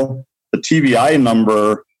Braille. The TBI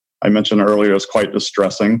number I mentioned earlier is quite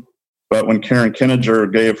distressing, but when Karen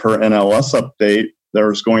Kinninger gave her NLS update, there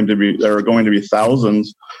are going to be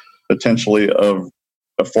thousands potentially of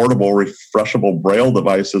affordable, refreshable Braille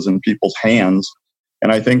devices in people's hands.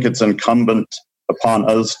 And I think it's incumbent upon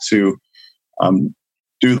us to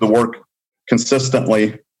do the work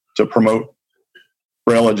consistently to promote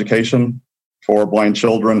Braille education for blind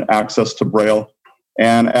children, access to Braille.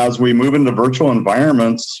 And as we move into virtual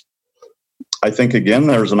environments, I think, again,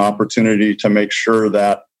 there's an opportunity to make sure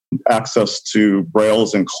that access to Braille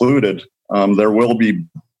is included. There will be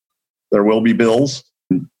bills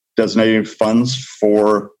designating funds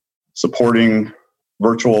for supporting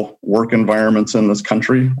virtual work environments in this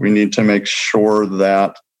country. We need to make sure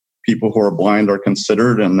that people who are blind are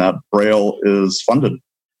considered and that Braille is funded.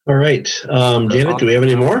 All right. Janet, do we have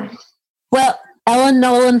any more? Well, Ellen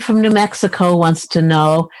Nolan from New Mexico wants to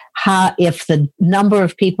know if the number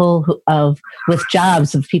of people with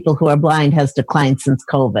jobs of people who are blind has declined since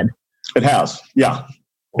COVID. It has. Yeah,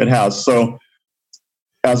 it has. So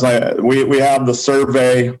we have the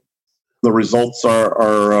survey. The results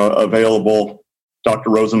are available. Dr.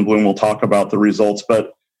 Rosenblum will talk about the results.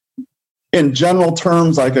 But in general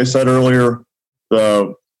terms, like I said earlier,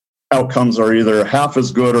 the outcomes are either half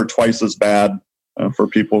as good or twice as bad for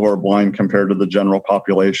people who are blind compared to the general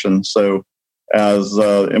population. So as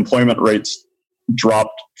employment rates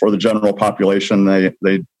dropped for the general population,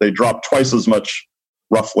 they dropped twice as much,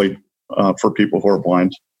 roughly, for people who are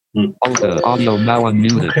blind. Audio now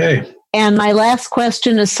unmuted. Okay. And my last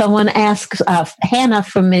question is someone asks, Hannah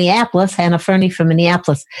Fernie from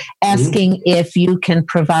Minneapolis, asking if you can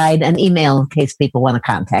provide an email in case people want to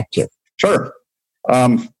contact you. Sure.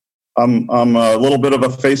 I'm a little bit of a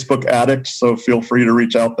Facebook addict, so feel free to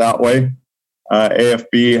reach out that way.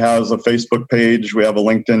 AFB has a Facebook page. We have a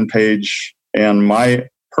LinkedIn page. And my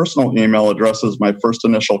personal email address is my first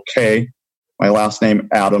initial K, my last name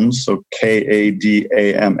Adams, so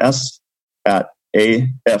KADAMS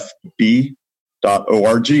 @afb.org.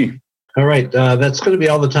 All right. That's going to be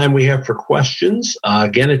all the time we have for questions.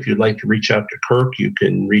 Again, if you'd like to reach out to Kirk, you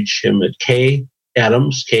can reach him at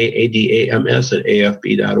Adams, KADAMS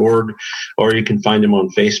 @afb.org, or you can find him on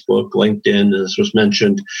Facebook, LinkedIn, as was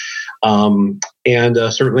mentioned. And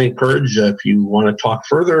certainly encourage, if you want to talk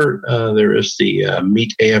further, there is the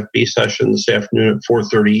Meet AFB session this afternoon at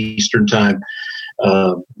 4:30 Eastern Time.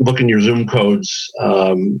 Look in your Zoom codes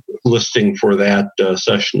listing for that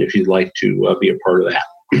session if you'd like to be a part of that.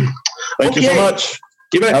 Thank you so much.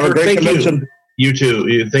 You bet. Have a great convention. You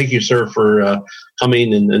too. Thank you, sir, for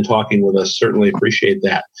coming and talking with us. Certainly appreciate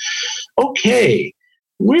that. Okay,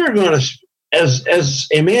 we're going to, as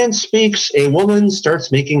a man speaks, a woman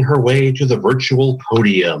starts making her way to the virtual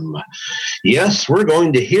podium. Yes, we're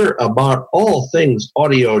going to hear about all things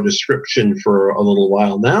audio description for a little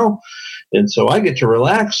while now. And so I get to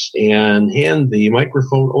relax and hand the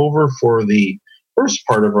microphone over for the first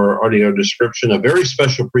part of our audio description, a very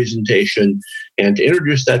special presentation. And to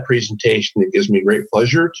introduce that presentation, it gives me great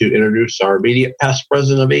pleasure to introduce our immediate past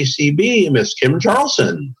president of ACB, Miss Kim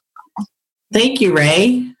Charlson. Thank you,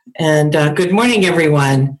 Ray. And good morning,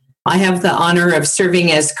 everyone. I have the honor of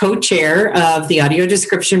serving as co-chair of the Audio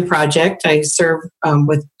Description Project. I serve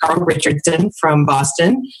with Carl Richardson from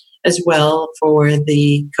Boston, as well for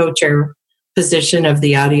the co-chair position of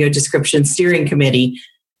the Audio Description Steering Committee.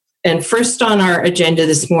 And first on our agenda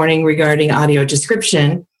this morning regarding audio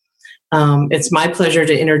description, it's my pleasure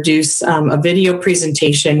to introduce a video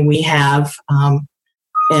presentation we have.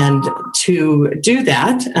 And to do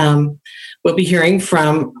that, we'll be hearing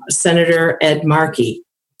from Senator Ed Markey.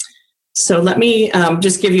 So let me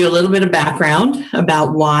just give you a little bit of background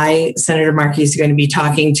about why Senator Markey is going to be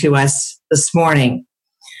talking to us this morning.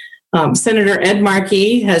 Senator Ed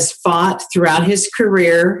Markey has fought throughout his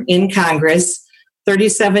career in Congress,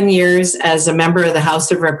 37 years as a member of the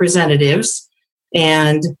House of Representatives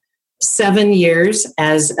and 7 years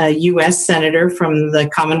as a U.S. Senator from the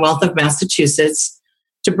Commonwealth of Massachusetts,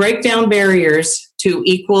 to break down barriers to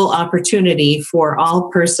equal opportunity for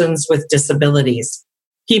all persons with disabilities.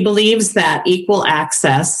 He believes that equal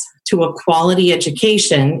access to a quality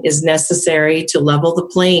education is necessary to level the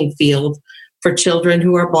playing field for children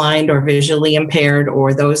who are blind or visually impaired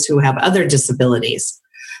or those who have other disabilities.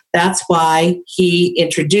 That's why he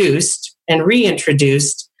introduced and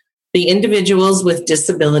reintroduced the Individuals with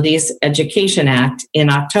Disabilities Education Act in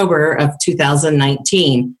October of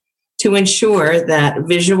 2019. to ensure that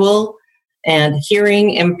visual and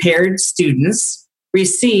hearing impaired students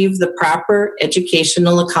receive the proper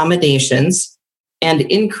educational accommodations and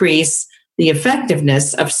increase the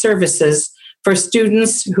effectiveness of services for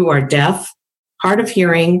students who are deaf, hard of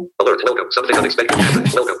hearing,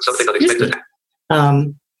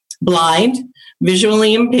 blind,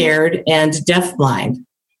 visually impaired, and deafblind.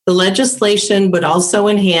 The legislation would also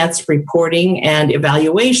enhance reporting and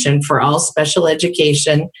evaluation for all special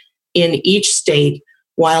education in each state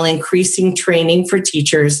while increasing training for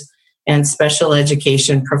teachers and special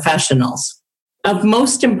education professionals. Of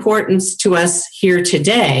most importance to us here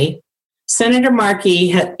today, Senator Markey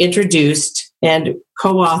had introduced and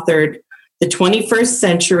co-authored the 21st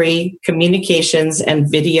Century Communications and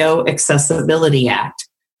Video Accessibility Act,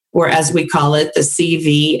 or as we call it, the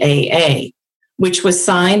CVAA, which was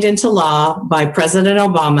signed into law by President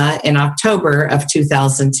Obama in October of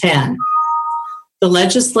 2010. The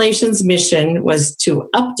legislation's mission was to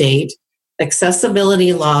update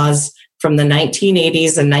accessibility laws from the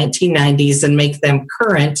 1980s and 1990s and make them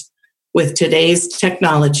current with today's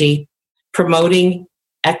technology, promoting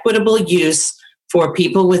equitable use for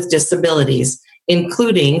people with disabilities,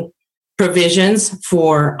 including provisions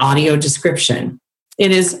for audio description.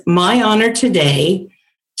 It is my honor today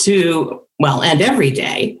and every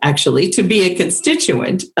day, actually, to be a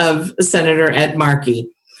constituent of Senator Ed Markey,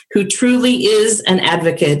 who truly is an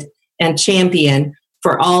advocate and champion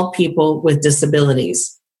for all people with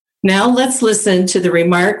disabilities. Now let's listen to the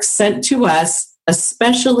remarks sent to us,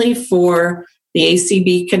 especially for the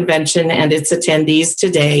ACB convention and its attendees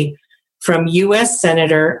today, from U.S.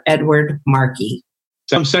 Senator Edward Markey.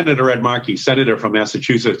 I'm Senator Ed Markey, Senator from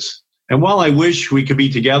Massachusetts. And while I wish we could be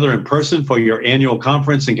together in person for your annual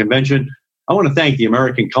conference and convention, I want to thank the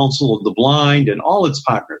American Council of the Blind and all its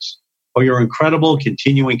partners for your incredible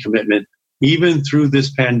continuing commitment, even through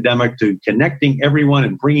this pandemic, to connecting everyone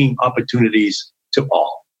and bringing opportunities to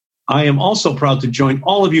all. I am also proud to join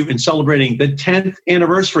all of you in celebrating the 10th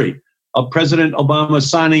anniversary of President Obama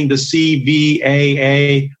signing the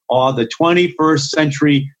CVAA, or the 21st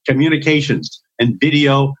Century Communications and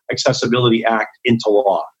Video Accessibility Act, into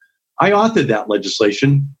law. I authored that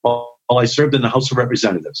legislation while I served in the House of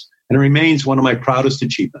Representatives, and it remains one of my proudest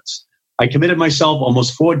achievements. I committed myself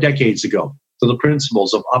almost 4 decades ago to the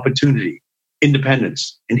principles of opportunity,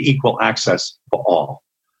 independence, and equal access for all.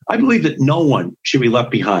 I believe that no one should be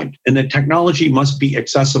left behind and that technology must be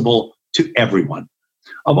accessible to everyone.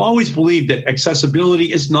 I've always believed that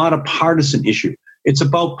accessibility is not a partisan issue. It's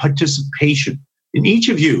about participation. And each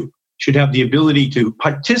of you should have the ability to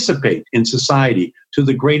participate in society to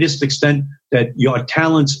the greatest extent that your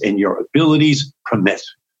talents and your abilities permit.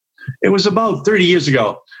 It was about 30 years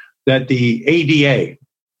ago that the ADA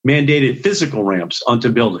mandated physical ramps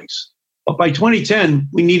onto buildings. But by 2010,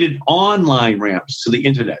 we needed online ramps to the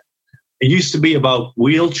internet. It used to be about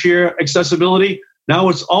wheelchair accessibility. Now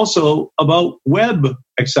it's also about web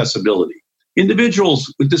accessibility.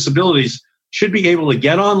 Individuals with disabilities should be able to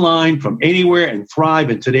get online from anywhere and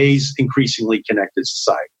thrive in today's increasingly connected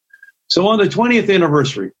society. So on the 20th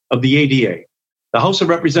anniversary of the ADA, the House of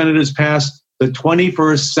Representatives passed the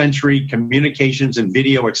 21st Century Communications and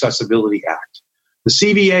Video Accessibility Act. The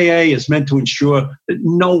CVAA is meant to ensure that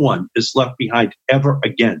no one is left behind ever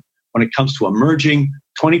again when it comes to emerging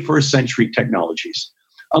 21st century technologies.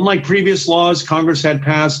 Unlike previous laws, Congress had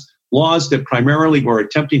passed laws that primarily were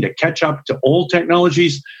attempting to catch up to old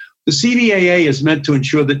technologies. The CVAA is meant to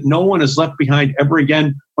ensure that no one is left behind ever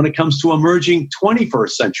again when it comes to emerging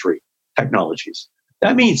 21st century technologies.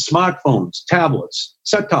 That means smartphones, tablets,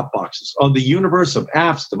 set-top boxes, or the universe of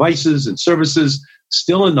apps, devices, and services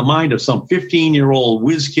still in the mind of some 15-year-old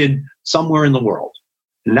whiz kid somewhere in the world.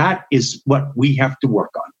 And that is what we have to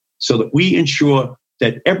work on so that we ensure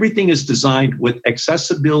that everything is designed with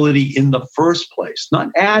accessibility in the first place, not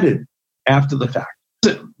added after the fact.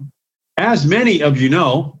 As many of you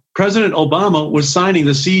know, President Obama was signing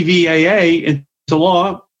the CVAA into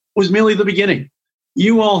law was merely the beginning.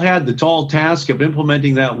 You all had the tall task of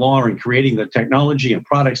implementing that law and creating the technology and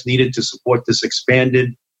products needed to support this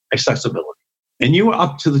expanded accessibility. And you were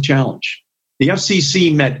up to the challenge. The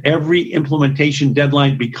FCC met every implementation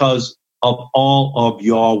deadline because of all of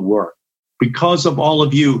your work. Because of all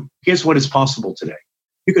of you, here's what is possible today.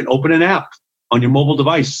 You can open an app on your mobile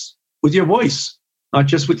device with your voice, not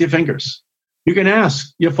just with your fingers. You can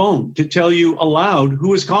ask your phone to tell you aloud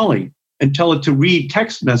who is calling and tell it to read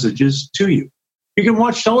text messages to you. You can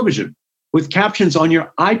watch television with captions on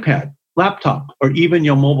your iPad, laptop, or even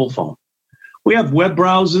your mobile phone. We have web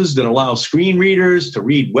browsers that allow screen readers to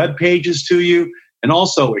read web pages to you, and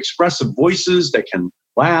also expressive voices that can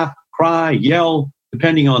laugh, cry, yell,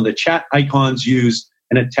 depending on the chat icons used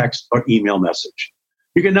in a text or email message.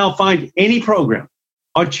 You can now find any program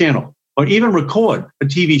or channel or even record a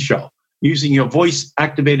TV show using your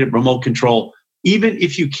voice-activated remote control, even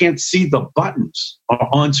if you can't see the buttons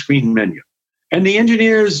or on-screen menu. And the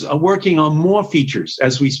engineers are working on more features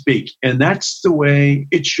as we speak, and that's the way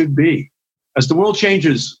it should be. As the world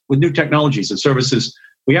changes with new technologies and services,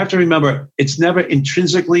 we have to remember it's never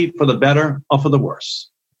intrinsically for the better or for the worse.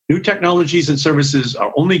 New technologies and services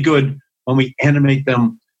are only good when we animate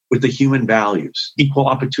them with the human values, equal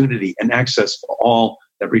opportunity, and access for all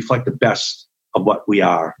that reflect the best of what we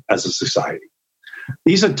are as a society.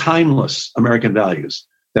 These are timeless American values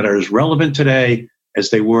that are as relevant today as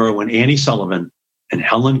they were when Annie Sullivan and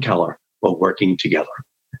Helen Keller were working together.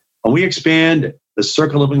 When we expand the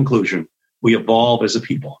circle of inclusion, we evolve as a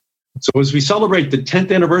people. So as we celebrate the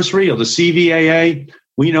 10th anniversary of the CVAA,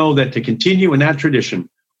 we know that to continue in that tradition,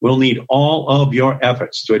 we'll need all of your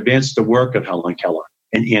efforts to advance the work of Helen Keller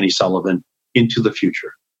and Annie Sullivan into the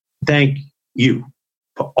future. Thank you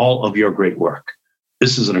for all of your great work.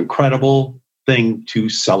 This is an incredible thing to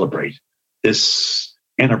celebrate, this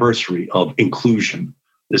anniversary of inclusion,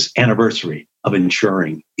 this anniversary of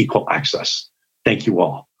ensuring equal access. Thank you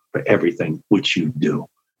all for everything which you do.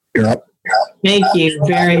 You're up. Thank you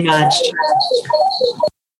very much.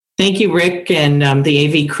 Thank you, Rick, and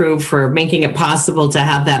the AV crew for making it possible to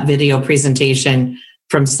have that video presentation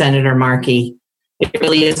from Senator Markey. It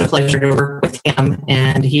really is a pleasure to work with him,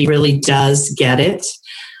 and he really does get it,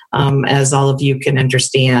 as all of you can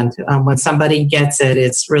understand. When somebody gets it,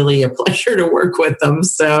 it's really a pleasure to work with them.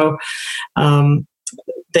 So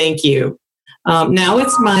thank you. Now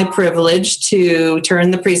it's my privilege to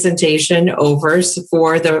turn the presentation over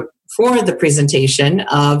for the presentation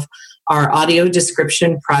of our Audio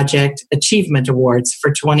Description Project Achievement Awards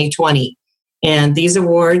for 2020. And these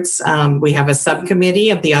awards, we have a subcommittee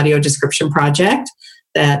of the Audio Description Project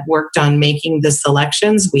that worked on making the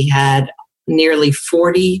selections. We had nearly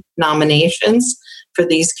 40 nominations for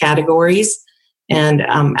these categories and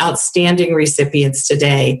outstanding recipients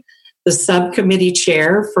today. The subcommittee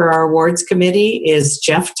chair for our awards committee is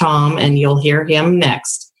Jeff Tom, and you'll hear him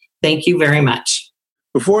next. Thank you very much.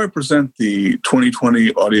 Before I present the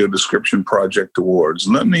 2020 Audio Description Project Awards,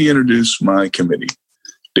 let me introduce my committee.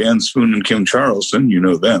 Dan Spoon and Kim Charleston, you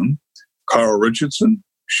know them, Carl Richardson,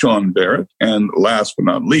 Sean Barrett, and last but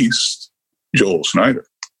not least, Joel Snyder.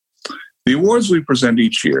 The awards we present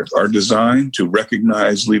each year are designed to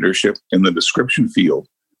recognize leadership in the description field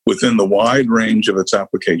within the wide range of its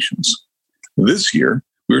applications. This year,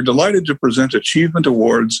 we are delighted to present achievement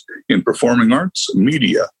awards in performing arts,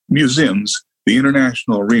 media, museums, the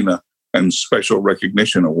international arena, and special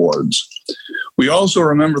recognition awards. We also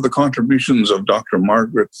remember the contributions of Dr.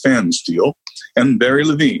 Margaret Pfanstiehl and Barry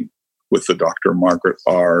Levine with the Dr. Margaret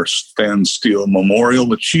R. Pfanstiehl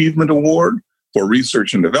Memorial Achievement Award for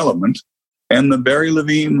Research and Development and the Barry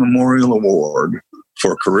Levine Memorial Award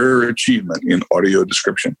for Career Achievement in Audio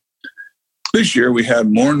Description. This year, we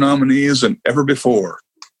had more nominees than ever before,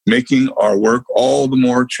 making our work all the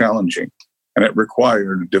more challenging, and it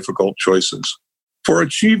required difficult choices. For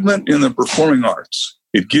achievement in the performing arts,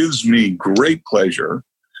 it gives me great pleasure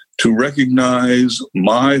to recognize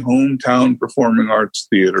my hometown performing arts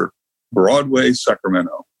theater, Broadway,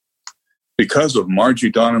 Sacramento. Because of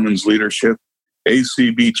Margie Donovan's leadership,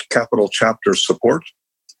 ACB Capital Chapter support,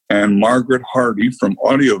 and Margaret Hardy from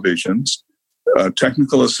Audiovisions,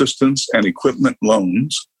 technical assistance and equipment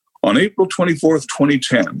loans, on April 24th,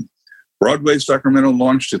 2010, Broadway Sacramento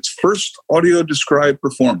launched its first audio-described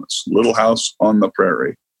performance, Little House on the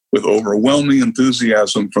Prairie, with overwhelming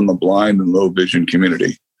enthusiasm from the blind and low vision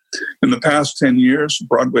community. In the past 10 years,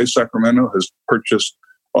 Broadway Sacramento has purchased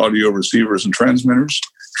audio receivers and transmitters,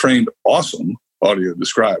 trained awesome audio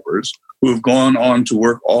describers who have gone on to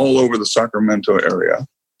work all over the Sacramento area,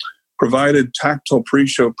 provided tactile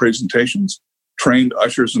pre-show presentations, trained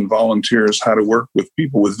ushers and volunteers how to work with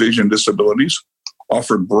people with vision disabilities,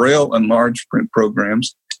 offered Braille and large print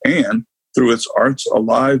programs, and through its Arts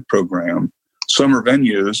Alive program, summer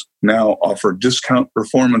venues now offer discount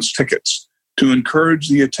performance tickets to encourage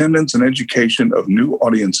the attendance and education of new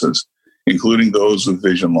audiences, including those with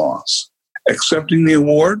vision loss. Accepting the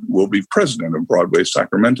award will be President of Broadway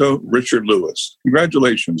Sacramento, Richard Lewis.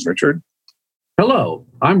 Congratulations, Richard. Hello,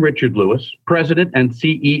 I'm Richard Lewis, President and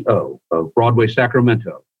CEO of Broadway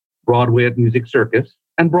Sacramento, Broadway at Music Circus,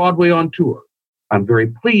 and Broadway on Tour. I'm very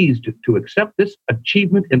pleased to accept this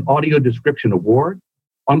Achievement in Audio Description Award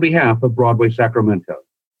on behalf of Broadway Sacramento.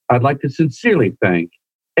 I'd like to sincerely thank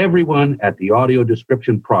everyone at the Audio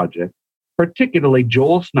Description Project, particularly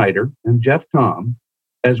Joel Snyder and Jeff Tom,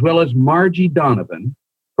 as well as Margie Donovan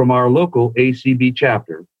from our local ACB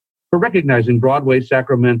chapter for recognizing Broadway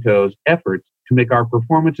Sacramento's efforts to make our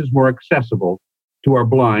performances more accessible to our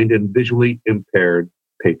blind and visually impaired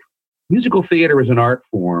patrons. Musical theater is an art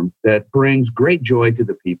form that brings great joy to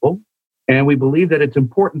the people, and we believe that it's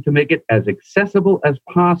important to make it as accessible as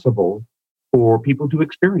possible for people to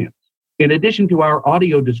experience. In addition to our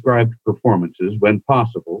audio-described performances, when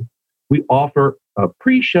possible, we offer a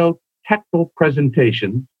pre-show technical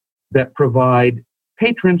presentation that provide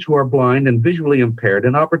patrons who are blind and visually impaired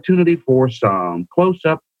an opportunity for some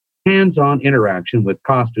close-up, hands-on interaction with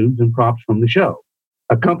costumes and props from the show,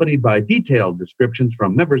 accompanied by detailed descriptions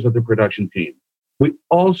from members of the production team. We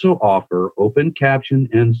also offer open caption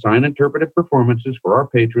and sign interpretive performances for our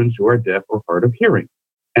patrons who are deaf or hard of hearing.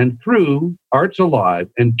 And through Arts Alive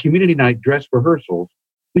and Community Night dress rehearsals,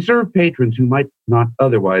 we serve patrons who might not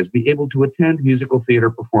otherwise be able to attend musical theater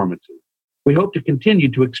performances. We hope to continue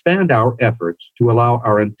to expand our efforts to allow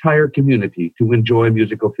our entire community to enjoy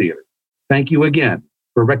musical theater. Thank you again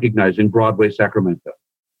for recognizing Broadway Sacramento.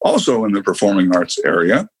 Also in the performing arts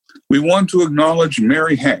area, we want to acknowledge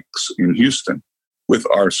Mary Hanks in Houston with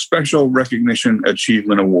our Special Recognition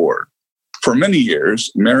Achievement Award. For many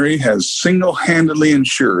years, Mary has single-handedly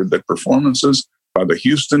ensured that performances by the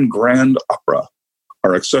Houston Grand Opera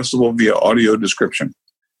are accessible via audio description.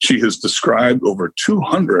 She has described over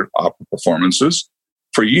 200 opera performances.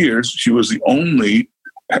 For years, she was the only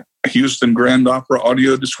Houston Grand Opera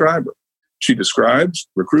audio describer. She describes,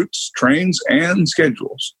 recruits, trains, and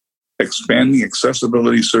schedules, expanding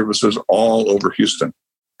accessibility services all over Houston.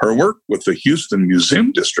 Her work with the Houston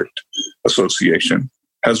Museum District Association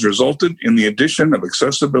has resulted in the addition of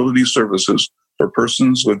accessibility services for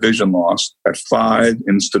persons with vision loss at 5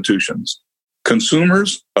 institutions.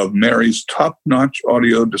 Consumers of Mary's top-notch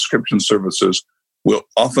audio description services will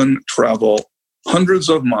often travel hundreds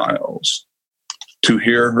of miles to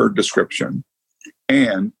hear her description,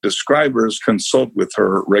 and describers consult with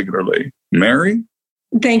her regularly. Mary?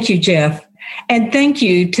 Thank you, Jeff. And thank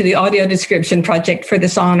you to the Audio Description Project for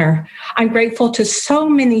this honor. I'm grateful to so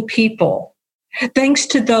many people. Thanks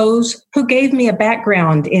to those who gave me a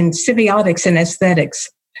background in semiotics and aesthetics,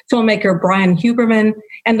 filmmaker Brian Huberman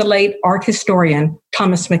and the late art historian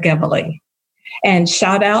Thomas McEvely. And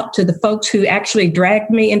shout out to the folks who actually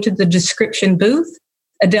dragged me into the description booth,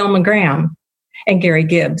 Adele McGrahm and Gary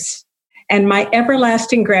Gibbs. And my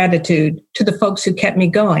everlasting gratitude to the folks who kept me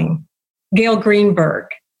going, Gail Greenberg,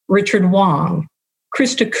 Richard Wong,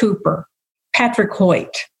 Krista Cooper, Patrick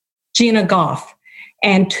Hoyt, Gina Goff,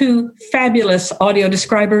 and 2 fabulous audio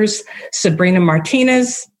describers, Sabrina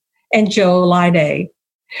Martinez and Joe Lyday.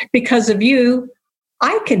 Because of you,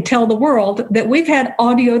 I can tell the world that we've had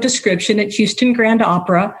audio description at Houston Grand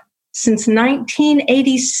Opera since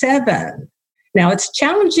 1987. Now, it's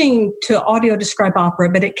challenging to audio describe opera,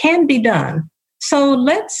 but it can be done. So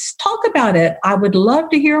let's talk about it. I would love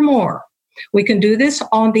to hear more. We can do this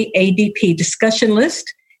on the ADP discussion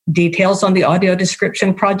list, details on the Audio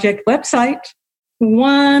Description Project website.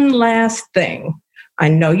 One last thing. I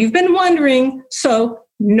know you've been wondering, so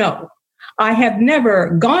no, I have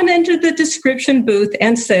never gone into the description booth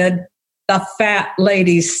and said, the fat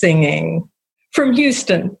lady's singing. From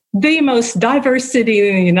Houston, the most diverse city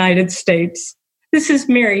in the United States, this is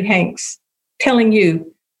Mary Hanks telling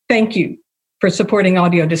you, thank you for supporting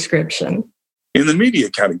audio description. In the media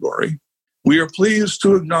category, we are pleased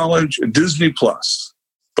to acknowledge Disney Plus,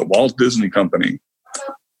 the Walt Disney Company.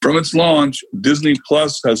 From its launch, Disney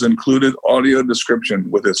Plus has included audio description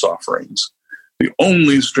with its offerings, the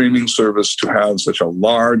only streaming service to have such a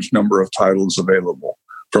large number of titles available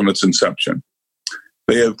from its inception.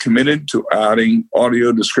 They have committed to adding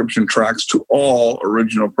audio description tracks to all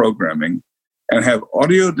original programming and have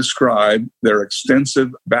audio described their extensive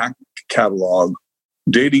back catalog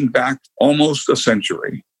dating back almost a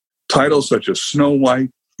century. Titles such as Snow White,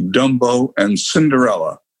 Dumbo, and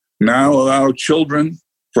Cinderella now allow children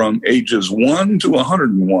from ages 1 to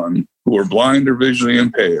 101 who are blind or visually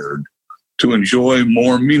impaired to enjoy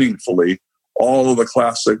more meaningfully all of the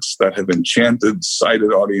classics that have enchanted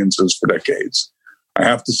sighted audiences for decades. I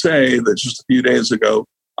have to say that just a few days ago,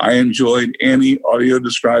 I enjoyed Annie audio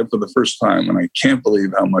described for the first time, and I can't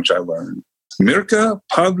believe how much I learned. Mirka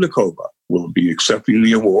Pavlikova will be accepting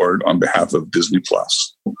the award on behalf of Disney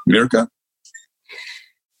Plus. Mirka?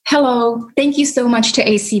 Hello. Thank you so much to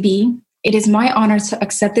ACB. It is my honor to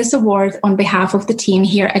accept this award on behalf of the team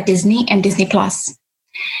here at Disney and Disney Plus.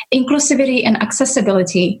 Inclusivity and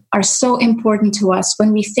accessibility are so important to us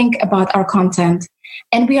when we think about our content,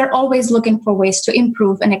 and we are always looking for ways to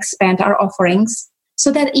improve and expand our offerings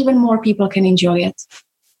so that even more people can enjoy it.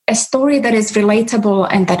 a story that is relatable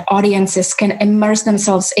and that audiences can immerse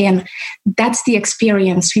themselves in. That's the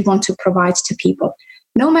experience we want to provide to people,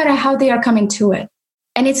 no matter how they are coming to it.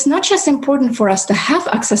 And it's not just important for us to have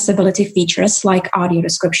accessibility features like audio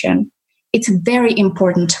description. It's very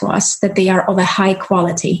important to us that they are of a high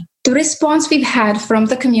quality. The response we've had from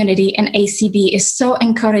the community and ACB is so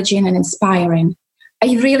encouraging and inspiring.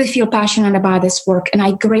 I really feel passionate about this work, and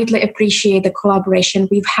I greatly appreciate the collaboration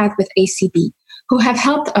we've had with ACB, who have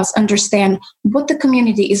helped us understand what the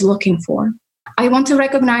community is looking for. I want to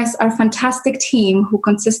recognize our fantastic team who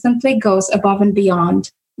consistently goes above and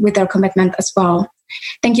beyond with their commitment as well.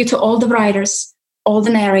 Thank you to all the writers, all the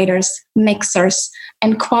narrators, mixers,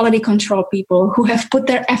 and quality control people who have put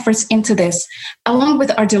their efforts into this, along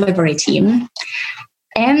with our delivery team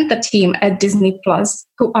and the team at Disney Plus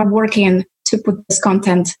who are working to put this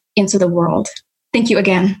content into the world. Thank you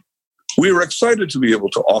again. We are excited to be able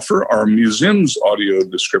to offer our museum's Audio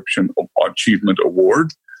Description Achievement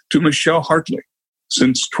Award to Michelle Hartley.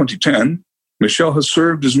 Since 2010, Michelle has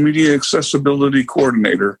served as Media Accessibility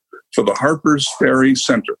Coordinator for the Harpers Ferry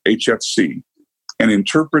Center, HFC, an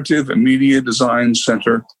Interpretive and Media Design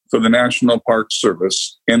Center for the National Park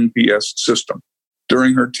Service, NPS system.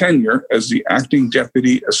 During her tenure as the Acting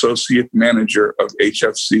Deputy Associate Manager of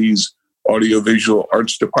HFC's Audiovisual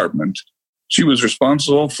Arts Department, she was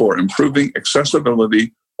responsible for improving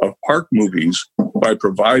accessibility of park movies by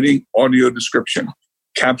providing audio description,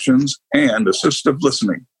 captions, and assistive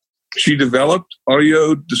listening. She developed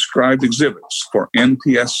audio-described exhibits for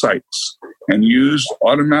NPS sites and used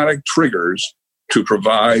automatic triggers to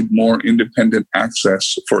provide more independent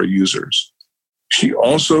access for users. She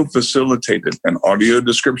also facilitated an audio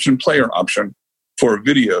description player option for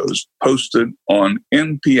videos posted on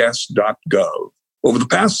nps.gov. Over the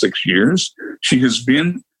past 6 years, she has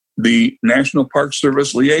been the National Park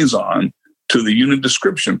Service liaison to the Unit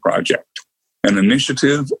Description Project, an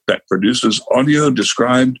initiative that produces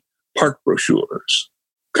audio-described park brochures.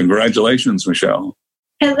 Congratulations, Michelle.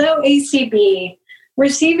 Hello, ACB.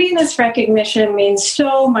 Receiving this recognition means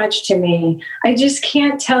so much to me. I just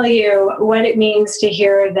can't tell you what it means to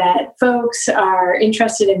hear that folks are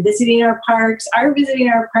interested in visiting our parks, are visiting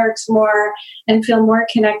our parks more, and feel more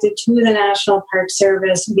connected to the National Park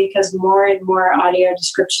Service because more and more audio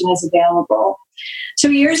description is available.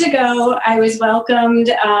 2 years ago, I was welcomed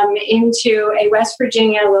into a West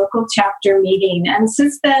Virginia local chapter meeting. And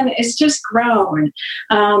since then, it's just grown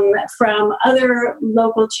from other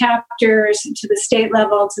local chapters to the state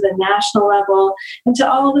level, to the national level, and to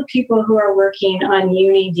all the people who are working on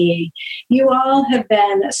UniD. You all have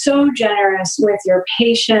been so generous with your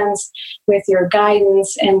patience, with your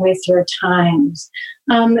guidance, and with your times.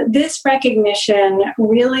 This recognition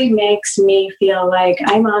really makes me feel like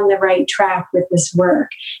I'm on the right track with this work.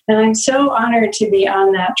 And I'm so honored to be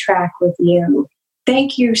on that track with you.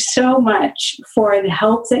 Thank you so much for the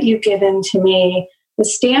help that you've given to me, the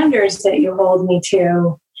standards that you hold me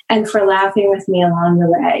to, and for laughing with me along the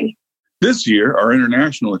way. This year, our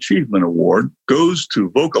International Achievement Award goes to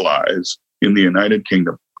Vocalize in the United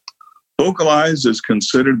Kingdom. Vocalize is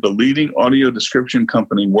considered the leading audio description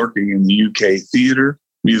company working in the UK theatre,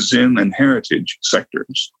 museum, and heritage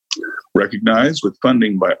sectors. Recognized with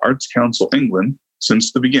funding by Arts Council England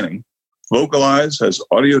since the beginning, Vocalize has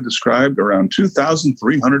audio described around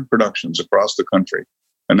 2,300 productions across the country,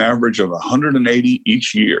 an average of 180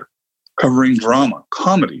 each year, covering drama,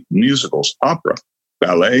 comedy, musicals, opera,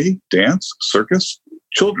 ballet, dance, circus,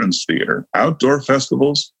 children's theater, outdoor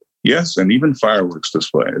festivals, yes, and even fireworks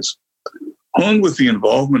displays. Honed with the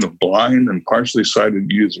involvement of blind and partially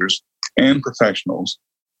sighted users and professionals,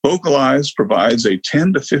 Vocalize provides a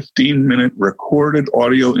 10 to 15 minute recorded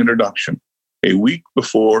audio introduction a week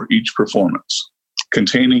before each performance,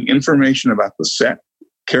 containing information about the set,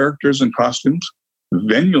 characters and costumes,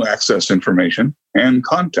 venue access information, and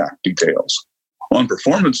contact details. On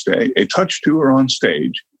performance day, a touch tour on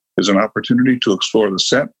stage is an opportunity to explore the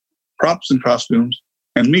set, props and costumes,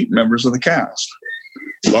 and meet members of the cast.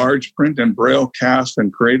 Large print and braille cast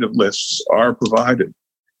and creative lists are provided.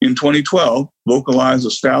 In 2012, Vocalize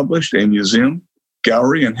established a museum,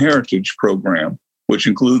 gallery, and heritage program, which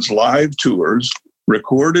includes live tours,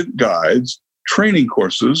 recorded guides, training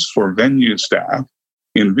courses for venue staff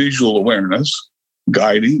in visual awareness,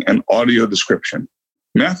 guiding, and audio description.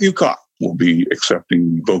 Matthew Koch will be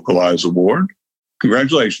accepting the Vocalize Award.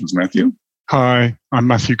 Congratulations, Matthew. Hi, I'm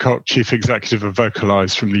Matthew Koch, Chief Executive of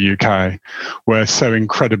Vocalize from the UK. We're so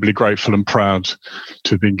incredibly grateful and proud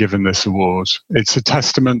to have been given this award. It's a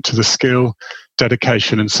testament to the skill,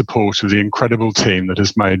 dedication and support of the incredible team that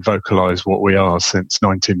has made Vocalize what we are since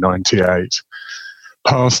 1998.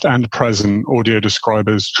 past and present audio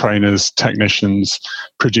describers, trainers, technicians,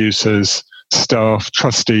 producers, staff,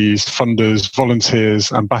 trustees, funders,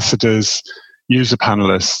 volunteers, ambassadors, user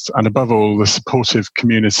panelists, and above all, the supportive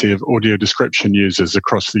community of audio description users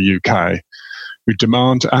across the UK who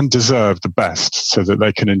demand and deserve the best so that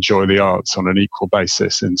they can enjoy the arts on an equal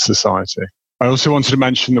basis in society. I also wanted to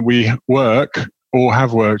mention that we work or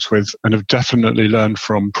have worked with and have definitely learned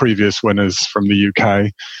from previous winners from the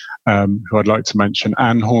UK, who I'd like to mention: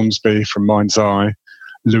 Anne Hornsby from Mind's Eye,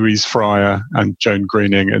 Louise Fryer and Joan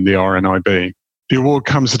Greening in the RNIB. The award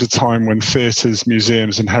comes at a time when theatres,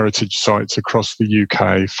 museums and heritage sites across the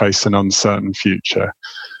UK face an uncertain future,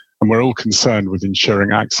 and we're all concerned with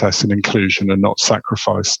ensuring access and inclusion are not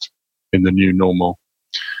sacrificed in the new normal.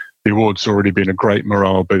 The award's already been a great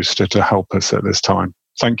morale booster to help us at this time.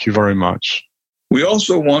 Thank you very much. We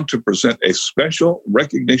also want to present a special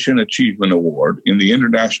Recognition Achievement Award in the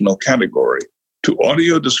international category to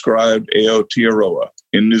Audio Described Aotearoa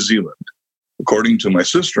in New Zealand. According to my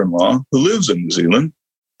sister-in-law, who lives in New Zealand,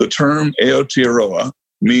 the term Aotearoa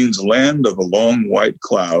means land of a long white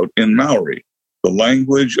cloud in Maori, the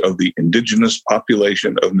language of the indigenous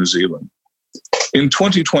population of New Zealand. In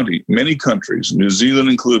 2020, many countries, New Zealand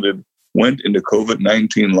included, went into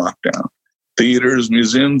COVID-19 lockdown. Theaters,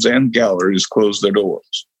 museums, and galleries closed their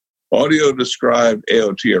doors. Audio Described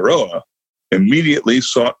Aotearoa immediately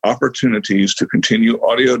sought opportunities to continue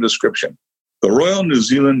audio description. The Royal New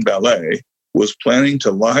Zealand Ballet was planning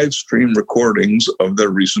to live stream recordings of their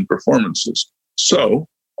recent performances. So,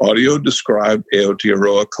 Audio Described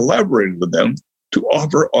Aotearoa collaborated with them to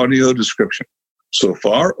offer audio description. So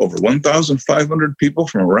far, over 1,500 people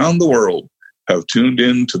from around the world have tuned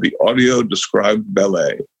in to the Audio Described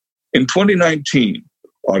Ballet. In 2019,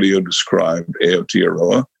 Audio Described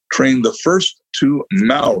Aotearoa trained the first 2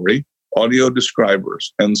 Maori audio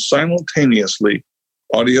describers and simultaneously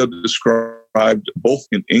audio described both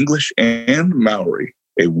in English and Maori,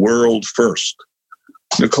 a world first.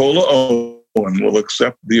 Nicola Owen will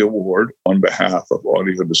accept the award on behalf of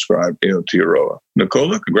Audio Described Aotearoa.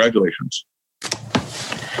 Nicola, congratulations.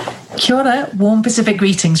 Kia ora, warm Pacific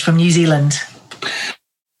greetings from New Zealand.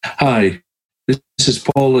 Hi, this is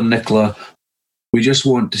Paul and Nicola. We just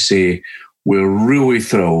want to say we're really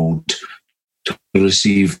thrilled to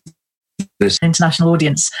receive this international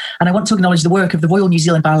audience, and I want to acknowledge the work of the Royal New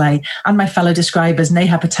Zealand Ballet and my fellow describers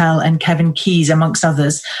Neha Patel and Kevin Keys, amongst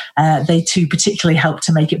others. They too particularly helped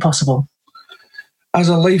to make it possible. As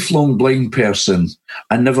a lifelong blind person,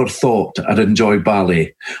 I never thought I'd enjoy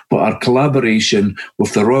ballet, but our collaboration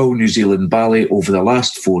with the Royal New Zealand Ballet over the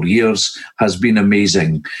last 4 years has been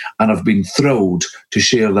amazing, and I've been thrilled to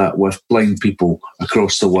share that with blind people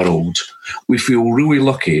across the world. We feel really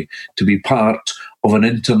lucky to be part of an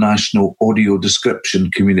international audio description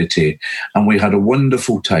community, and we had a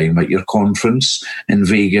wonderful time at your conference in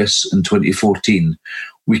Vegas in 2014.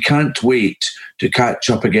 We can't wait to catch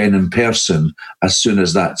up again in person as soon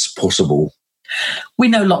as that's possible. We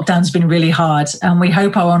know lockdown's been really hard, and we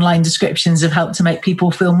hope our online descriptions have helped to make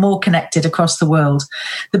people feel more connected across the world.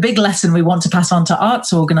 The big lesson we want to pass on to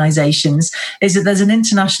arts organisations is that there's an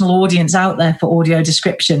international audience out there for audio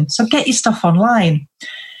description, so get your stuff online.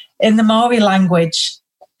 In the Maori language,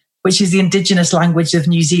 which is the indigenous language of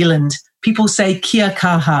New Zealand, people say kia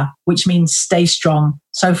kaha, which means stay strong.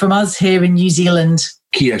 So from us here in New Zealand,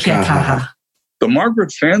 kia kaha. The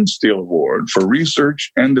Margaret Fansteel Award for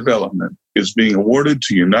Research and Development is being awarded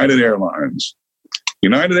to United Airlines.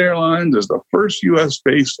 United Airlines is the first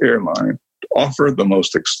U.S.-based airline to offer the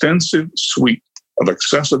most extensive suite of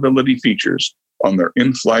accessibility features on their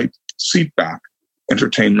in-flight seatback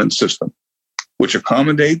entertainment system, which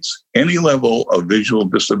accommodates any level of visual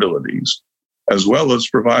disabilities, as well as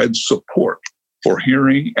provides support for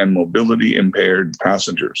hearing and mobility impaired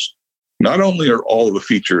passengers. Not only are all the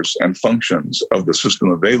features and functions of the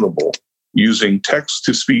system available using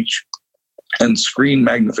text-to-speech and screen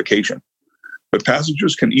magnification, but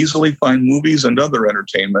passengers can easily find movies and other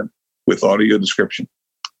entertainment with audio description.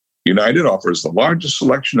 United offers the largest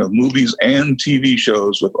selection of movies and TV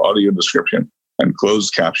shows with audio description and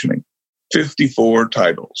closed captioning, 54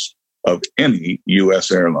 titles of any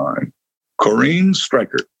U.S. airline. Corrine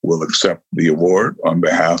Streichert will accept the award on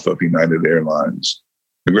behalf of United Airlines.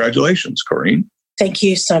 Congratulations, Corrine. Thank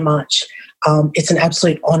you so much. It's an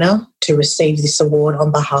absolute honor to receive this award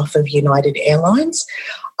on behalf of United Airlines.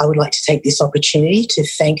 I would like to take this opportunity to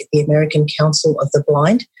thank the American Council of the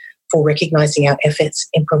Blind for recognizing our efforts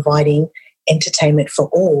in providing entertainment for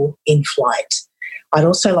all in flight. I'd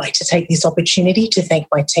also like to take this opportunity to thank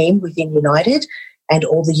my team within United and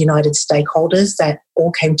all the United stakeholders that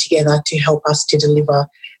all came together to help us to deliver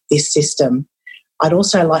this system. I'd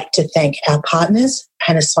also like to thank our partners,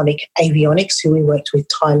 Panasonic Avionics, who we worked with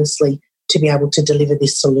tirelessly to be able to deliver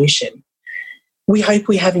this solution. We hope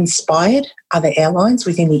we have inspired other airlines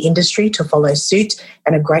within the industry to follow suit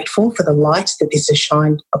and are grateful for the light that this has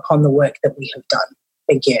shined upon the work that we have done.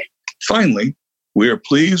 Thank you. Finally, we are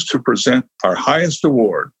pleased to present our highest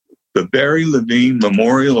award, the Barry Levine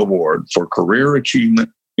Memorial Award for Career Achievement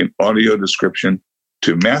in Audio Description,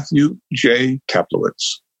 to Matthew J.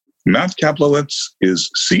 Kaplowitz. Matt Kaplowitz is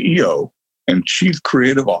CEO and Chief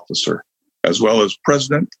Creative Officer, as well as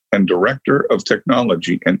President and Director of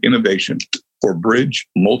Technology and Innovation for Bridge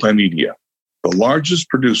Multimedia, the largest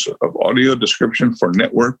producer of audio description for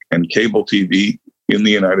network and cable TV in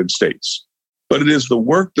the United States. But it is the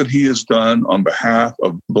work that he has done on behalf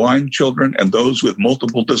of blind children and those with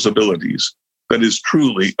multiple disabilities that is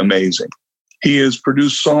truly amazing. He has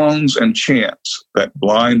produced songs and chants that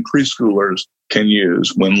blind preschoolers can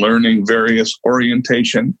use when learning various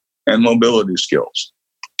orientation and mobility skills.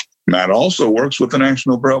 Matt also works with the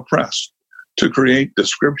National Braille Press to create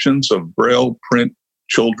descriptions of Braille print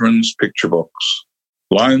children's picture books.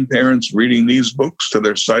 Blind parents reading these books to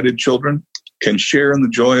their sighted children can share in the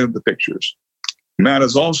joy of the pictures. Matt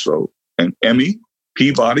is also an Emmy,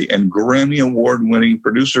 Peabody, and Grammy Award-winning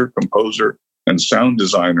producer, composer, and sound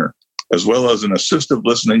designer, as well as an assistive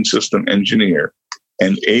listening system engineer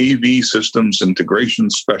and AV systems integration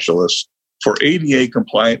specialist for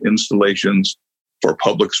ADA-compliant installations for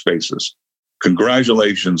public spaces.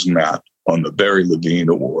 Congratulations, Matt, on the Barry Levine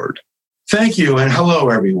Award. Thank you, and hello,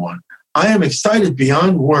 everyone. I am excited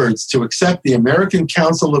beyond words to accept the American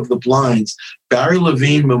Council of the Blind's Barry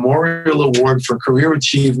Levine Memorial Award for Career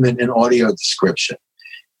Achievement in Audio Description.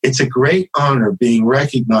 It's a great honor being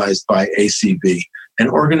recognized by ACB, an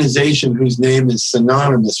organization whose name is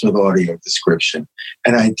synonymous with audio description,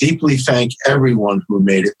 and I deeply thank everyone who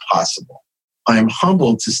made it possible. I am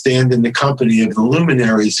humbled to stand in the company of the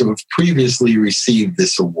luminaries who have previously received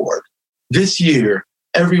this award. This year,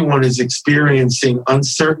 everyone is experiencing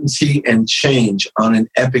uncertainty and change on an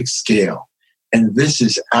epic scale, and this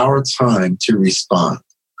is our time to respond.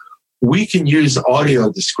 We can use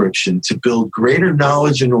audio description to build greater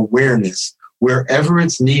knowledge and awareness wherever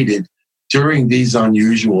it's needed during these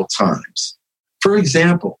unusual times. For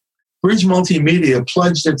example, Bridge Multimedia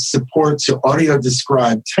pledged its support to audio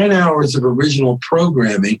describe 10 hours of original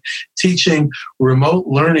programming teaching remote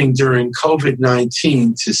learning during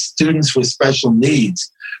COVID-19 to students with special needs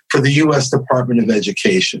for the U.S. Department of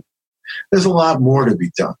Education. There's a lot more to be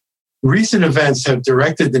done. Recent events have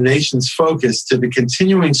directed the nation's focus to the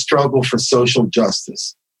continuing struggle for social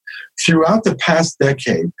justice. Throughout the past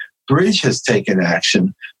decade, Bridge has taken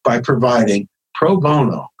action by providing pro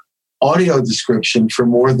bono audio description for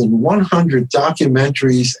more than 100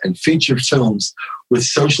 documentaries and feature films with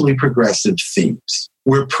socially progressive themes.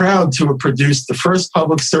 We're proud to have produced the first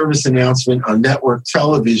public service announcement on network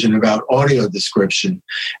television about audio description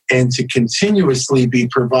and to continuously be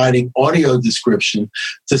providing audio description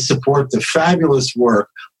to support the fabulous work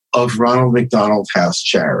of Ronald McDonald House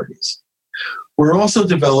Charities. We're also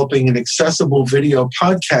developing an accessible video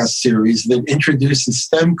podcast series that introduces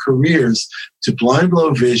STEM careers to blind,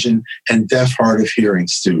 low vision, and deaf, hard of hearing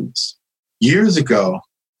students. Years ago,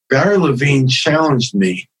 Barry Levine challenged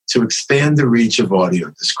me to expand the reach of audio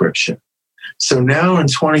description. So now in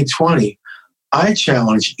 2020, I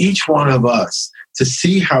challenge each one of us to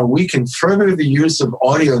see how we can further the use of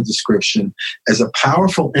audio description as a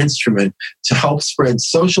powerful instrument to help spread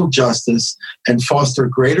social justice and foster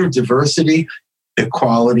greater diversity,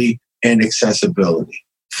 equality, and accessibility.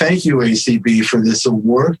 Thank you, ACB, for this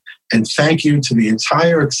award, and thank you to the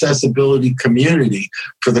entire accessibility community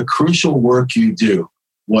for the crucial work you do,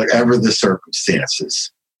 whatever the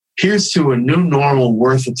circumstances. Here's to a new normal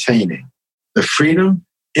worth attaining: the freedom,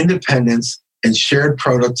 independence, and shared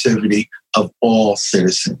productivity of all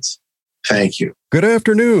citizens. Thank you. Good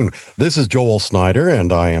afternoon. This is Joel Snyder,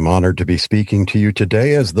 and I am honored to be speaking to you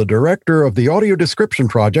today as the director of the Audio Description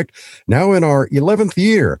Project, now in our 11th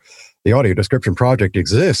year. The Audio Description Project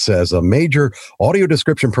exists as a major audio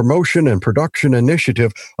description promotion and production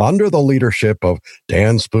initiative under the leadership of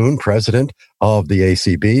Dan Spoon, president of the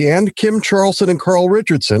ACB, and Kim Charlson and Carl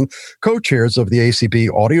Richardson, co-chairs of the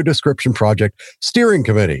ACB Audio Description Project Steering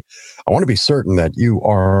Committee. I want to be certain that you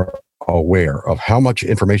are aware of how much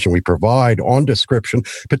information we provide on description,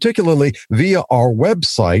 particularly via our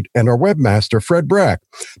website and our webmaster, Fred Brack.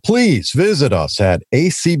 Please visit us at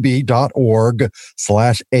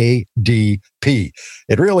acb.org/ADP.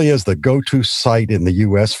 It really is the go-to site in the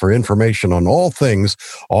U.S. for information on all things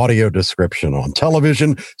audio description on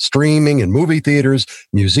television, streaming, and movie theaters,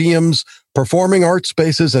 museums, performing arts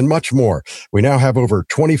spaces, and much more. We now have over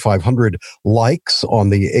 2,500 likes on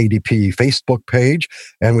the ADP Facebook page,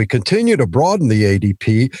 and we continue to broaden the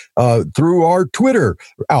ADP through our Twitter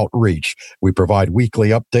outreach. We provide weekly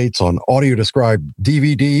updates on audio-described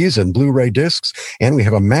DVDs and Blu-ray discs, and we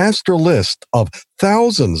have a master list of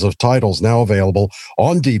thousands of titles now available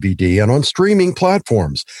on DVD and on streaming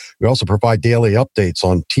platforms. We also provide daily updates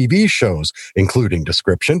on TV shows, including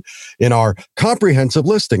description, in our comprehensive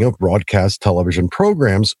listing of broadcast television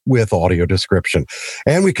programs with audio description.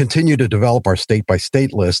 And we continue to develop our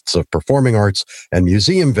state-by-state lists of performing arts and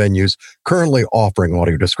museum venues currently offering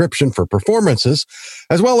audio description for performances,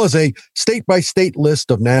 as well as a state-by-state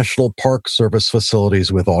list of National Park Service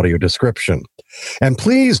facilities with audio description. And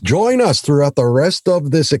please join us throughout the rest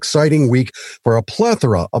of this exciting week for a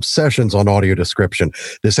plethora of sessions on audio description.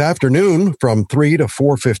 This afternoon from 3 to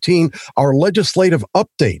 4:15, our legislative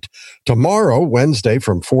update. Tomorrow, Wednesday,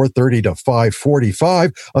 from 4:30 to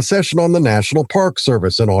 5:45, a session on the National Park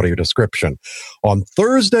Service and audio description. On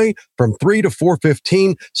Thursday, from 3 to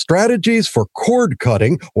 4:15, strategies for cord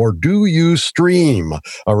cutting, or do you stream?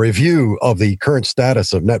 A review of the current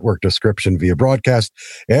status of network description via broadcast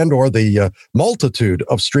and or the multitude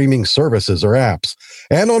of streaming services or apps.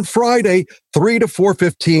 And on Friday, 3 to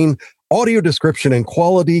 4:15, audio description and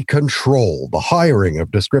quality control, the hiring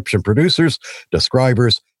of description producers,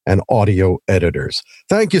 describers, and audio editors.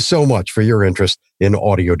 Thank you so much for your interest in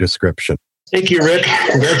audio description. Thank you, Rick.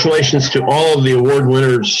 Congratulations to all of the award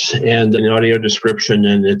winners and in audio description,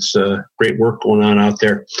 and it's great work going on out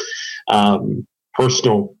there.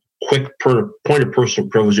 Quick point of personal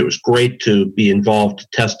privilege. It was great to be involved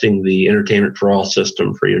testing the Entertainment for All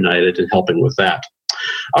system for United and helping with that.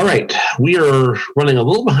 All right, we are running a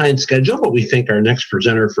little behind schedule, but we thank our next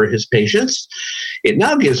presenter for his patience. It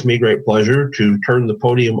now gives me great pleasure to turn the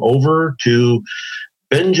podium over to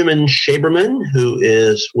Benjamin Shaberman, who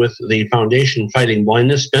is with the Foundation Fighting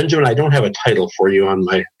Blindness. Benjamin, I don't have a title for you on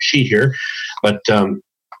my sheet here, but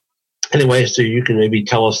anyway, so you can maybe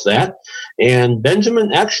tell us that. And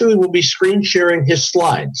Benjamin actually will be screen sharing his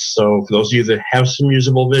slides. So for those of you that have some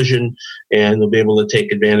usable vision and will be able to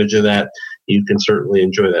take advantage of that, you can certainly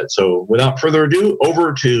enjoy that. So without further ado,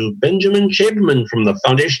 over to Benjamin Shaberman from the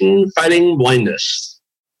Foundation Fighting Blindness.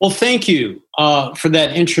 Well, thank you for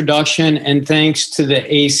that introduction, and thanks to the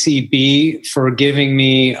ACB for giving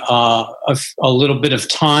me a little bit of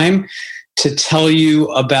time to tell you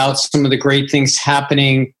about some of the great things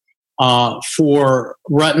happening for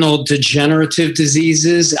retinal degenerative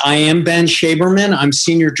diseases. I am Ben Shaberman. I'm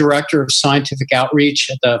Senior Director of Scientific Outreach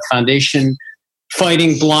at the Foundation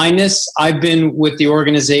Fighting Blindness. I've been with the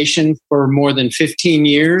organization for more than 15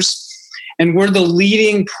 years, and we're the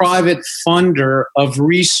leading private funder of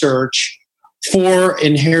research for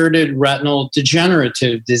inherited retinal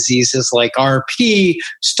degenerative diseases like RP,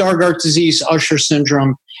 Stargardt disease, Usher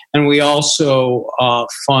syndrome, and we also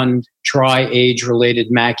fund dry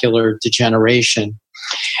age-related macular degeneration.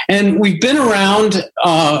 And we've been around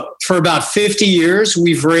for about 50 years.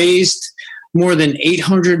 We've raised more than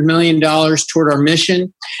 $800 million toward our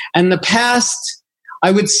mission. And the past,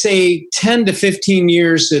 I would say, 10 to 15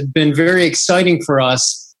 years have been very exciting for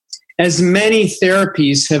us, as many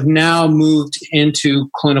therapies have now moved into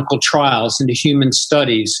clinical trials, into human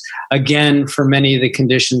studies, again, for many of the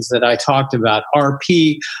conditions that I talked about: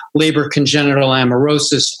 RP, Leber congenital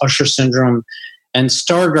amaurosis, Usher syndrome, and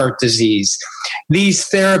Stargardt disease. These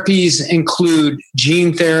therapies include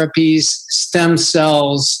gene therapies, stem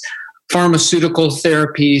cells, pharmaceutical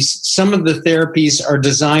therapies. Some of the therapies are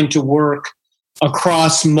designed to work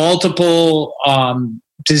across multiple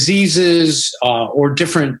diseases or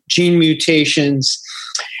different gene mutations.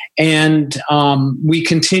 And we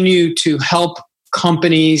continue to help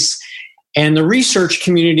companies and the research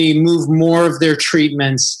community move more of their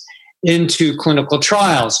treatments into clinical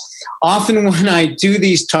trials. Often when I do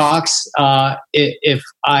these talks, if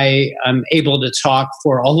I am able to talk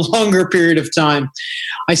for a longer period of time,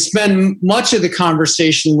 I spend much of the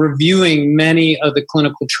conversation reviewing many of the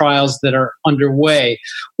clinical trials that are underway.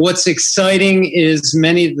 What's exciting is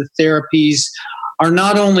many of the therapies are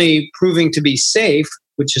not only proving to be safe,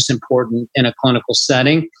 which is important in a clinical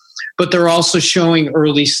setting, but they're also showing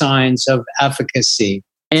early signs of efficacy.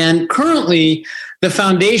 And currently, the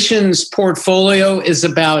Foundation's portfolio is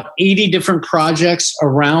about 80 different projects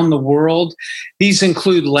around the world. These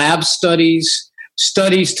include lab studies,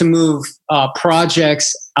 studies to move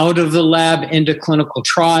projects out of the lab into clinical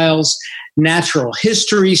trials, natural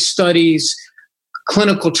history studies,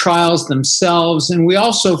 clinical trials themselves. And we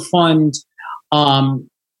also fund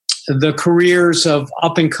the careers of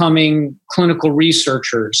up-and-coming clinical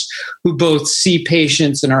researchers who both see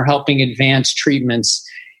patients and are helping advance treatments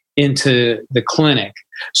into the clinic.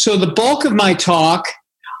 So the bulk of my talk,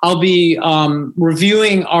 I'll be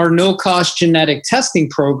reviewing our no-cost genetic testing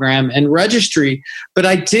program and registry, but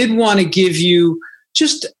I did want to give you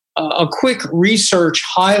just a quick research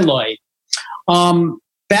highlight.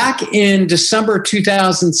 Back in December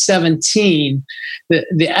 2017, the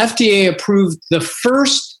FDA approved the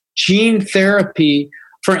first gene therapy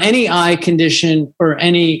for any eye condition or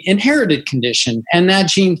any inherited condition. And that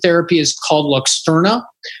gene therapy is called Luxturna.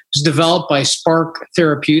 It was developed by Spark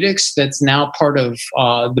Therapeutics, that's now part of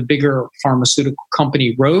the bigger pharmaceutical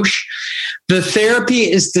company Roche. The therapy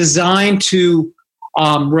is designed to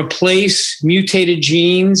replace mutated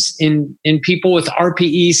genes in people with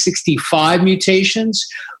RPE65 mutations,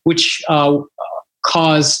 which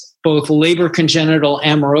cause both Leber congenital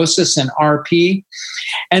amaurosis and RP.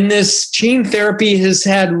 And this gene therapy has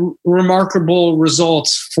had remarkable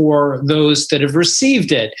results for those that have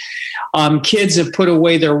received it. Kids have put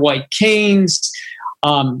away their white canes.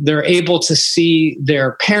 They're able to see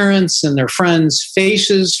their parents and their friends'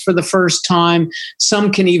 faces for the first time.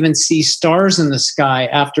 Some can even see stars in the sky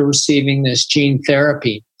after receiving this gene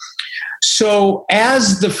therapy. So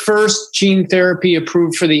as the first gene therapy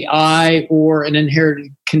approved for the eye or an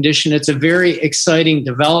inherited condition, it's a very exciting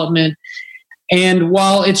development. And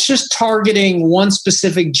while it's just targeting one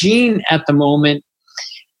specific gene at the moment,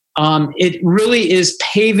 it really is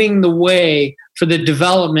paving the way for the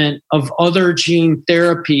development of other gene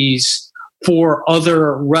therapies for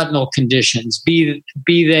other retinal conditions, be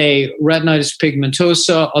they retinitis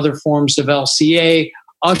pigmentosa, other forms of LCA,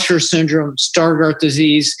 Usher syndrome, Stargardt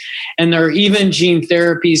disease, and there are even gene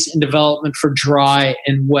therapies in development for dry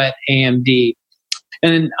and wet AMD.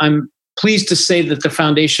 And I'm pleased to say that the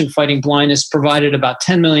Foundation Fighting Blindness provided about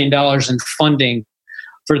 $10 million in funding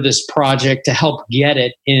for this project to help get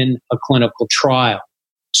it in a clinical trial.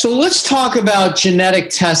 So let's talk about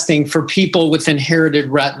genetic testing for people with inherited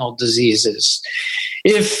retinal diseases.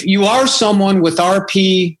 If you are someone with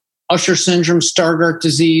RP, Usher syndrome, Stargardt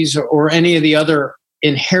disease, or any of the other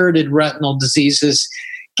inherited retinal diseases,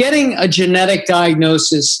 getting a genetic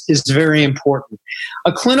diagnosis is very important.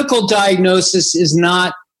 A clinical diagnosis is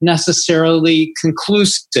not necessarily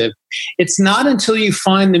conclusive. It's not until you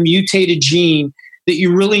find the mutated gene that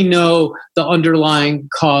you really know the underlying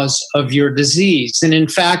cause of your disease. And in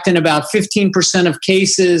fact, in about 15% of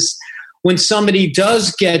cases, when somebody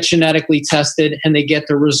does get genetically tested and they get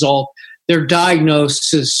the result, their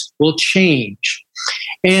diagnosis will change.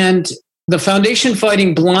 And the Foundation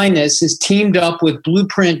Fighting Blindness has teamed up with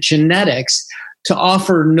Blueprint Genetics to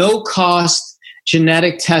offer no-cost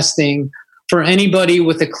genetic testing for anybody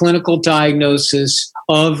with a clinical diagnosis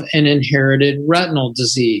of an inherited retinal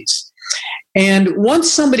disease. And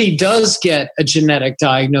once somebody does get a genetic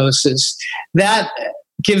diagnosis, that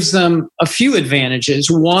gives them a few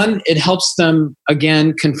advantages. One, it helps them,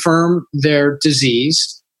 again, confirm their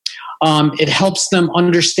disease. It helps them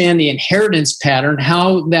understand the inheritance pattern,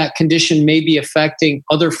 how that condition may be affecting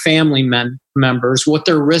other family members, what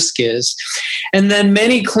their risk is. And then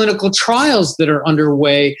many clinical trials that are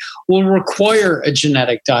underway will require a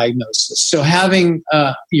genetic diagnosis. So having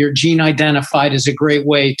your gene identified is a great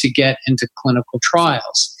way to get into clinical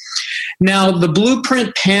trials. Now, the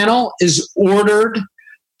Blueprint panel is ordered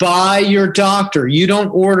by your doctor. You don't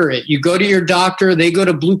order it. You go to your doctor, they go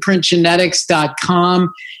to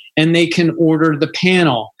blueprintgenetics.com, and they can order the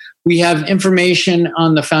panel. We have information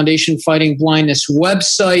on the Foundation Fighting Blindness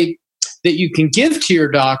website that you can give to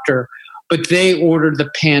your doctor, but they order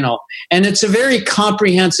the panel. And it's a very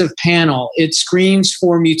comprehensive panel. It screens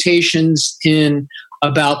for mutations in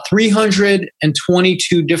about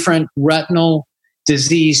 322 different retinal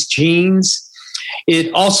disease genes.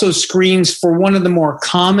 It also screens for one of the more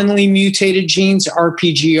commonly mutated genes,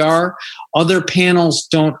 RPGR. Other panels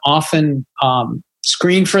don't often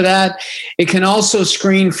screen for that. It can also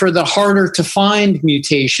screen for the harder to find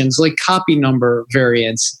mutations like copy number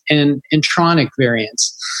variants and intronic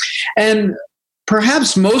variants. And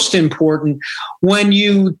perhaps most important, when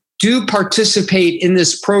you do participate in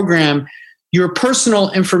this program, your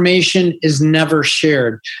personal information is never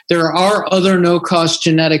shared. There are other no-cost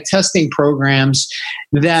genetic testing programs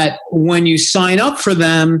that when you sign up for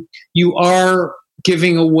them, you are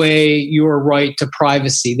giving away your right to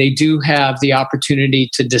privacy. They do have the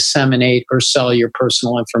opportunity to disseminate or sell your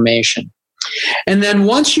personal information. And then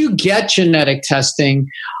once you get genetic testing,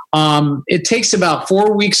 it takes about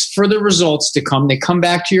 4 weeks for the results to come. They come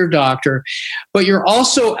back to your doctor, but you're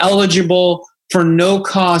also eligible for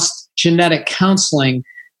no-cost genetic counseling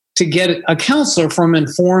to get a counselor from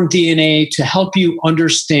Informed DNA to help you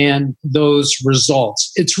understand those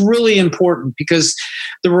results. It's really important because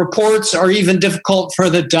the reports are even difficult for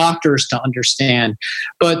the doctors to understand.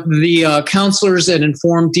 But the counselors at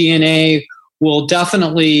Informed DNA will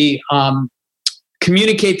definitely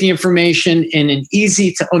communicate the information in an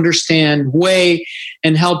easy to understand way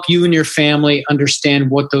and help you and your family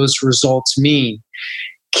understand what those results mean.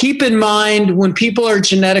 Keep in mind, when people are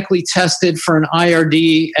genetically tested for an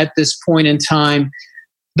IRD at this point in time,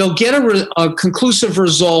 they'll get a conclusive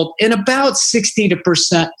result in about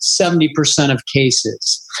 70% of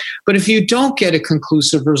cases. But if you don't get a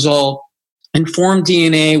conclusive result, Informed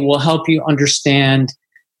DNA will help you understand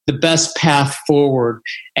the best path forward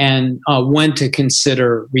and when to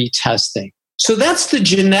consider retesting. So that's the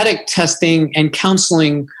genetic testing and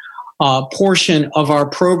counseling portion of our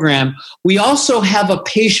program. We also have a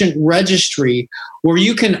patient registry where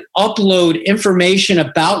you can upload information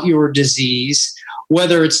about your disease,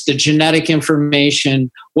 whether it's the genetic information,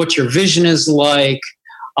 what your vision is like,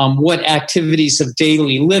 what activities of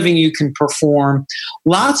daily living you can perform,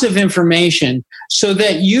 lots of information so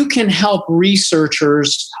that you can help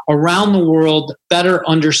researchers around the world better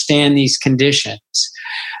understand these conditions.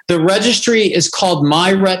 The registry is called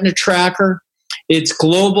My Retina Tracker. It's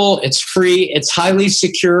global, it's free, it's highly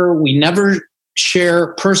secure. We never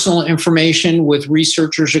share personal information with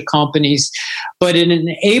researchers or companies, but it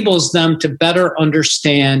enables them to better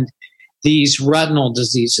understand these retinal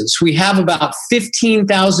diseases. We have about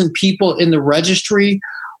 15,000 people in the registry.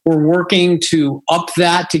 We're working to up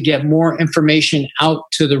that to get more information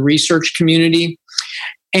out to the research community.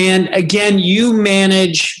 And again, you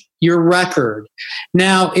manage your record.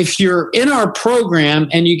 Now, if you're in our program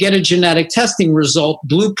and you get a genetic testing result,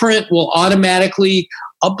 Blueprint will automatically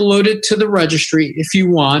upload it to the registry if you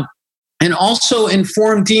want. And also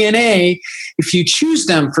Informed DNA, if you choose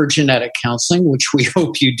them for genetic counseling, which we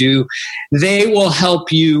hope you do, they will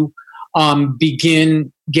help you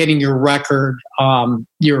begin getting your record,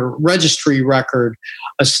 your registry record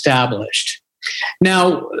established.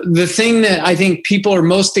 Now, the thing that I think people are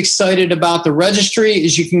most excited about the registry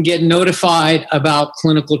is you can get notified about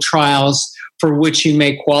clinical trials for which you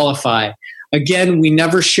may qualify. Again, we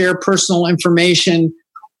never share personal information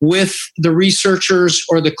with the researchers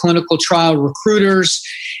or the clinical trial recruiters.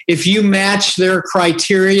 If you match their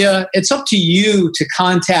criteria, it's up to you to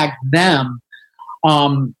contact them.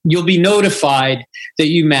 You'll be notified that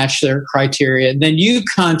you match their criteria. Then you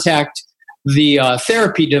contact the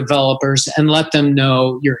therapy developers and let them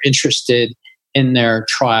know you're interested in their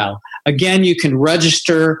trial. Again, you can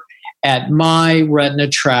register at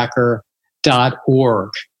myretinatracker.org.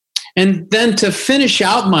 And then to finish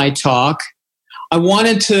out my talk, I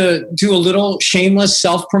wanted to do a little shameless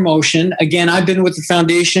self-promotion. Again, I've been with the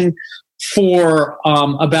foundation for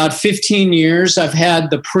about 15 years. I've had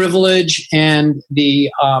the privilege and the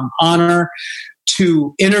honor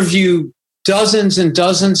to interview dozens and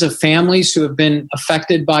dozens of families who have been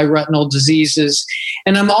affected by retinal diseases.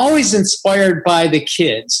 And I'm always inspired by the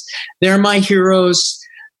kids. They're my heroes.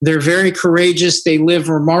 They're very courageous. They live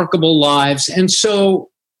remarkable lives. And so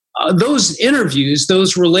those interviews,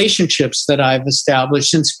 those relationships that I've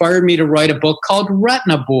established inspired me to write a book called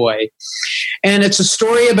Retina Boy. And it's a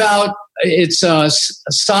story about, it's a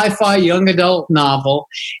sci-fi young adult novel.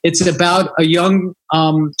 It's about a young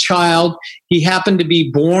child. He happened to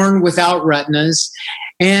be born without retinas,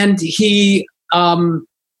 and he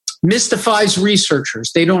mystifies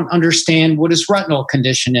researchers. They don't understand what his retinal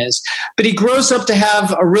condition is. But he grows up to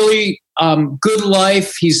have a really good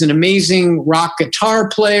life. He's an amazing rock guitar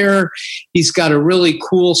player. He's got a really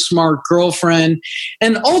cool, smart girlfriend.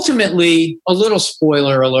 And ultimately, a little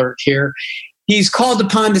spoiler alert here, he's called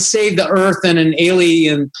upon to save the Earth and an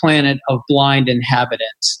alien planet of blind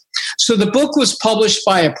inhabitants. So the book was published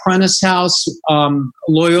by Apprentice House,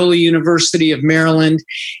 Loyola University of Maryland,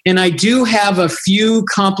 and I do have a few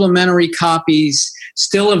complimentary copies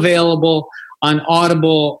still available on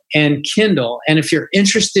Audible and Kindle. And if you're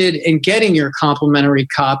interested in getting your complimentary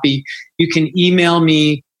copy, you can email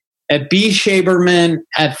me at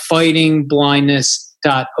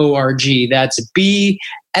bshaberman@fightingblindness.org. That's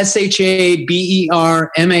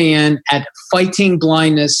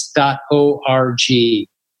BShaberman@fightingblindness.org.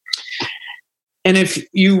 And if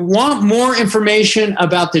you want more information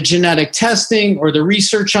about the genetic testing or the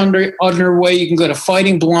research underway, you can go to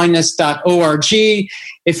fightingblindness.org.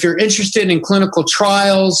 If you're interested in clinical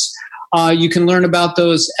trials, you can learn about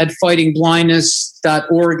those at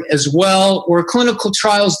fightingblindness.org as well, or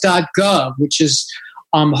clinicaltrials.gov, which is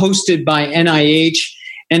hosted by NIH.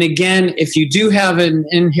 And again, if you do have an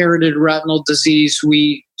inherited retinal disease,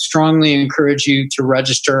 we strongly encourage you to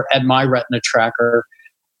register at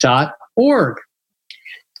myretinatracker.org.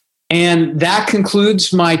 And that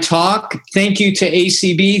concludes my talk. Thank you to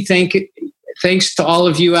ACB. Thanks to all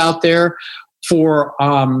of you out there for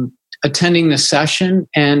attending the session,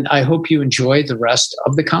 and I hope you enjoy the rest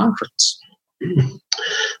of the conference.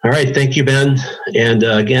 All right, thank you, Ben. And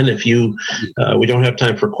again, if you, we don't have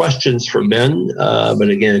time for questions for Ben, but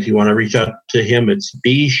again, if you want to reach out to him, it's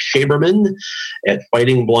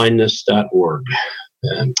bshaberman@fightingblindness.org.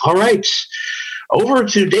 All right, over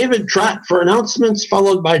to David Trott for announcements,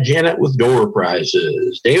 followed by Janet with door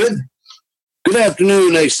prizes. David? Good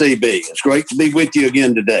afternoon, ACB. It's great to be with you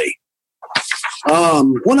again today.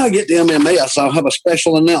 When I get to MMS, I'll have a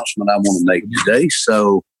special announcement I want to make today,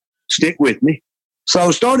 so stick with me.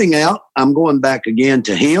 So starting out, I'm going back again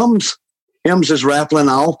to HIMSS. HIMSS is raffling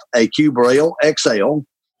off a Q Braille XL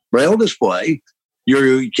Braille display.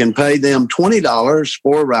 You can pay them $20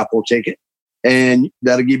 for a raffle ticket, and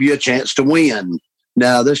that'll give you a chance to win.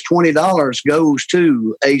 Now, this $20 goes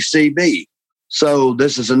to ACB. So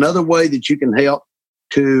this is another way that you can help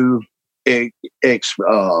to, excuse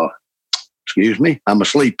me, I'm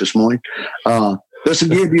asleep this morning. This will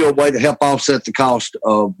give you a way to help offset the cost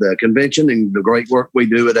of the convention and the great work we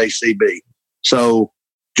do at ACB. So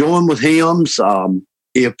join with HIMSS.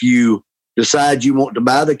 If you decide you want to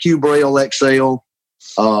buy the Q Braille XL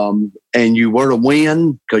and you were to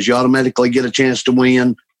win, because you automatically get a chance to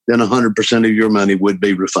win, then 100% of your money would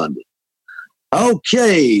be refunded.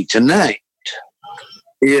 Okay, tonight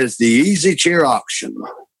is the Easy Chair auction.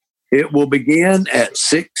 It will begin at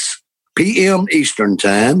 6 p.m. Eastern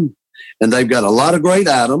Time, and they've got a lot of great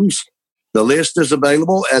items. The list is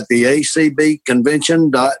available at the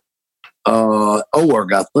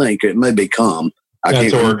acbconvention.org, I think. It may be com.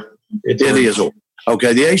 That's org. It is org.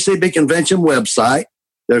 Okay, the ACB Convention website,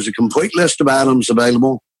 there's a complete list of items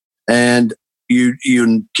available, and you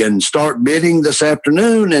can start bidding this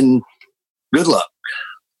afternoon, and good luck.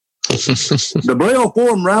 The Braille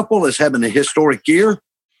Forum raffle is having a historic year,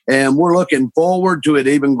 and we're looking forward to it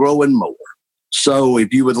even growing more. So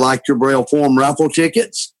if you would like your Braille Forum raffle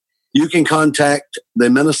tickets, you can contact the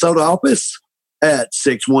Minnesota office at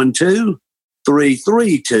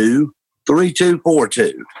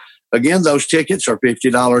 612-332-3242. Again, those tickets are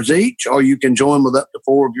 $50 each, or you can join with up to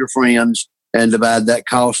 4 of your friends and divide that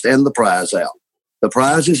cost and the prize out. The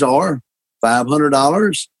prizes are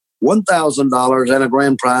 $500, $1,000, and a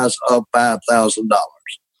grand prize of $5,000.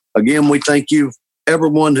 Again, we thank you,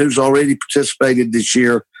 everyone who's already participated this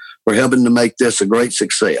year, for helping to make this a great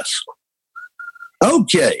success.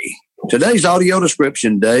 Okay, today's audio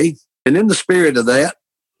description day, and in the spirit of that,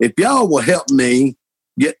 if y'all will help me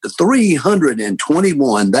get to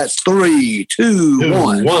 321, that's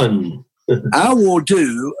 321, I will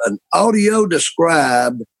do an audio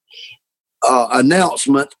describe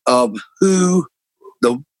announcement of who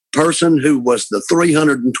the person who was the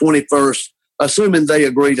 321st, assuming they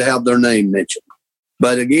agree to have their name mentioned.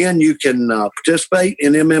 But again, you can participate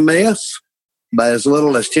in MMS by as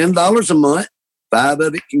little as $10 a month. 5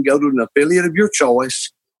 of it can go to an affiliate of your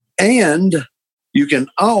choice. And you can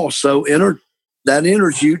also enters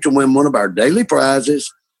you to win one of our daily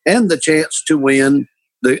prizes and the chance to win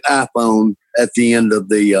the iPhone at the end of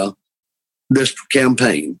the this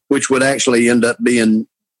campaign, which would actually end up being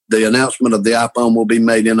the announcement of the iPhone will be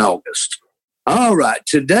made in August. All right,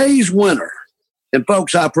 today's winner. And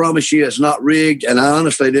folks, I promise you it's not rigged, and I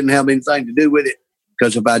honestly didn't have anything to do with it,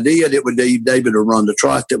 because if I did, it would be David or Rhonda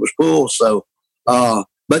Trott that was full. So,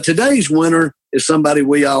 but today's winner is somebody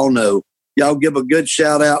we all know. Y'all give a good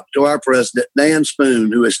shout out to our president, Dan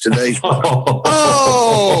Spoon, who is today's winner. Oh,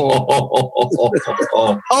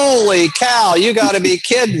 holy cow, you got to be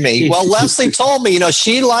kidding me. Well, Leslie told me,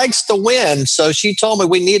 she likes to win. So she told me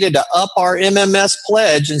we needed to up our MMS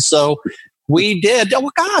pledge. And so we did. Oh,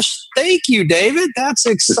 gosh, thank you, David. That's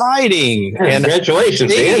exciting. And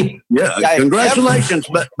congratulations, Dan. Yeah, congratulations.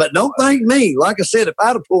 But don't thank me. Like I said, if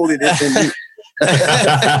I'd have pulled it, it's in you.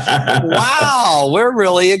 Wow, we're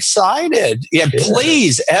really excited. Yeah,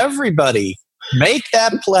 please, everybody, make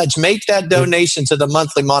that pledge, make that donation to the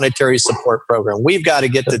monthly monetary support program. We've got to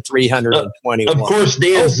get to 321. Of course,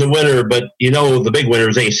 Dan's the winner, but the big winner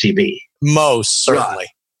is ACB. Most certainly. Right.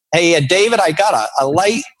 Hey, David, I got a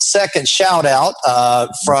late second shout out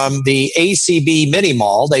from the ACB Mini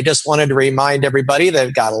Mall. They just wanted to remind everybody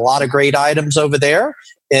they've got a lot of great items over there.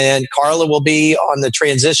 And Carla will be on the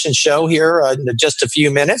transition show here in just a few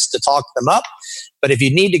minutes to talk them up. But if you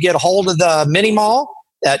need to get a hold of the Mini Mall,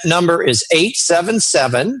 that number is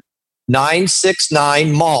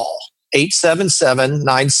 877-969-MALL.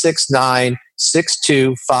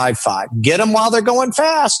 877-969-6255. Get them while they're going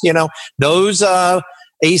fast. You know, those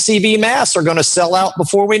ACB masks are going to sell out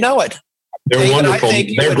before we know it. They're David, wonderful.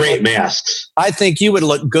 They're great masks. I think you would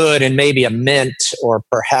look good in maybe a mint or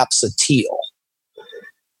perhaps a teal.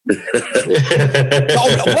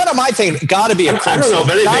 What am I thinking? Got to be a crimson. I don't know if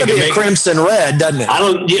anything got to be make a crimson red, doesn't it? I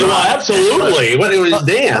don't. You know, absolutely. What it was,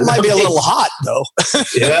 Dan? That might be a little hot, though.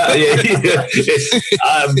 Yeah.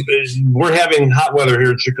 We're having hot weather here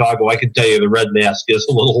in Chicago. I can tell you the red mask is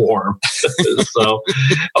a little warm. So,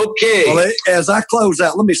 okay. Well, as I close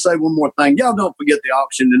out, let me say one more thing. Y'all don't forget the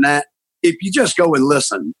auction tonight. If you just go and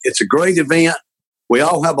listen, it's a great event. We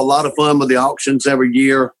all have a lot of fun with the auctions every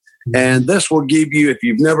year. And this will give you, if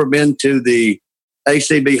you've never been to the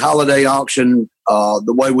ACB holiday auction,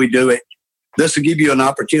 the way we do it, this will give you an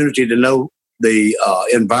opportunity to know the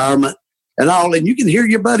environment and all. And you can hear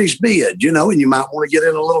your buddies bid, you know, and you might want to get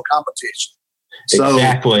in a little competition. So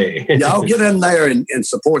exactly. Y'all get in there and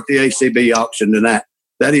support the ACB auction tonight.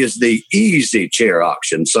 That is the easy chair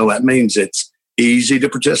auction. So that means it's easy to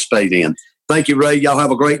participate in. Thank you, Ray. Y'all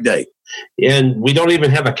have a great day. And we don't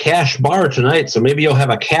even have a cash bar tonight, so maybe you'll have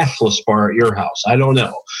a cashless bar at your house. I don't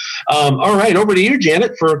know. All right, over to you,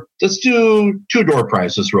 Janet, let's do 2 door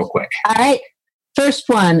prizes real quick. All right. First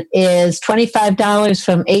one is $25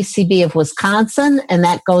 from ACB of Wisconsin, and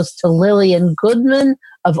that goes to Lillian Goodman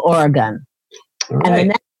of Oregon. Right. And the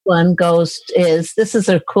next one this is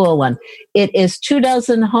a cool one. It is 2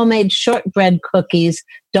 dozen homemade shortbread cookies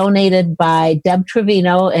donated by Deb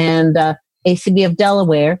Trevino and ACB of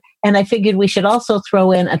Delaware. And I figured we should also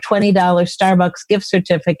throw in a $20 Starbucks gift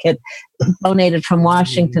certificate donated from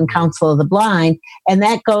Washington Council of the Blind. And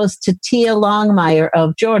that goes to Tia Longmire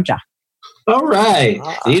of Georgia. All right.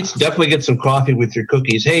 You need to definitely get some coffee with your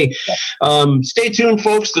cookies. Hey, stay tuned,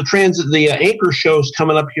 folks. The Anchor Show's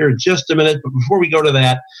coming up here in just a minute. But before we go to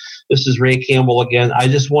that, this is Ray Campbell again. I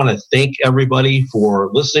just want to thank everybody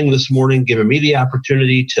for listening this morning, giving me the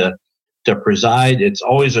opportunity to preside. It's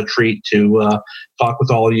always a treat to talk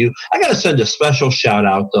with all of you. I got to send a special shout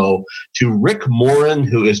out, though, to Rick Morin,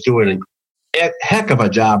 who is doing a heck of a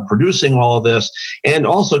job producing all of this, and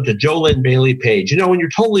also to Jolynn Bailey Page. You know, when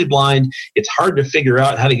you're totally blind, it's hard to figure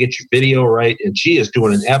out how to get your video right, and she is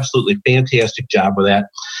doing an absolutely fantastic job with that.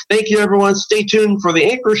 Thank you, everyone. Stay tuned for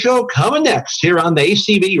the Anchor Show coming next here on the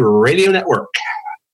ACB Radio Network.